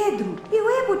 Pedro,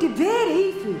 iwepo tibvere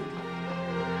ife.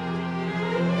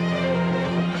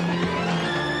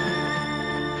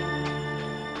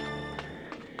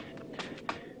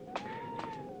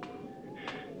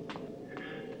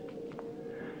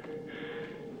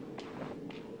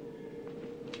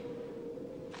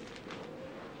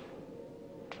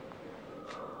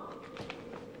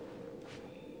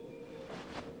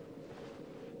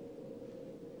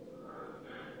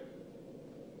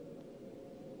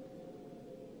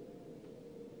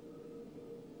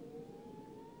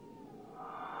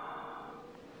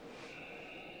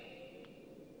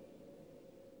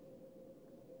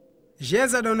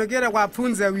 Jesu adaonekera kwa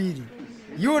apfunzi awiri.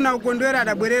 Iwo na ukondwera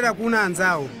adabwerera kuna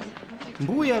anzawo.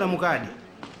 Mbuya alamukadi.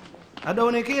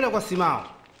 Adaonekera kwa Simao.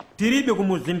 Tilibe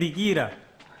kumuzindikira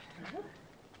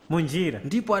munjira.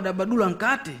 Ndipo adabadula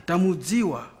nkate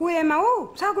tamudziwa. Kuyema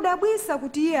uwu sakudabwisa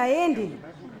kuti iye ayende.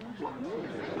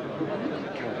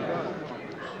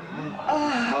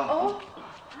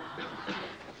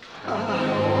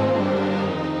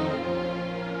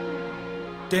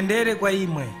 Tendere kwa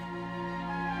imwe.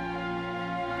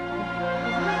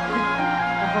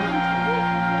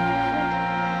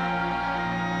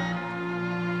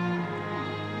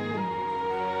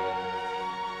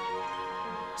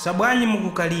 Sabwanyi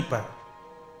mukukalipa.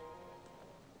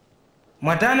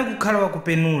 Mwatani kukhala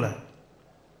wakupenula.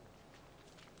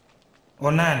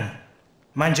 Onani,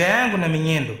 manja yangu na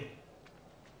minyendo.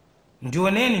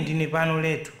 Ndioneni ndine pano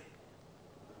letu.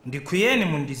 Ndikhuyeni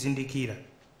mundizindikira.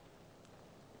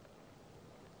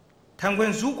 Thangwe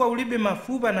nzukwa ulibe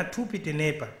mafupa na thupi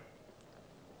tenepa.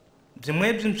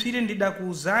 Bzimwebzi mswire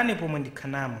ndidakuuzani pomwe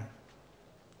ndikhanamwe.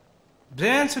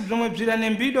 Bzense bzomwe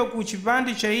bzidanembidwa ku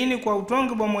chipande cha ini kwa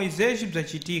utongi bwa Moisés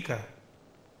bzachitika.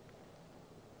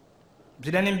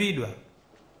 Bzidanembidwa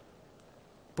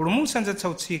Pulumusa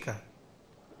nzatsautsika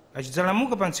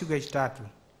achidzalamuka pa ntsiku yachitatu.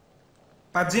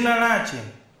 Pa dzina lace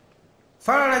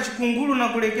fala la chikungulu na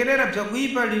kulekerera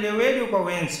bzakuipa lilewedwe kwa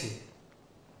wense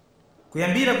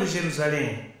kuyambira ku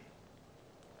Jerusalemu.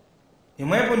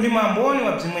 Imwepo ndi mamboni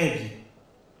wa bzimwebzi.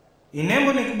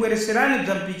 Inembo nikubwereserani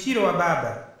bza mpichiro wa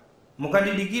Baba,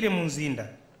 mukadidikire mu mzinda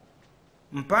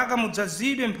mpaka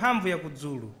mudzazidwe mphamvu ya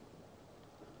kudzulu.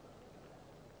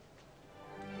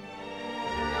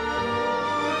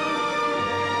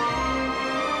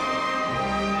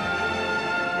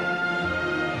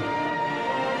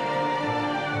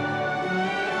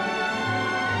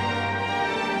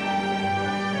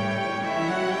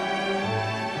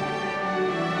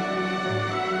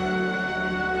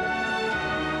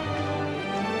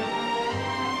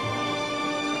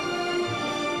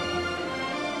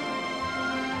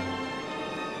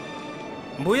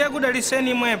 mbuya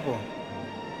kudaliseni imwepo.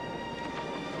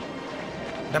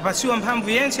 Ndapasiwa mphamvu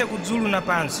yense kudzulu na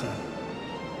pansi.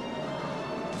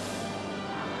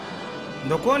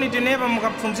 Ndokoni tenepa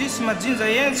mukapfunzisi madzinza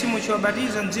yense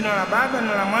muchiwabatiza m'dzina la Baba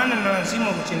na la Mwana na la Mzimu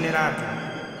wakucheneratu.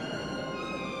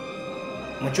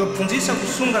 Muchiwapfunzisa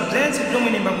kusunga bzense bzomwe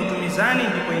nimbakutumizani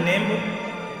ndipo inembo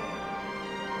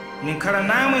ninkhala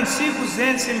namwe ntsiku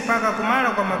zense mpaka kumala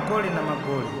kwa magole na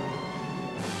magole.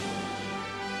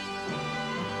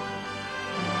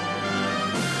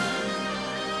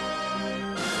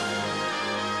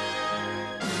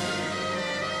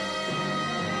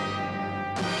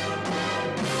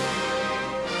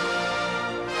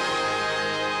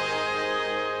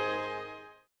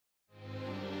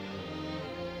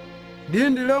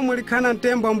 Dindi lomwe likhana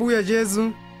mtembo wa mbuya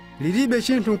Jesu lilibe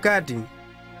chinthu mkati.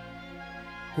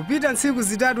 Kupita ntsiku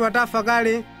zitatu atafa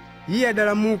kale, iye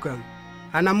adalamuka,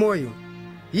 ana moyo.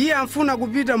 Iye amfuna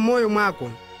kupita mmoyo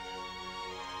mwako.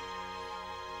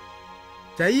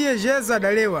 Cha iye Jesu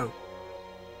adalewa.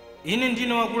 Ine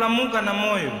ndine wakulamuka na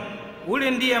moyo.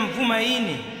 Ule ndiye amvuma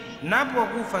ine, napo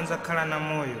wakufa nzakhala na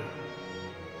moyo.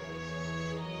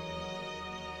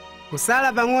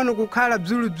 Kusala pang'ono kukhala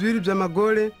bzulu bziwiri bza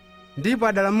magole, ndipo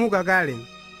adalamuka kale.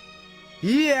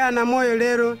 Iye ana moyo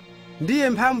lero, ndiye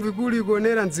mphamvu ikulu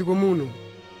ikuonera mdziko muno.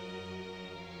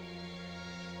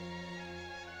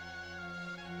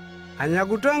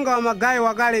 Anyakutonga wa magayo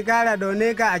wakale kale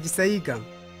adoneka achisayika.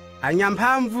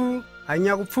 Anyamphamvu,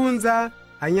 anyakupfunza,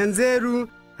 anyanzeru,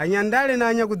 anyandale na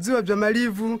anyakudziwa bza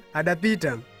malivu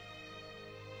adapita.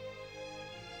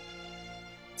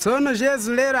 Tsono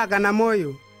Jesu lero akana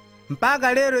moyo.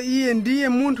 Mpaka lero iye ndiye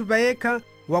munthu payekha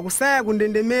wakusaya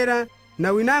kundendemera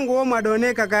na winango omwe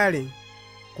adoneka kale.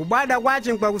 Kubwada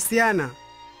kwace nkwakusiyana.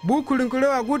 Buku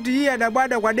linkulewa kuti iye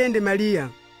adabwada kwa dende Maria.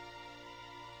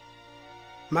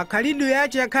 Makhalidwe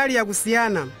yace yakhali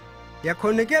yakusiyana,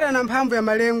 yakhonekera na mphamvu ya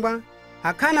malengwa,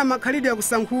 akhana makhalidwe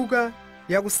yakusankhuka,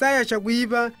 yakusaya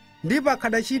chakuyipa, ndipo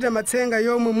akhadachita matsenga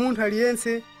yomwe munthu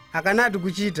aliyense akanati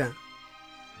kuchita.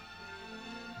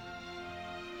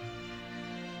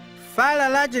 Fala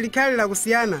lace likhali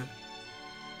lakusiyana.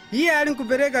 Iye ali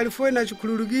nkupereka lifoi na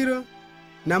chikhululukiro,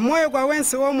 na moyo kwa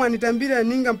wense omwe anitambira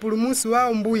ninga mpulumusi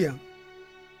wawo mbuya.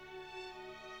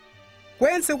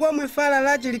 Kwense komwe fala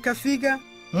lace likafika,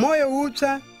 moyo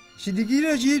upsa,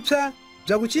 chidikiro chipsa,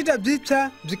 bzakuchita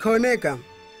bzipsa bzikhaoneka.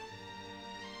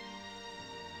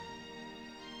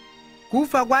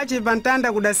 Kufa kwace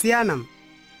pantanda kudasiyana.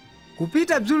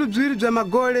 Kupita bzulu bziwiri bza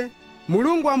magole,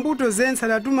 Mulungu wa mbuto zense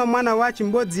adatuma mwana wace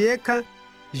m'bodzi yekha,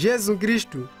 Yesu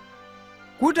Kristu,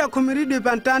 kuti akhumiridwe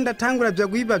pantanda thangula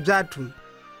bzakuyipa bzathu.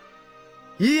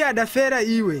 Iye adafera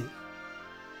iwe.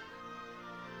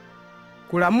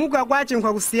 Kulamuka kwace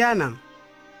nkwakusiyana.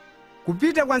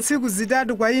 Kupita kwa ntsiku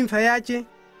zitatu kwa imfa yace,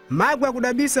 magwa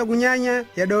kudabisa kunyanya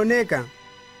yadaoneka.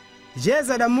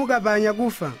 Yesu adamuka pa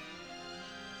anyakufa.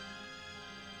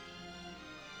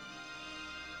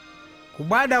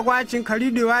 Kubwada kwace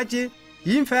nkhalidwe wace,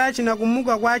 imfa yace na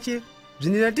kumuka kwace,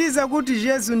 bzinilatiza kuti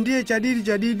Yesu ndiye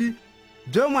chadidi,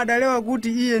 bzomwe adalewa kuti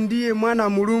iye ndiye mwana wa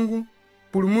Mulungu,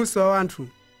 mpulumusi wa wanthu.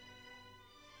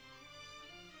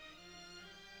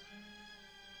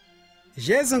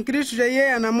 Yesu Kristu cha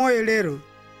iye ana moyo lero.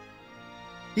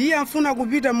 Iye amfuna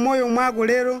kupita mmoyo mwako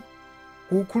lero,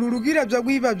 kukhululukira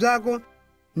bzakuyipa bzako,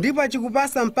 ndipo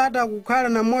achikupasa mpata kukhala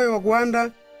na moyo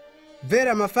wakuwanda,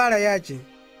 vera mafala yace.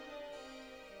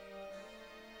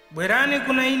 Bwerani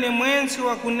kuna ine mwensi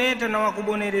wakuneta na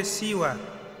wakuboneresiwa,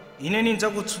 ine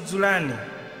nindzakutsudzulani.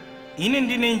 Ine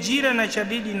ndine njira na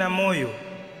chadidi na moyo.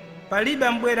 Palibe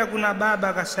ambwera kuna Baba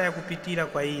akasaya kupitira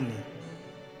kwa ine.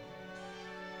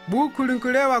 Buku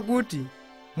linkulewa kuti,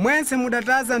 mwense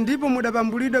mudataza ndipo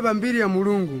mudapambulidwa pambiri ya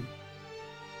Mulungu.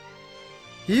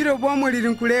 Hilo bomwe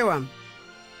lilinkulewa,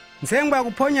 ntsengwa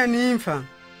yakuphonya ni imfa.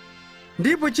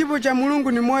 Ndipo chipo cha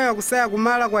Mulungu ni moyo wakusaya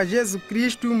kumala kwa Yesu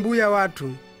Kristu mbuya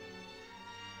wathu.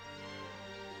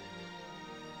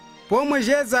 Pomwe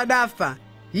Yesu adafa,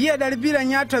 iye adalipira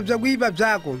nyatwa bzakuyipa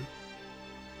bzako.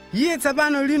 Iye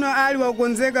tsapano lino ali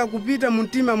wakukonzeka kupita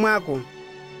mumtima mwako.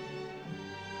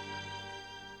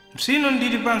 Msino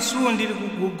ndili pa nsuwo ndili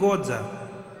kugogodza.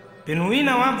 Penu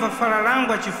wina wabva fala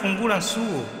langu achifungula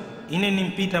nsuwo, ine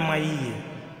nimpita mwa iye.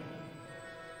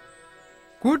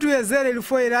 Kuti uyezere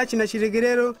lifoi laci na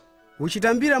chilekerero,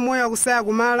 uchitambira moyo wakusaya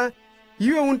kumala,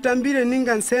 iwe untambire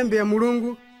ninga nsembe ya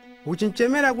Mulungu,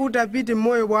 uchimchemera kuti apite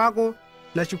mmoyo wako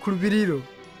na chikhulupiriro.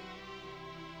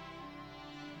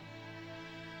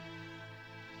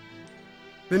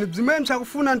 Penu bzimwe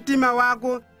mchakufuna mtima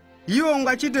wako, iwe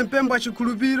ungachite mpembo wa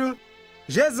chikhulupiriro,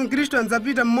 Yesu Kristu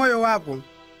anzapita mmoyo wako.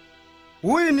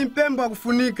 Uyu ni mpembo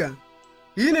wakufunika,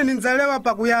 ine ninzalewa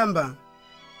pakuyamba.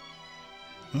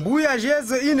 Mbuya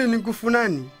Jesu ine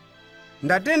nikufunani.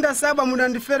 Ndatenda saba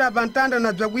mudandifera pantanda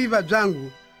na bzakuiva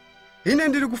bzangu. Ine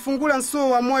ndili kufungula nsuo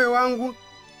wa moyo wangu,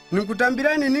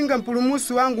 nikutambirani ninga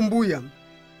mpulumusi wangu mbuya.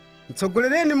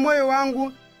 Mtsogolereni moyo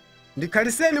wangu,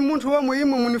 ndikhaliseni munthu womwe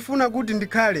imwe munifuna kuti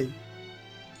ndikhale.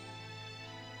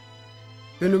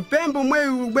 Penu mpembo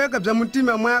mweyu ubweka bza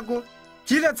mutima mwako,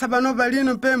 chita tsapano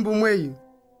palino mpembo mweyu.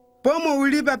 Pomwe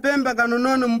ulipa pemba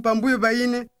kanonono mpambuyo pa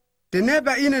ine,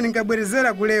 tenepa ine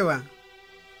ningabwerezera kulewa.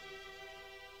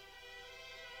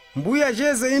 Mbuya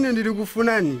Jesu ine ndili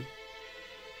kufunani.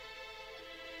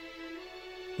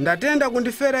 Ndatenda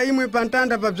kundifera imwe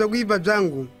pantanda pa bzakuipa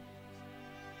bzangu.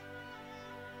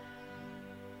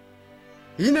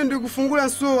 Ine ndikufungula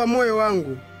nsuo wa moyo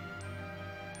wangu.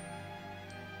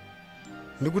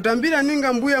 Ndikutambira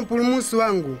ninga mbuya mpulumusi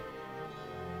wangu.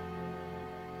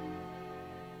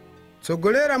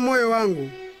 Tsogolera moyo wangu.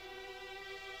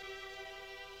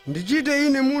 Ndichite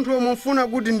ine munthu womufuna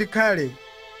kuti ndikhale.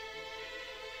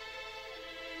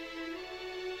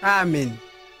 Amen.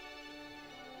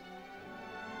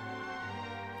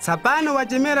 Tsapano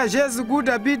wachemera Jesu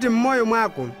kuti apite mmoyo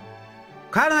mwako.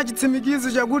 Khala na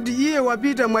chitsimikizo chakuti iye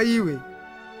wapita mwa iwe.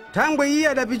 Thangwe iye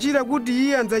adapichira kuti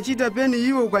iye anzachita peni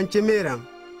iwe ukanchemera.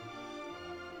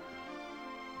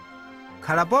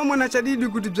 Khala pomwe na chadidi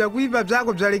kuti bzakuipa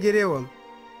bzako bzalekerewa.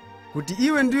 Kuti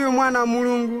iwe ndiwe mwana wa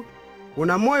Mulungu,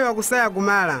 una moyo wakusaya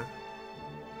kumala.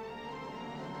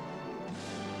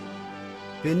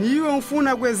 Peni iwe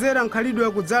ufuna kwezera nkhalidwe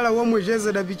wakudzala womwe Jesu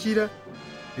adapichira,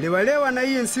 lewalewa na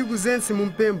iye nsiku zense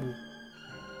mumpembu.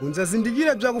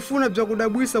 Unzazindikira bzakufuna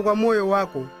bzakudabwisa kwa moyo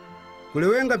wako,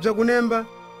 kulewenga bzakunemba,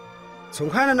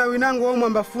 tsonkhana na winango womwe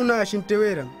ambafuna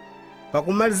achimtewera.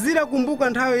 Pakumalizira kumbuka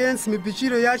nthawi yense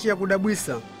mipichiro yace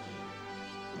yakudabwisa.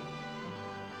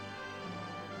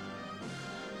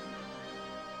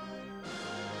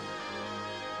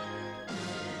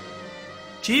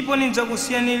 Chipo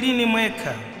nidzakusiyani lini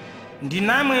mwekha,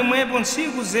 ndinamwe imwepo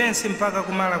ntsiku zense mpaka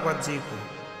kumala kwa dziko.